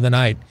the middle of the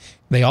night,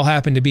 they all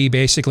happened to be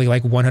basically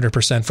like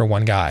 100% for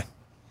one guy.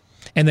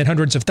 And then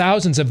hundreds of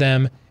thousands of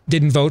them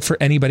didn't vote for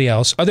anybody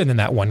else other than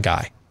that one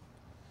guy.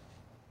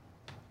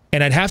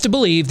 And I'd have to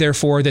believe,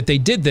 therefore, that they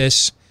did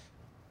this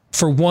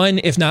for one,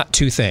 if not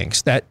 2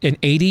 things. That an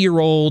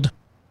 80-year-old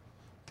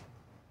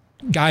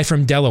guy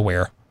from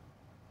Delaware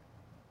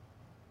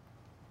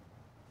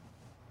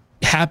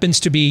happens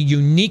to be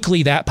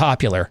uniquely that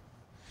popular.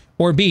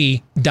 Or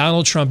B,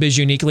 Donald Trump is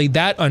uniquely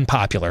that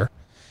unpopular,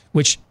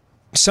 which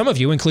some of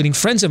you, including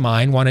friends of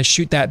mine, want to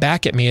shoot that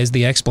back at me as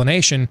the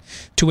explanation,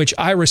 to which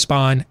I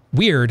respond,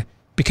 weird,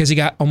 because he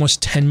got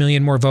almost 10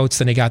 million more votes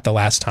than he got the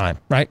last time,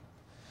 right?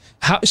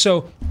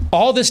 So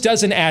all this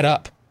doesn't add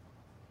up.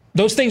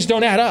 Those things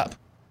don't add up.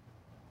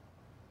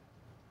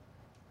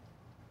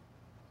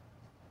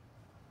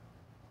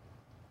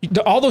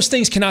 All those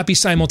things cannot be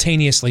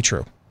simultaneously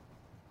true.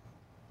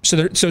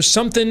 So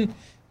something,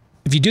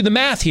 if you do the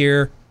math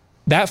here,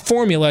 that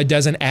formula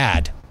doesn't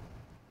add.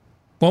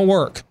 Won't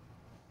work.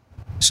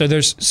 So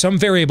there's some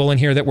variable in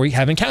here that we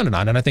haven't counted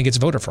on, and I think it's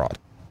voter fraud.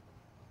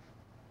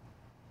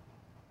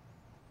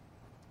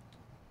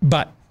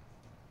 But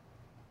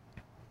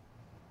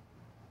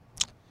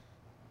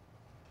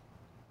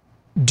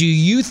do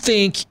you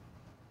think,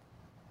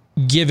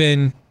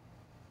 given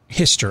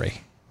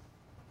history,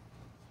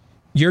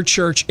 your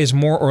church is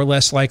more or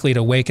less likely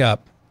to wake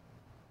up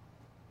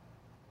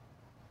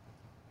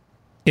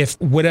if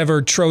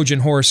whatever Trojan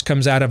horse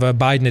comes out of a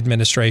Biden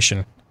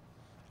administration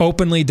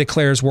openly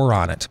declares war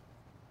on it?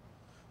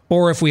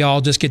 Or if we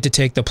all just get to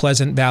take the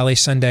Pleasant Valley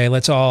Sunday,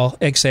 let's all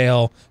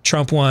exhale,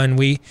 Trump won,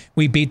 we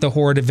beat the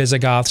horde of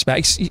Visigoths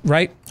back,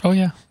 right? Oh,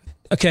 yeah.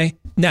 Okay,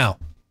 now,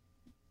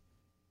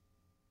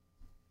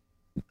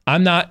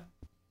 I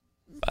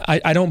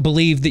don't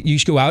believe that you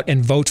should go out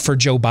and vote for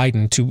Joe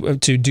Biden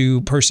to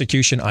do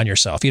persecution on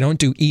yourself. You don't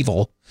do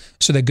evil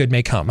so that good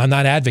may come. I'm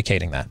not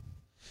advocating that.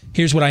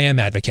 Here's what I am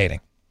advocating: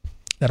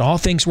 that all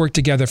things work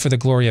together for the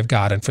glory of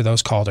God and for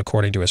those called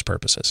according to his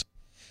purposes.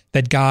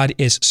 That God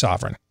is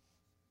sovereign.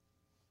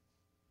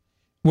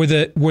 Were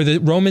the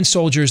Roman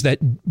soldiers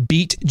that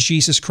beat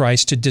Jesus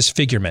Christ to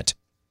disfigurement,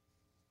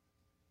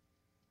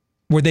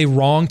 were they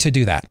wrong to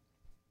do that?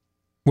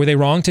 Were they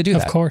wrong to do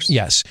that? Of course.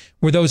 Yes.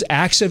 Were those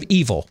acts of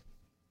evil?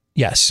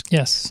 Yes.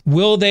 Yes.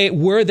 Were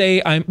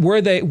they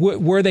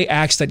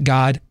acts that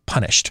God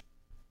punished?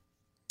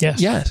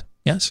 Yes. Yes.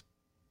 Yes.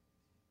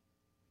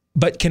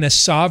 But can a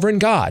sovereign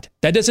God,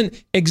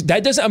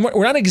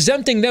 we're not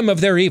exempting them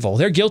of their evil.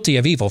 They're guilty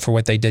of evil for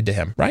what they did to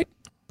him, right?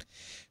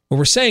 What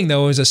we're saying,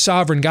 though, is a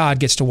sovereign God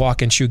gets to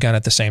walk and chew gun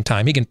at the same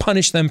time. He can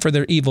punish them for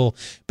their evil,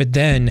 but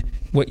then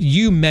what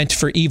you meant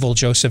for evil,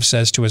 Joseph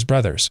says to his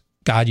brothers,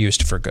 God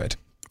used for good.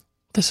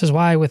 This is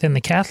why within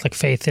the Catholic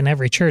faith in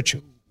every church,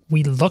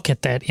 we look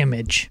at that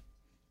image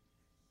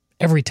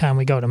every time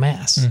we go to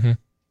Mass. Mm-hmm.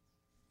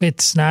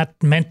 It's not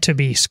meant to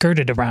be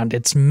skirted around.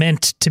 It's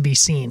meant to be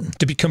seen.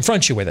 To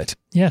confront you with it.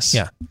 Yes.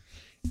 Yeah.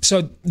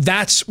 So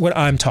that's what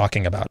I'm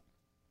talking about.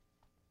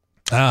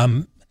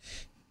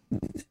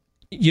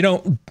 You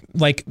don't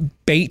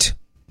bait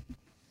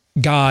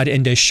God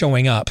into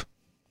showing up.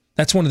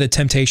 That's one of the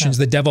temptations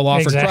the devil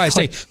offered Christ.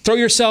 Hey, throw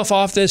yourself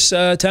off this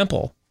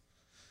temple.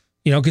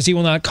 Because he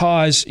will not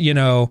cause,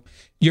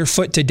 your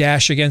foot to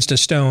dash against a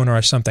stone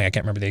or something. I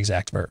can't remember the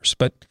exact verse,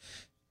 but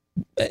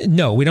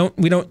no, we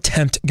don't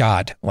tempt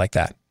God like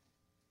that.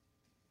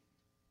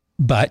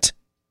 But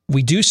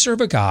we do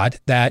serve a God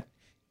that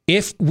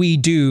if we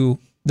do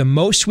the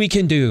most we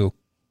can do,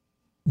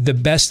 the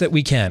best that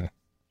we can,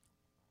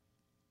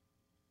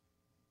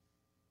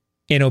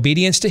 in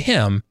obedience to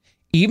him,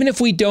 even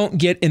if we don't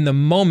get in the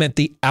moment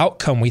the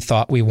outcome we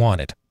thought we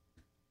wanted,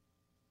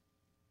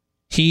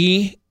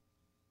 he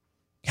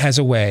has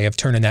a way of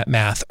turning that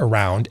math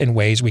around in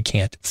ways we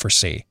can't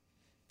foresee.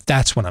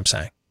 That's what I'm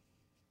saying.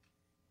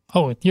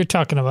 Oh, you're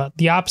talking about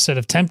the opposite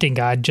of tempting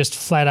God, just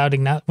flat out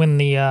when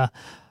the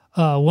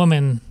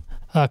woman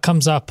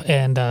comes up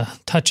and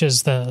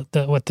touches the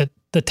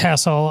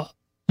tassel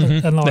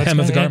and the hem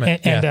of the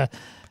garment,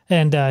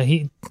 and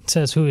he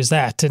says, "Who is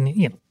that?" And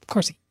of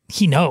course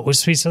he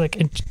knows. He's like,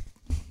 and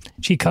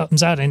she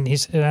comes out and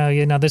he's,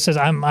 this is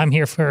I'm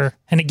here for,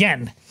 and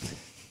again.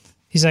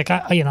 He's like,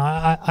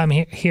 I'm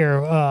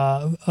here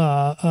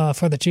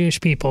for the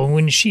Jewish people.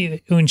 When she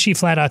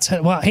flat out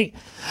said, well, hey,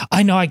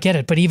 I know I get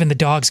it, but even the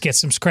dogs get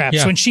some scraps.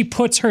 Yeah. When she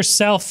puts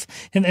herself,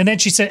 and then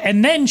she said,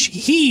 and then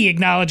he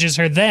acknowledges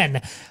her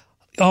then.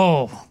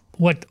 Oh,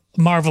 what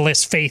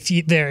marvelous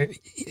faith there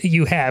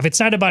you have.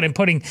 It's not about him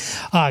putting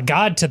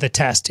God to the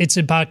test. It's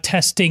about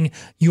testing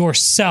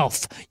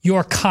yourself,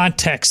 your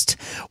context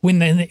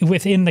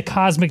within the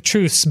cosmic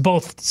truths,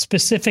 both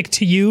specific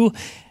to you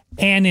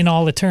and in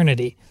all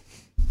eternity.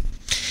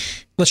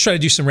 Let's try to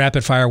do some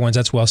rapid fire ones.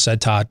 That's well said,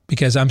 Todd,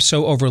 because I'm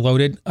so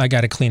overloaded. I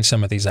got to clean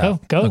some of these out. Oh,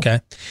 go. Okay.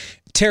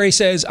 Terry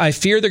says, I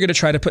fear they're going to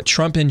try to put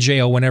Trump in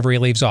jail whenever he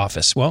leaves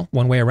office. Well,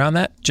 one way around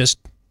that, just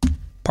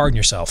pardon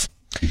yourself.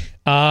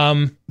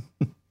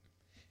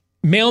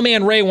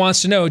 Mailman Ray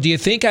wants to know, do you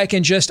think I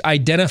can just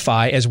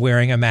identify as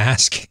wearing a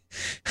mask?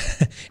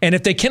 And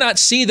if they cannot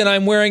see that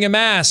I'm wearing a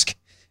mask,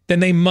 then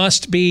they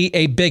must be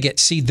a bigot.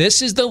 See,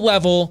 this is the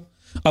level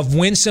of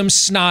winsome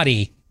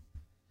snotty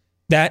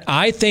that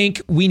I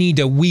think we need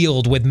to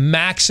wield with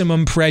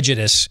maximum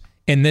prejudice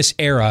in this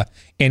era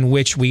in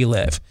which we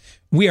live.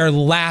 We are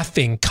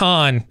laughing,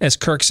 as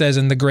Kirk says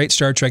in the great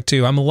Star Trek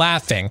II, I'm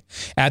laughing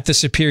at the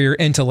superior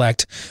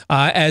intellect.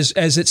 As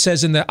it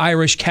says in the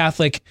Irish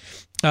Catholic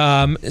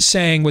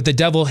saying, what the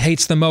devil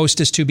hates the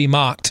most is to be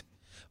mocked.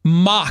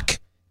 Mock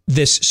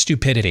this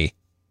stupidity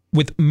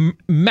with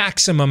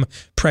maximum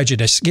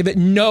prejudice. Give it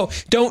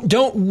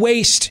don't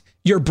waste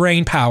your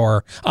brain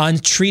power on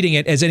treating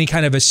it as any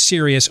kind of a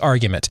serious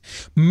argument.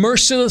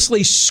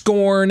 Mercilessly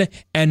scorn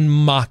and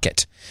mock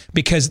it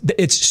because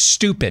it's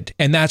stupid,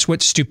 and that's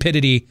what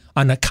stupidity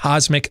on a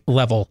cosmic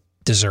level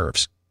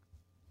deserves.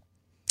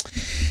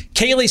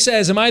 Kaylee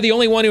says, am I the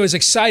only one who is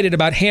excited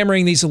about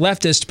hammering these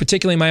leftists,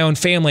 particularly my own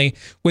family,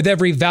 with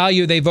every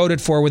value they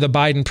voted for with a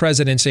Biden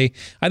presidency?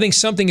 I think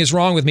something is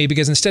wrong with me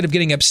because instead of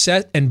getting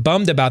upset and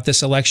bummed about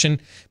this election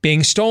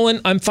being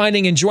stolen, I'm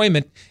finding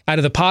enjoyment out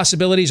of the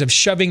possibilities of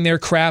shoving their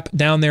crap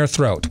down their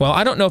throat. Well,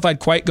 I don't know if I'd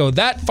quite go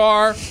that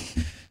far.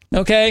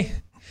 Okay.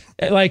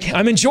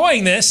 I'm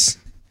enjoying this,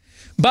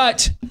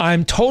 but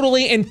I'm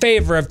totally in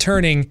favor of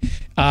turning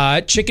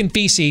chicken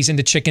feces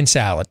into chicken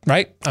salad,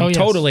 right? I'm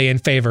totally in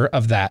favor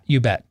of that.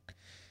 You bet.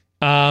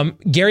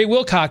 Gary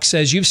Wilcox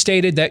says, you've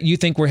stated that you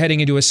think we're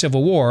heading into a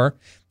civil war.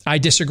 I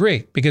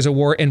disagree because a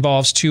war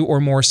involves two or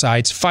more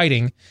sides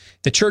fighting.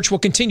 The church will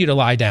continue to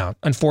lie down.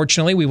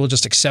 Unfortunately, we will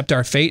just accept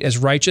our fate as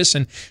righteous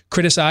and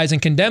criticize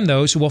and condemn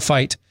those who will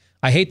fight.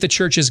 I hate the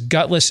church's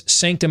gutless,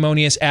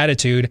 sanctimonious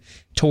attitude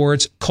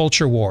towards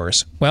culture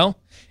wars. Well,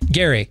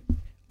 Gary,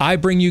 I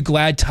bring you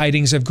glad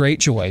tidings of great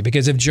joy,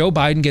 because if Joe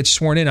Biden gets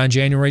sworn in on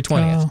January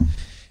 20th,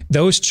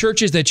 those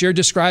churches that you're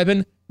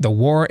describing, the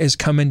war is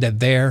coming to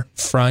their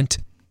front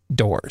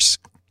doors.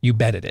 You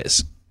bet it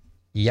is.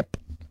 Yep,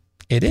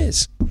 it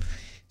is.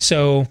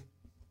 So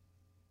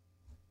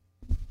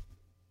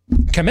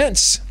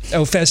commence,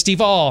 O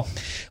festival.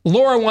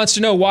 Laura wants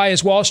to know, why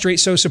is Wall Street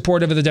so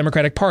supportive of the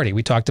Democratic Party?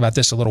 We talked about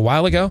this a little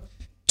while ago.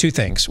 Two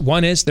things.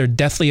 One is they're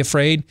deathly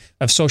afraid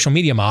of social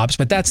media mobs,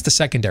 but that's the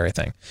secondary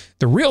thing.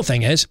 The real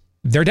thing is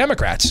they're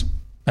Democrats.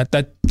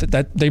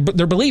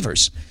 They're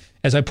believers.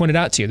 As I pointed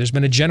out to you, there's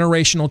been a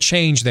generational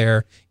change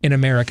there in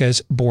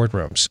America's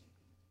boardrooms.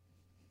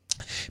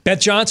 Beth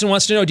Johnson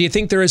wants to know, do you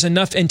think there is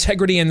enough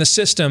integrity in the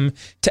system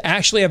to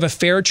actually have a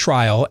fair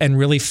trial and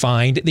really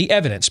find the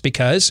evidence?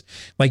 Because,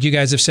 like you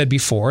guys have said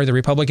before, the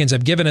Republicans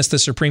have given us the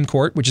Supreme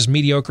Court, which is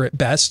mediocre at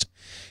best.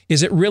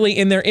 Is it really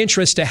in their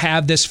interest to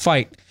have this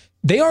fight?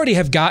 They already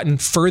have gotten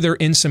further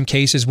in some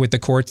cases with the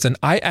courts than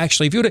I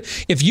actually,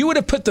 if you would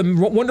have put the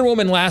Wonder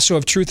Woman lasso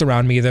of truth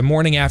around me the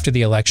morning after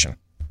the election,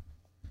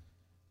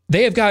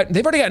 they've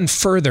already gotten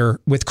further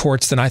with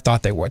courts than I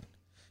thought they would.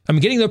 I'm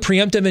getting the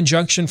preemptive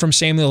injunction from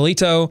Samuel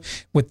Alito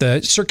with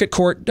the circuit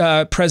court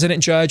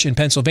president judge in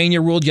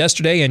Pennsylvania ruled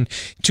yesterday. And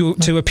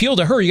to appeal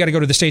to her, you got to go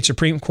to the state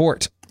Supreme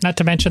Court. Not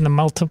to mention the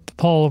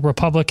multiple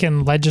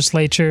Republican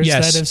legislatures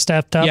that have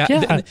stepped up.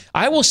 Yeah.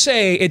 I will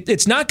say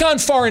it's not gone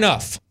far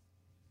enough.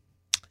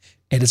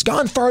 It has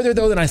gone farther,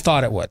 though, than I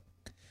thought it would.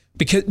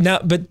 Because now,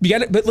 but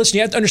listen,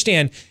 you have to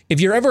understand, if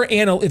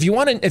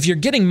you're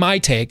getting my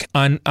take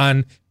on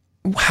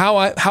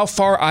how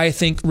far I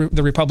think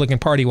the Republican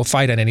Party will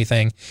fight on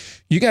anything,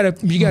 you gotta,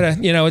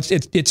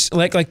 it's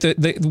like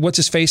the what's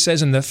his face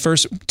says in the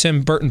first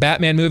Tim Burton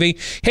Batman movie.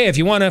 Hey, if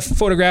you want to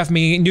photograph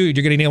me nude,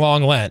 you're gonna need a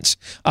long lens.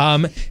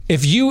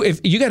 If you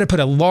got to put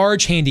a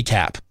large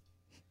handicap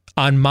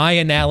on my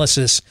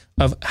analysis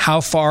of how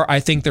far I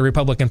think the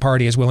Republican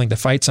Party is willing to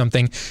fight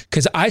something,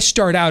 because I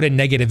start out in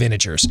negative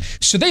integers.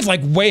 So they've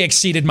way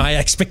exceeded my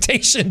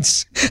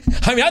expectations.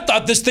 I mean, I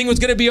thought this thing was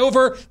going to be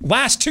over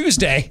last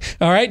Tuesday.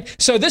 All right.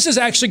 So this has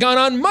actually gone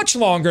on much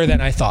longer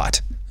than I thought.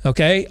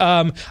 Okay.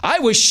 I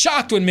was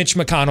shocked when Mitch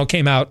McConnell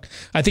came out,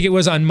 I think it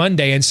was on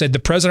Monday, and said the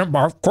president,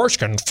 of course,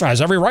 has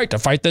every right to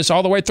fight this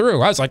all the way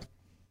through. I was like,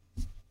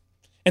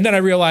 and then I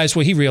realized,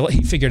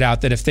 he figured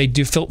out that if they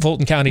do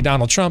Fulton County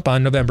Donald Trump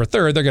on November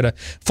 3rd, they're going to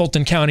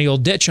Fulton County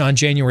Old Ditch on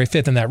January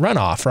 5th in that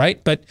runoff, right?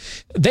 But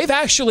they've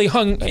actually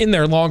hung in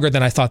there longer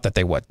than I thought that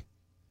they would.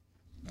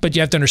 But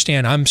you have to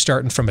understand, I'm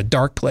starting from a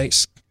dark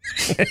place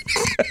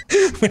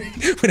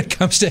when it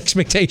comes to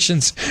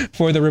expectations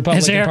for the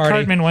Republican Party. As Eric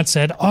Cartman once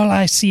said, all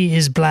I see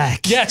is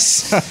black.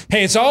 Yes.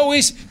 Hey, it's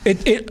always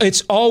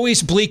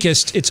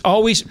bleakest. It's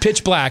always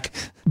pitch black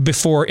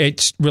before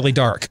it's really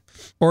dark.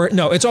 Or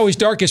no, it's always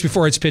darkest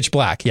before it's pitch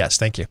black. Yes,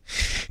 thank you.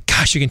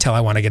 Gosh, you can tell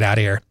I want to get out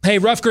of here. Hey,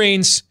 Rough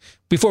Greens,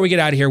 before we get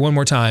out of here, one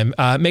more time,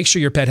 make sure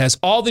your pet has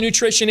all the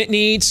nutrition it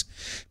needs,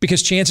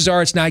 because chances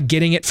are it's not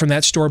getting it from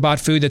that store-bought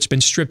food that's been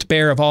stripped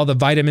bare of all the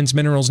vitamins,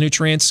 minerals,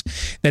 nutrients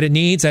that it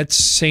needs. That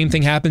same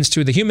thing happens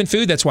to the human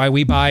food. That's why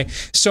we buy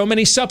so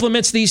many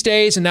supplements these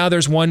days, and now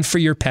there's one for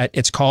your pet.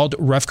 It's called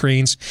Rough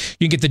Greens.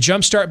 You can get the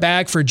Jumpstart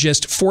bag for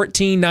just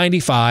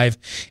 $14.95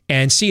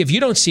 and see if you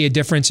don't see a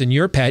difference in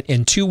your pet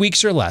in 2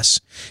 weeks or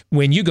less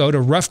when you go to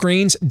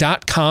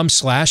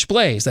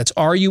roughgreens.com/blaze. That's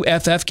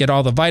RUFF. Get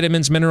all the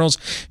vitamins, minerals,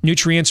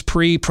 nutrients,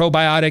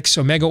 probiotics,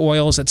 omega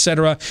oils,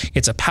 etc.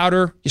 It's a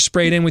powder. You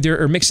spray it in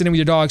or mix it in with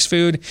your dog's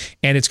food,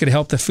 and it's going to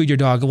help the food your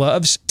dog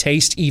loves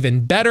taste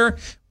even better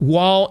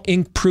while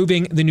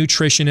improving the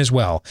nutrition as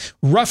well.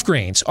 Rough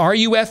Greens,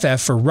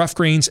 RUFF, for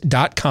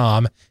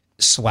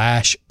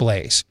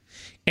roughgreens.com/blaze.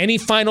 Any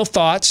final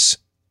thoughts?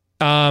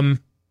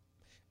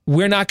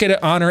 We're not going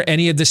to honor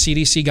any of the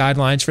CDC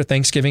guidelines for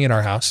Thanksgiving in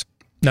our house.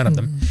 None of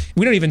them.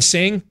 We don't even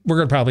sing. We're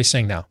going to probably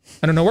sing now.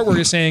 I don't know what we're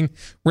going to sing.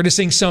 We're going to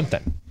sing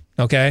something.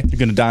 Okay. You're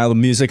going to dial the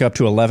music up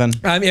to 11.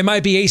 It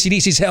might be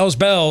AC/DC's Hell's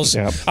Bells.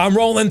 Yep. I'm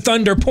rolling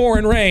thunder,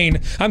 pouring rain.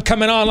 I'm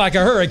coming on like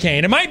a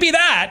hurricane. It might be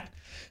that.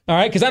 All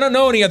right. Because I don't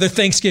know any other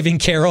Thanksgiving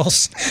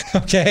carols.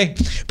 Okay.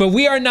 But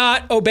we are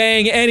not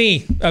obeying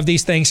any of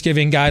these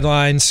Thanksgiving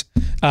guidelines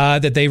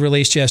that they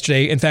released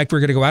yesterday. In fact, we're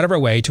going to go out of our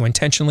way to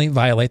intentionally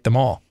violate them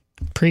all.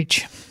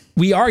 Preach.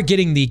 We are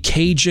getting the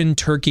Cajun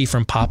turkey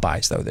from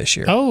Popeyes, though, this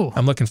year. Oh.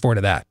 I'm looking forward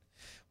to that.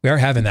 We are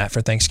having that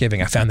for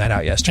Thanksgiving. I found that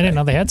out yesterday. I didn't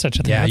know they had such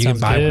a thing. Yeah, you can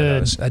buy one of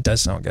those. That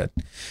does sound good.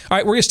 All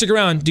right, we're going to stick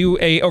around, do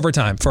a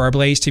overtime for our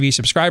Blaze TV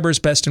subscribers,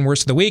 best and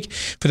worst of the week.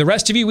 For the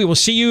rest of you, we will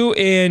see you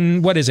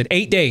in,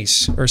 8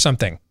 days or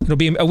something. It'll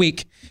be a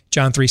week.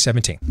 John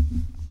 3:17.